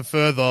wrong answer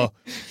further,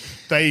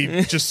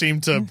 they just seem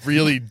to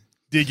really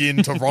dig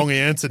into wrong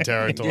answer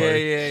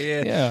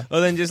territory. Yeah. Or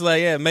then just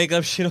make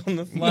up shit on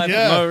the fly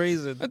Yeah. for no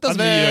reason. That doesn't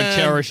mean you don't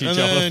cherish each and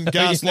other. then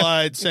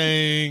gaslight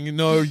saying,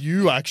 no,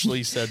 you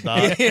actually said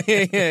that.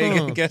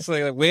 I guess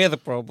like we're the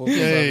problem.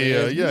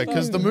 Yeah,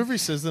 because the movie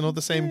says they're not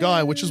the same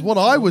guy, which is what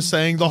I was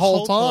saying the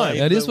whole time.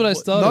 That is what I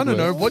started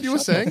No. with. What you were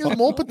saying is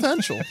more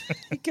potential.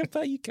 You kept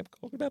talking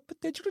about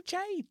potential to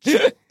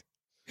change.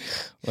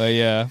 Well,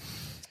 yeah.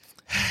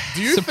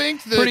 Do you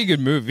think that? Pretty good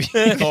movie.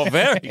 Oh,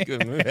 very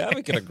good movie. That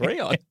we can agree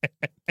on.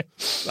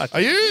 Are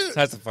you?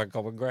 That's a fun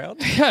common ground.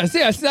 Yeah,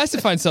 it's nice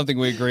to find something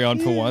we agree on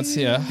for once.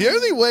 Yeah. The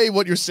only way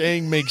what you're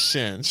saying makes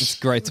sense. It's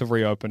great to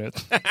reopen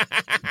it.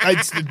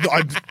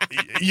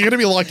 You're gonna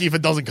be lucky if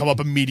it doesn't come up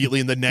immediately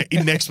in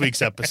in next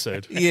week's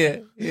episode. Yeah.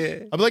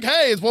 I'll be like,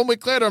 hey, it's 1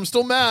 week later. I'm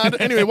still mad.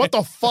 Anyway, what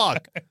the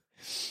fuck?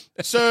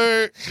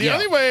 So the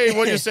only way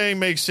what you're saying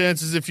makes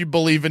sense is if you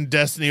believe in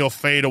destiny or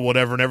fate or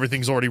whatever, and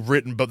everything's already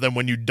written. But then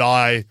when you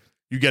die,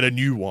 you get a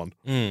new one.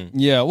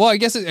 Yeah. Well, I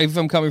guess if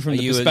I'm coming from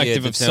the you,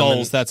 perspective of determined-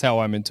 souls, that's how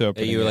I'm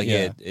interpreting You were like,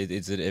 it.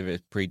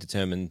 it's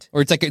predetermined.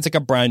 Or it's like a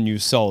brand new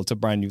soul. It's a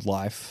brand new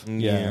life.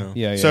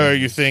 Yeah. So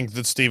you think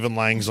that Stephen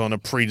Lang's on a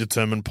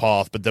predetermined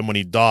path, but then when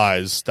he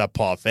dies, that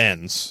path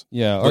ends.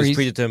 yeah. Or His he's,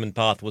 predetermined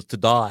path was to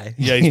die.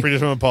 Yeah, his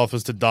predetermined path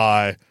was to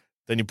die.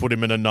 Then you put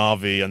him in a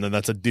Na'vi, and then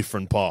that's a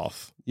different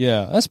path.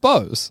 yeah, I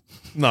suppose.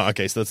 No,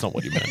 okay, so that's not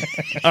what you meant.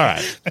 All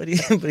right. But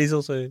he's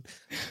also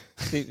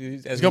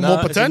he's got more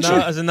potential.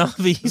 As a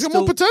Na'vi, He's got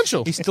more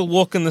potential. He's still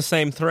walking the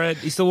same thread.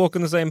 He's still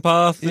walking the same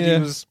path that Yeah.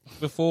 he was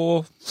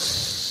before.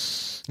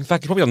 In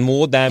fact, he's probably done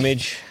more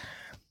damage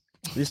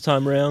this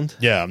time round.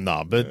 Yeah,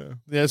 no, but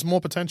there's more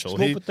potential.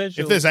 There's more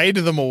potential. If there's 8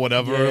 of them or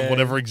whatever, Yeah.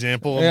 whatever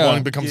example, and Yeah.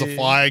 one becomes a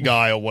fire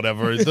guy or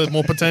whatever, there's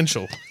more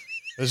potential.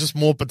 There's just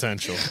more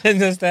potential. And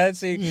there's that.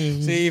 See,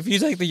 if you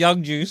take the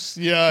young juice,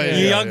 Yeah,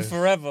 you're young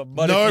forever.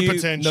 But No if you,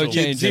 potential. No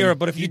changing. Zero.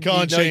 But if You you,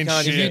 can't change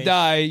shit. If you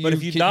die, But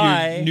if you you're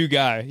die- new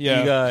guy. Yeah.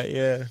 You got,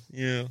 yeah.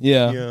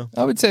 Yeah.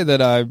 I would say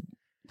that I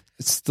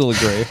still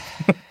agree.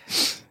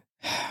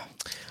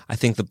 I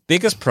think the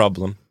biggest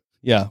problem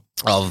Yeah.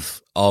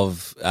 of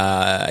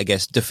I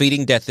guess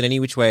defeating death in any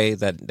which way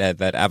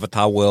that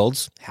Avatar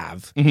worlds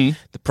have. Mhm.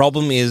 The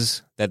problem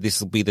is that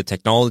this will be the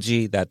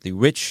technology that the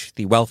rich,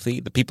 the wealthy,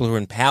 the people who are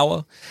in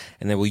power,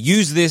 and they will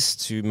use this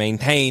to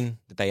maintain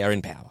that they are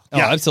in power. Oh,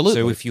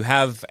 absolutely. So if you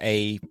have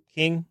a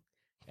king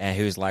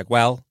who's like,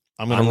 well,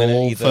 I'm going to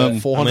rule for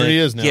 400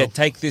 years now. Yeah,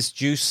 take this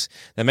juice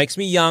that makes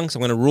me young, so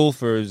I'm going to rule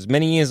for as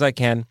many years as I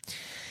can.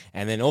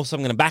 And then also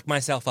I'm going to back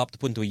myself up to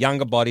put into a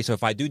younger body, so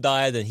if I do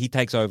die, then he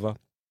takes over.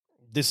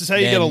 This is how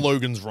you Then- get a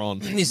Logan's Run.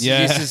 This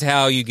is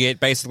how you get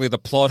basically the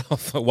plot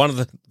of one of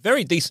the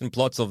very decent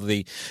plots of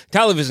the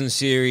television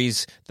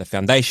series, The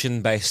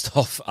Foundation, based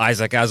off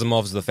Isaac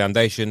Asimov's The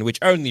Foundation, which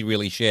only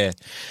really share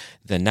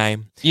the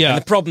name. Yeah.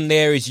 And the problem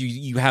there is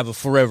you have a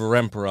forever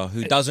emperor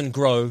who doesn't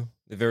grow.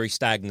 They're very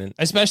stagnant.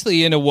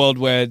 Especially in a world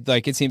where,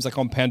 like, it seems like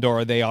on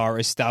Pandora they are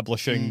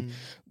establishing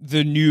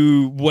the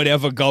new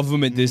whatever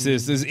government this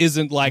is. This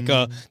isn't like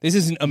this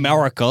isn't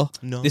America.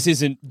 No. This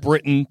isn't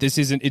Britain. This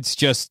isn't. It's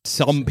just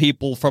some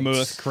people from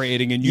Earth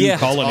creating a new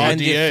colony. And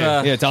RDA.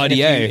 Yeah, it's and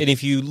RDA. and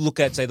if you look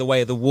at, say, the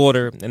way of the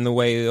water and the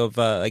way of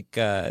the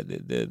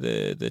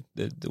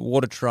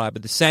water tribe,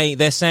 but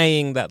they're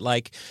saying that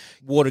like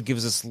water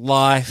gives us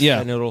life,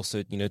 Yeah. and it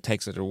also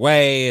takes it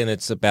away, and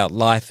it's about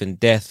life and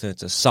death, and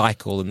it's a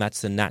cycle, and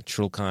that's the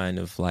natural kind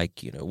of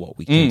like what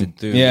we tend to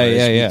do. Yeah,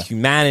 Whereas yeah. With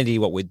humanity,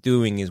 what we're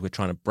doing is we're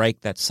trying to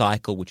break that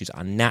cycle, which is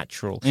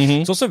unnatural.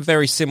 Mm-hmm. It's also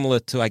very similar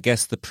to, I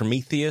guess, the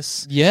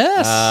Prometheus.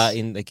 Yes.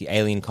 In like the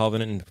Alien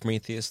Covenant and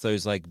Prometheus,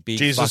 those like big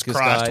Jesus fuckers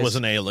Christ guys. was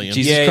an alien.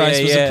 Jesus Yeah, Christ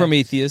yeah, was yeah. a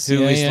Prometheus. Who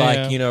Yeah, is yeah,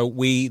 like, yeah.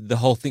 we the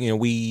whole thing,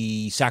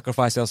 we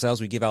sacrifice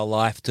ourselves, we give our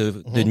life to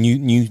the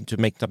new to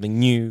make something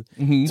new.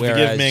 Mhm. To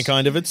forgive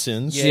mankind of its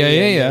sins.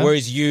 Yeah.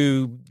 Whereas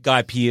you,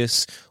 Guy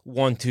Pearce,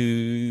 want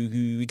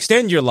to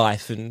extend your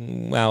life,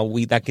 and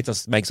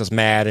that makes us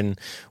mad, and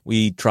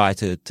we try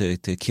to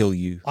kill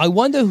you. I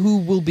wonder who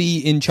will be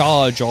in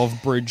charge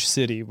of Bridge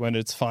City when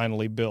it's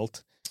finally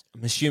built.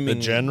 I'm assuming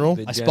The general?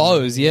 I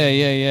suppose.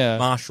 Yeah.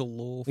 Martial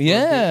law. For a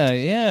Yeah,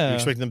 bit. yeah. You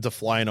expect them to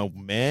fly in a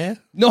mare?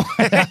 No,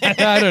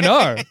 I don't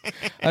know.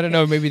 I don't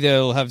know. Maybe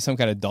they'll have some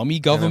kind of dummy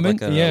government.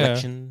 Like an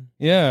election.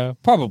 Yeah,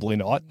 probably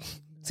not.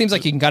 Seems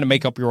like you can kind of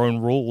make up your own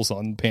rules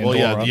on Pandora.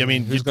 Well, yeah. I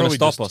mean, Who's you'd going to probably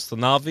stop just us? The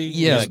Na'vi?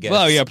 Yeah. I guess.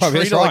 Well, yeah, probably.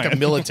 treat That's it like right. a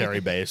military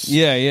base.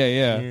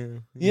 Yeah.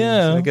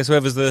 So I guess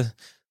whoever's the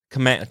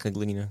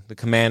the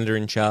commander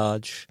in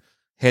charge,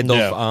 head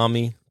Yeah. of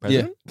army,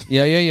 president.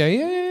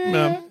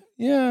 Yeah.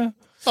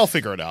 I'll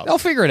figure it out. They'll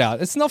figure it out.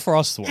 It's not for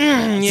us to work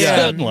out.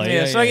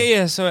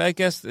 Certainly. So I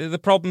guess the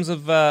problems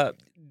of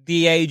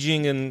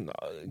de-aging and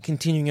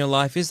continuing your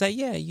life is that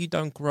you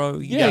don't grow.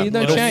 You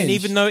don't change. And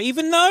even though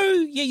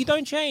you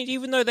don't change,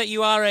 even though that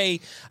you are a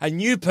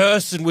new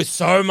person with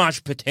so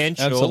much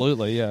potential.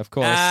 Absolutely, yeah, of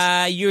course.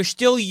 You're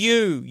still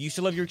you. You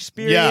still have your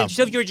experience. Yeah. You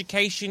still have your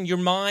education. Your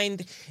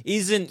mind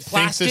isn't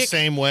plastic. Think the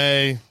same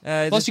way.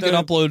 Plus, you can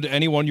upload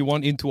anyone you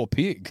want into a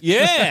pig.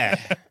 Yeah,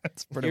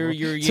 It's pretty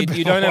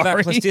you don't have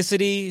that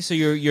plasticity, so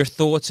your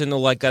thoughts and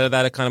all like that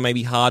are kind of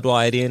maybe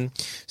hardwired in.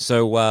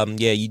 So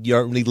you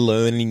don't really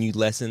learn any new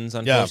lessons,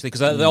 unfortunately,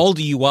 because the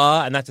older you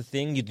are, and that's the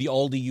thing. The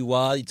older you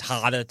are, it's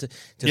harder to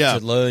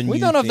learn. We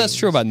new don't know if that's things.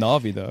 true about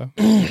Na'vi though.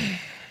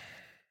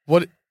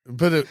 What?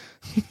 But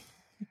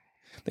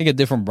They get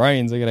different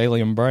brains. They get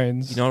alien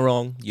brains. You're not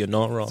wrong. You're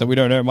not wrong. So we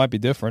don't know. It might be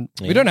different.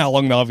 We don't know how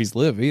long Na'vis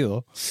live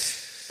either.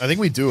 I think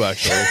we do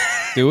actually.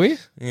 Do we?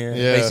 Yeah.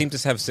 Yeah. They seem to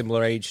have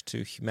similar age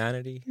to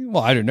humanity.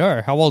 Well, I don't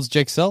know. How old's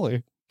Jake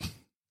Sully?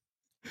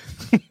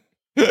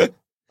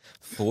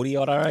 40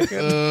 odd, I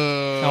reckon.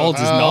 How old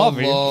is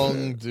Na'vi?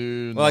 Long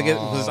do Well, I guess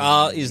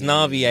because is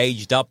Na'vi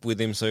aged up with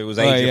him, so it was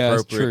age yeah,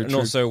 it's appropriate. true, And true.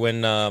 also,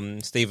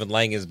 when Stephen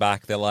Lang is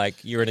back, they're like,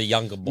 "You're in a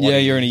younger body." Yeah,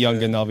 you're in a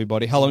younger Na'vi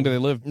body. How long do they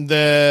live?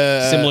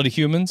 They're Similar to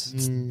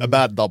humans?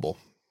 about double.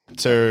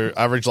 So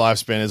average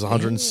lifespan is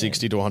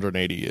 160 to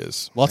 180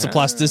 years. Lots of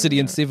plasticity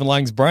in Stephen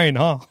Lang's brain,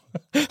 huh?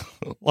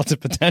 Lots of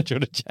potential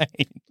to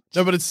change.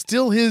 No, but it's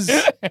still his.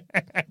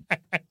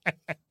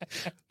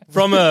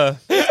 From a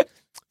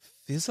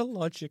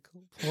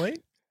physiological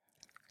point.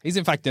 He's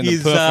in fact in the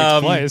He's,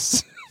 perfect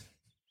place.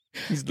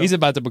 He's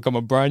about to become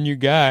a brand new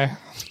guy.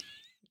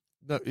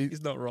 No,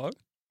 He's not wrong.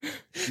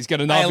 He's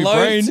got a I Na'vi loathe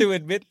brain. to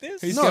admit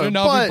this. He's No, got a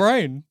Na'vi but-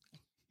 brain.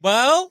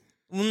 Well,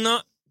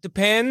 not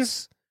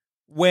depends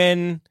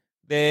when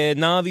their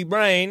Na'vi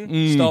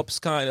brain stops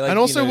kind of. Like, and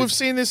also, you know, we've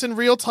seen this in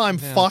real time.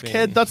 Yeah, Fuckhead.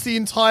 baby. That's the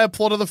entire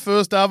plot of the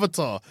first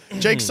Avatar.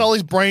 Jake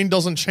Sully's brain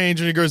doesn't change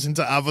when he goes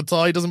into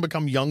Avatar. He doesn't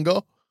become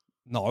younger.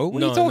 No, what are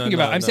No, you talking no,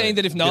 about? no, I'm no. saying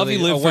that if Billy,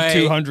 Na'vi lived for away.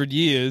 200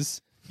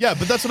 years... Yeah,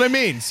 but that's what I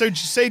mean. So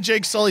say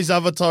Jake Sully's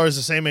Avatar is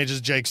the same age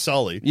as Jake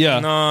Sully. Yeah.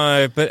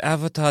 No, but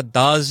Avatar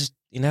does.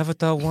 In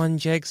Avatar 1,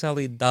 Jake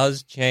Sully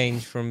does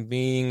change from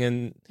being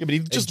Yeah, but he a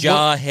just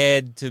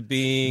jarhead to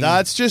being.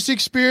 That's just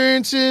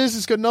experiences.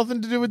 It's got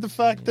nothing to do with the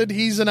fact that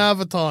he's an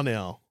Avatar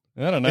now.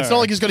 I don't know. It's not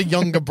like he's got a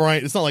younger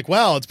brain. It's not like,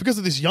 wow, it's because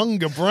of this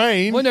younger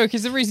brain. Well, no,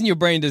 because the reason your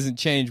brain doesn't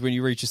change when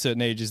you reach a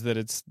certain age is that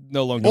it's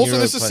no longer... Also,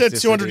 this is set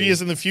 200 neuroplasticity.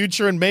 years in the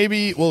future, and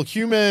maybe, well,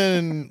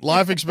 human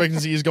life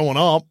expectancy is going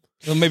up.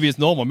 Well, maybe it's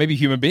normal. Maybe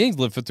human beings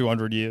live for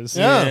 200 years.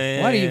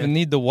 Yeah. Why do you even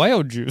need the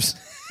whale juice?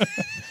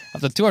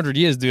 After 200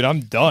 years, dude, I'm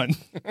done.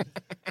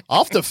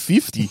 After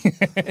 50.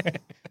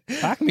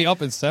 Pack me up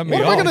and send me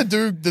What am off. I going to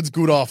do that's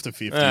good after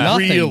 50?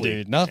 Nothing, really?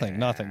 dude. Nothing.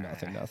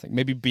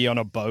 Maybe be on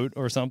a boat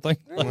or something.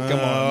 Like, come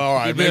on. All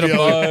right, Be on a maybe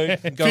I'll-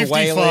 boat, go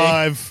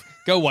whaling. 55.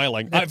 Go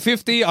whaling. At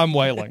 50, I'm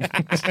whaling.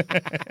 What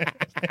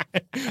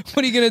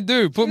are you going to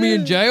do? Put me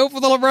in jail for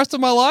the rest of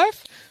my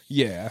life?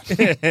 Yeah.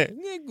 Yeah,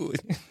 good.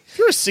 If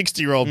you're a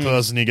 60-year-old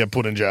person, you get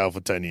put in jail for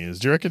 10 years.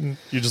 Do you reckon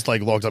you're just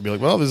like locked up? You're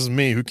like, well, this is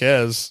me. Who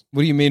cares?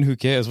 What do you mean, who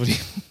cares? What do you...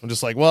 I'm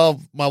just like,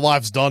 well, my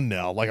life's done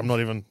now. Like, I'm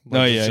not even. Like,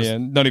 No, it's yeah, just- yeah.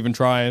 Not even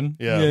trying.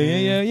 Yeah.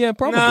 Yeah,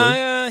 probably.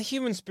 Nah,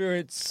 human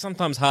spirit's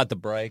sometimes hard to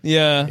break.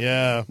 Yeah.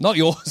 Yeah. Not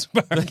yours,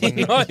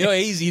 apparently. You're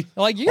easy.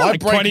 Like, you got I like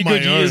break 20 my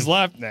good years own.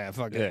 left. Nah,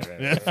 fuck it.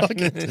 Yeah, fuck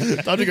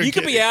it. Time to go You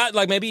could get- be out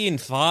like maybe in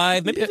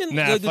 5, maybe even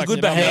Nah, good, fuck good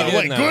it, I'm behavior.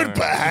 Wait, good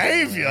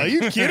behavior? Are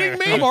you kidding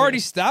me? I'm already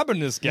stabbing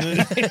this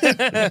guy.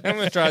 I'm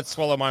gonna try to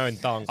swallow my own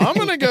tongue. I'm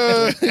gonna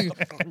go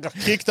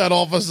kick that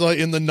officer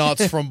in the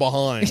nuts from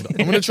behind.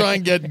 I'm gonna try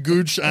and get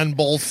Gooch and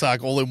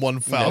Ballsack all in one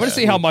foul. I'm going to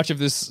see how much of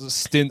this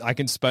stint I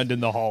can spend in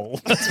the hole.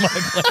 That's my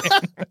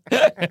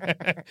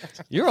plan.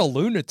 You're a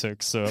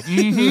lunatic, sir.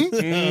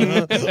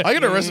 I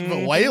got arrested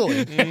for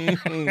whaling.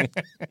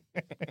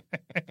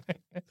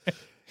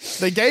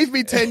 They gave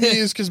me 10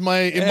 years because in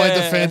my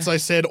defense I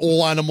said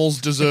all animals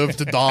deserve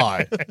to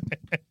die.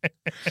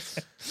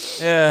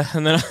 Yeah,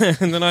 and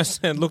then I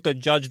said, looked at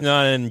Judge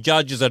Nunn, and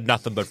judges are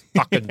nothing but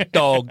fucking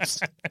dogs.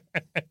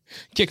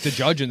 Kick the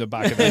judge in the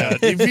back of the head.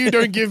 If you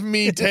don't give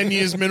me 10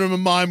 years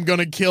minimum, I'm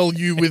gonna kill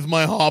you with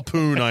my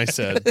harpoon, I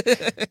said.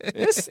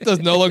 This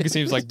no longer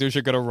seems like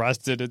Dusha got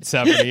arrested at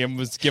 70 and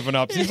was given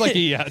up. Seems like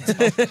he had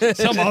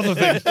some other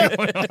thing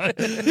going on.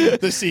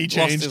 The sea Lost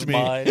changed his me.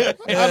 mind.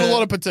 I had a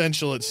lot of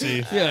potential at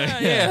sea.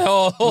 Yeah,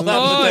 All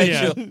that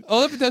potential.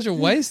 All that potential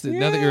wasted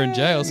now that you're in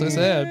jail. So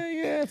sad.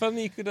 Yeah, if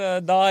only you could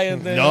die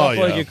and then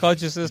yeah. your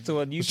consciousness to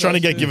a new. I was trying to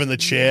get given the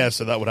chair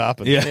so that would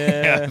happen.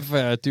 Yeah.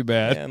 Too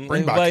bad. Yeah,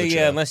 Bring back the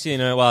chair. unless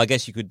well, I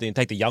guess you could then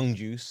take the young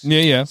juice.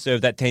 Yeah.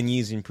 Serve that 10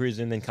 years in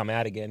prison, then come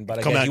out again. But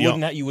I Come guess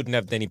out you wouldn't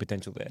have any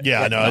potential there.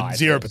 Yeah, You'd no, die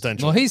zero first.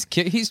 potential. Well, he's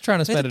trying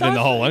to spend it in the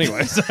hole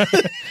anyway, so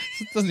it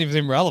doesn't even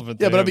seem relevant.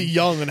 Yeah, to but I'd him. be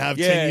young and have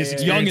 10 years yeah.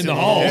 experience. young in the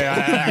hole.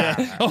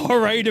 Yeah. Oh,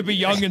 hooray to be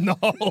young in the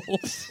hole.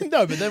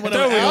 No, but then when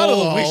Don't I'm we out of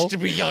the all hole, wish to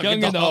be young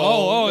Young in the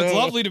hole. Oh, it's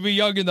lovely to be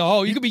young in the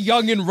hole. You could be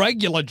young in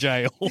regular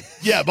jail.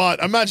 yeah, but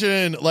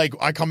imagine like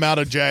I come out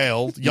of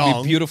jail You'd be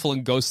young. beautiful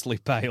and ghostly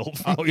pale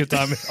from all your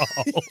time in the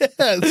hole.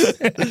 Yes.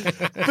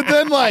 But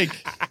then like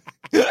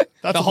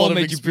that's The a hole lot of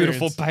made you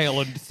beautiful, experience.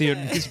 pale, and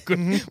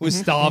thin. You was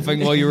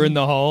starving while you were in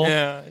the hole.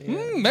 Yeah.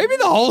 Maybe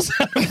the hole's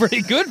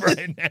pretty good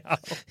right now.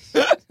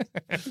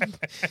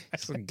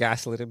 Just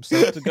gaslit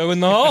himself to go in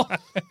the hole.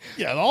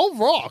 Yeah, the whole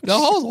rocks. The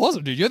hole's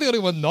awesome, dude. You're the only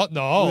one not in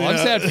the hole. I'm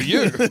Yeah. sad for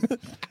you.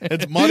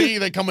 It's muddy.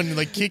 They come in and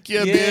they kick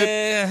you a bit.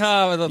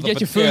 Yeah. You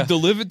get your food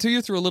delivered to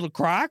you through a little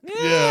crack.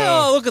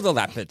 Yeah. Oh, look at all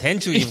that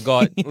potential you've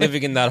got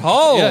living in that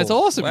hole. Yeah, it's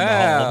awesome in the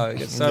Wow. hole. You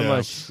get so Yeah.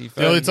 much.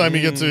 The only time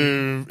you get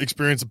to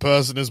experience a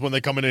person is when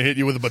they come in and hit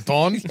you with a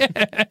baton.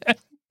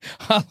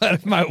 I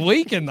let my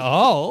week in the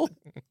hole.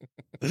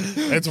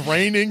 It's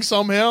raining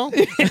somehow.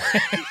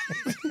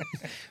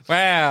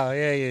 Wow.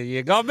 Yeah.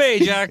 You got me,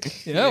 Jack.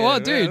 Yeah,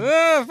 what, dude?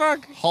 Oh,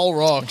 fuck. Whole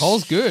rocks.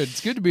 Hole's good.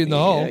 It's good to be in the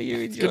hole. Yeah,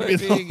 you good to enjoy be in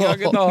the being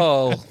young in the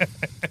hole.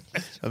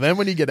 And then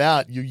when you get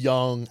out, you're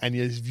young and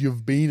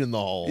you've been in the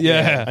hole.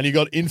 Yeah. And you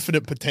got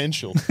infinite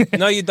potential.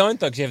 No, you don't,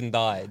 though, because you haven't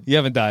died. You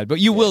haven't died, but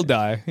you will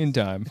die in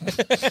time.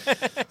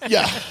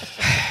 Yeah.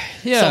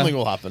 Yeah. Something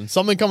will happen.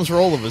 Something comes for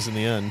all of us in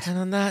the end. And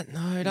on that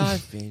note,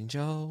 I've been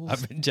Joel.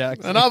 I've been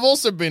Jackson. And I've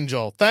also been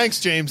Joel. Thanks,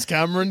 James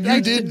Cameron.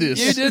 You did this.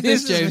 You did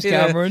this, This has James been a-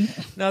 Cameron.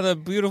 Another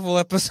beautiful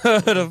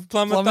episode of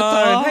Plumber Plumber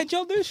Time. Time. Hey,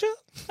 Joel Dusha,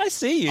 I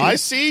see you. I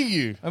see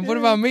you. And what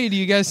about me? Do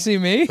you guys see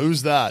me?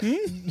 Who's that?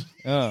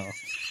 Oh.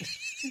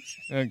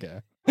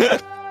 Okay.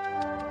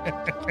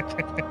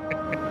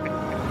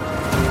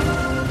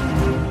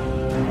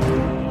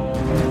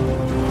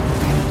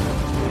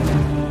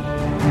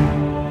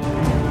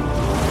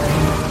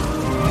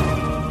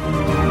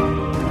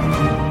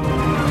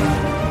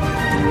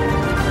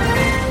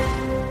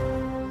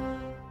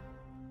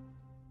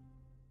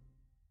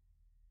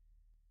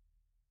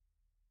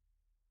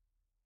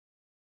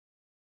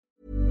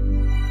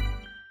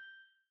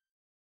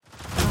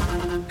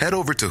 Head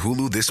over to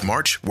Hulu this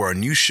March, where our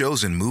new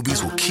shows and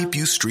movies will keep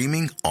you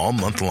streaming all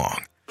month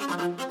long.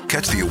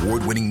 Catch the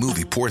award-winning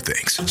movie Poor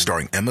Things,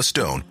 starring Emma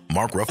Stone,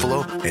 Mark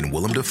Ruffalo, and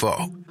Willem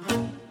Dafoe.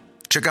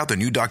 Check out the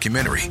new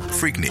documentary,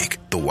 Freaknik,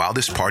 The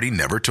Wildest Party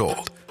Never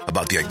Told,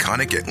 about the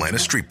iconic Atlanta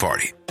Street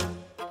Party.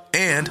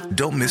 And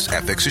don't miss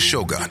FX's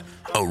Shogun,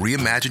 a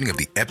reimagining of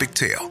the epic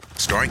tale,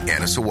 starring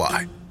Anna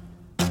Sawai.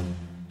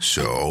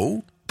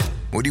 So,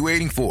 what are you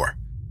waiting for?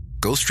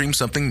 Go stream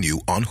something new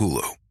on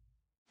Hulu.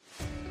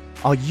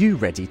 Are you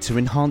ready to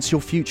enhance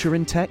your future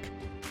in tech?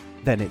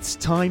 Then it's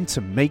time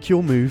to make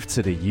your move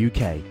to the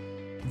UK,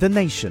 the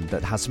nation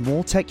that has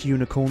more tech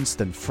unicorns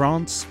than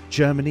France,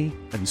 Germany,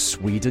 and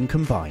Sweden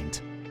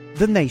combined.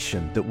 The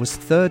nation that was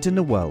third in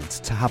the world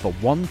to have a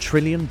 $1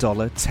 trillion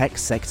tech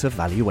sector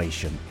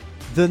valuation.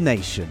 The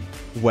nation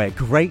where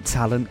great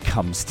talent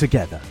comes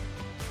together.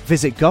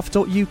 Visit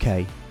gov.uk/great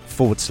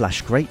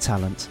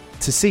talent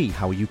to see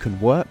how you can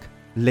work,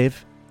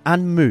 live,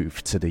 and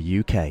move to the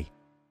UK.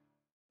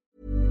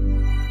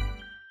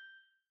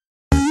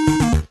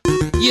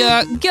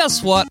 Yeah,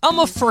 guess what? I'm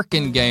a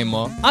frickin'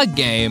 gamer. I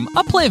game,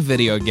 I play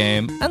video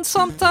game, and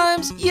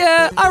sometimes,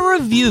 yeah, I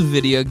review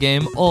video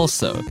game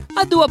also.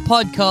 I do a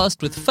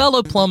podcast with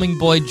fellow plumbing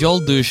boy Joel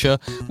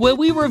Dusha, where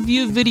we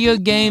review video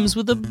games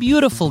with a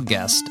beautiful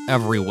guest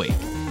every week.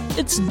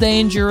 It's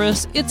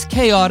dangerous, it's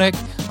chaotic,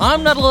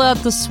 I'm not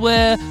allowed to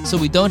swear, so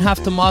we don't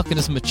have to mark it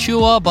as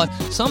mature, but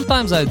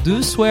sometimes I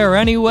do swear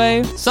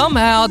anyway.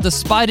 Somehow,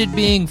 despite it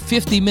being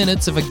 50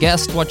 minutes of a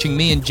guest watching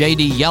me and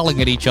JD yelling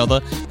at each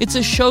other, it's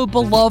a show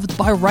beloved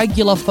by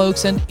regular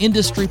folks and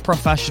industry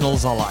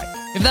professionals alike.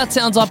 If that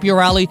sounds up your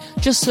alley,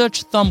 just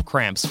search Thumb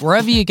Cramps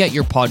wherever you get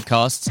your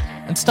podcasts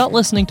and start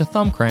listening to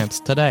Thumb Cramps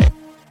today.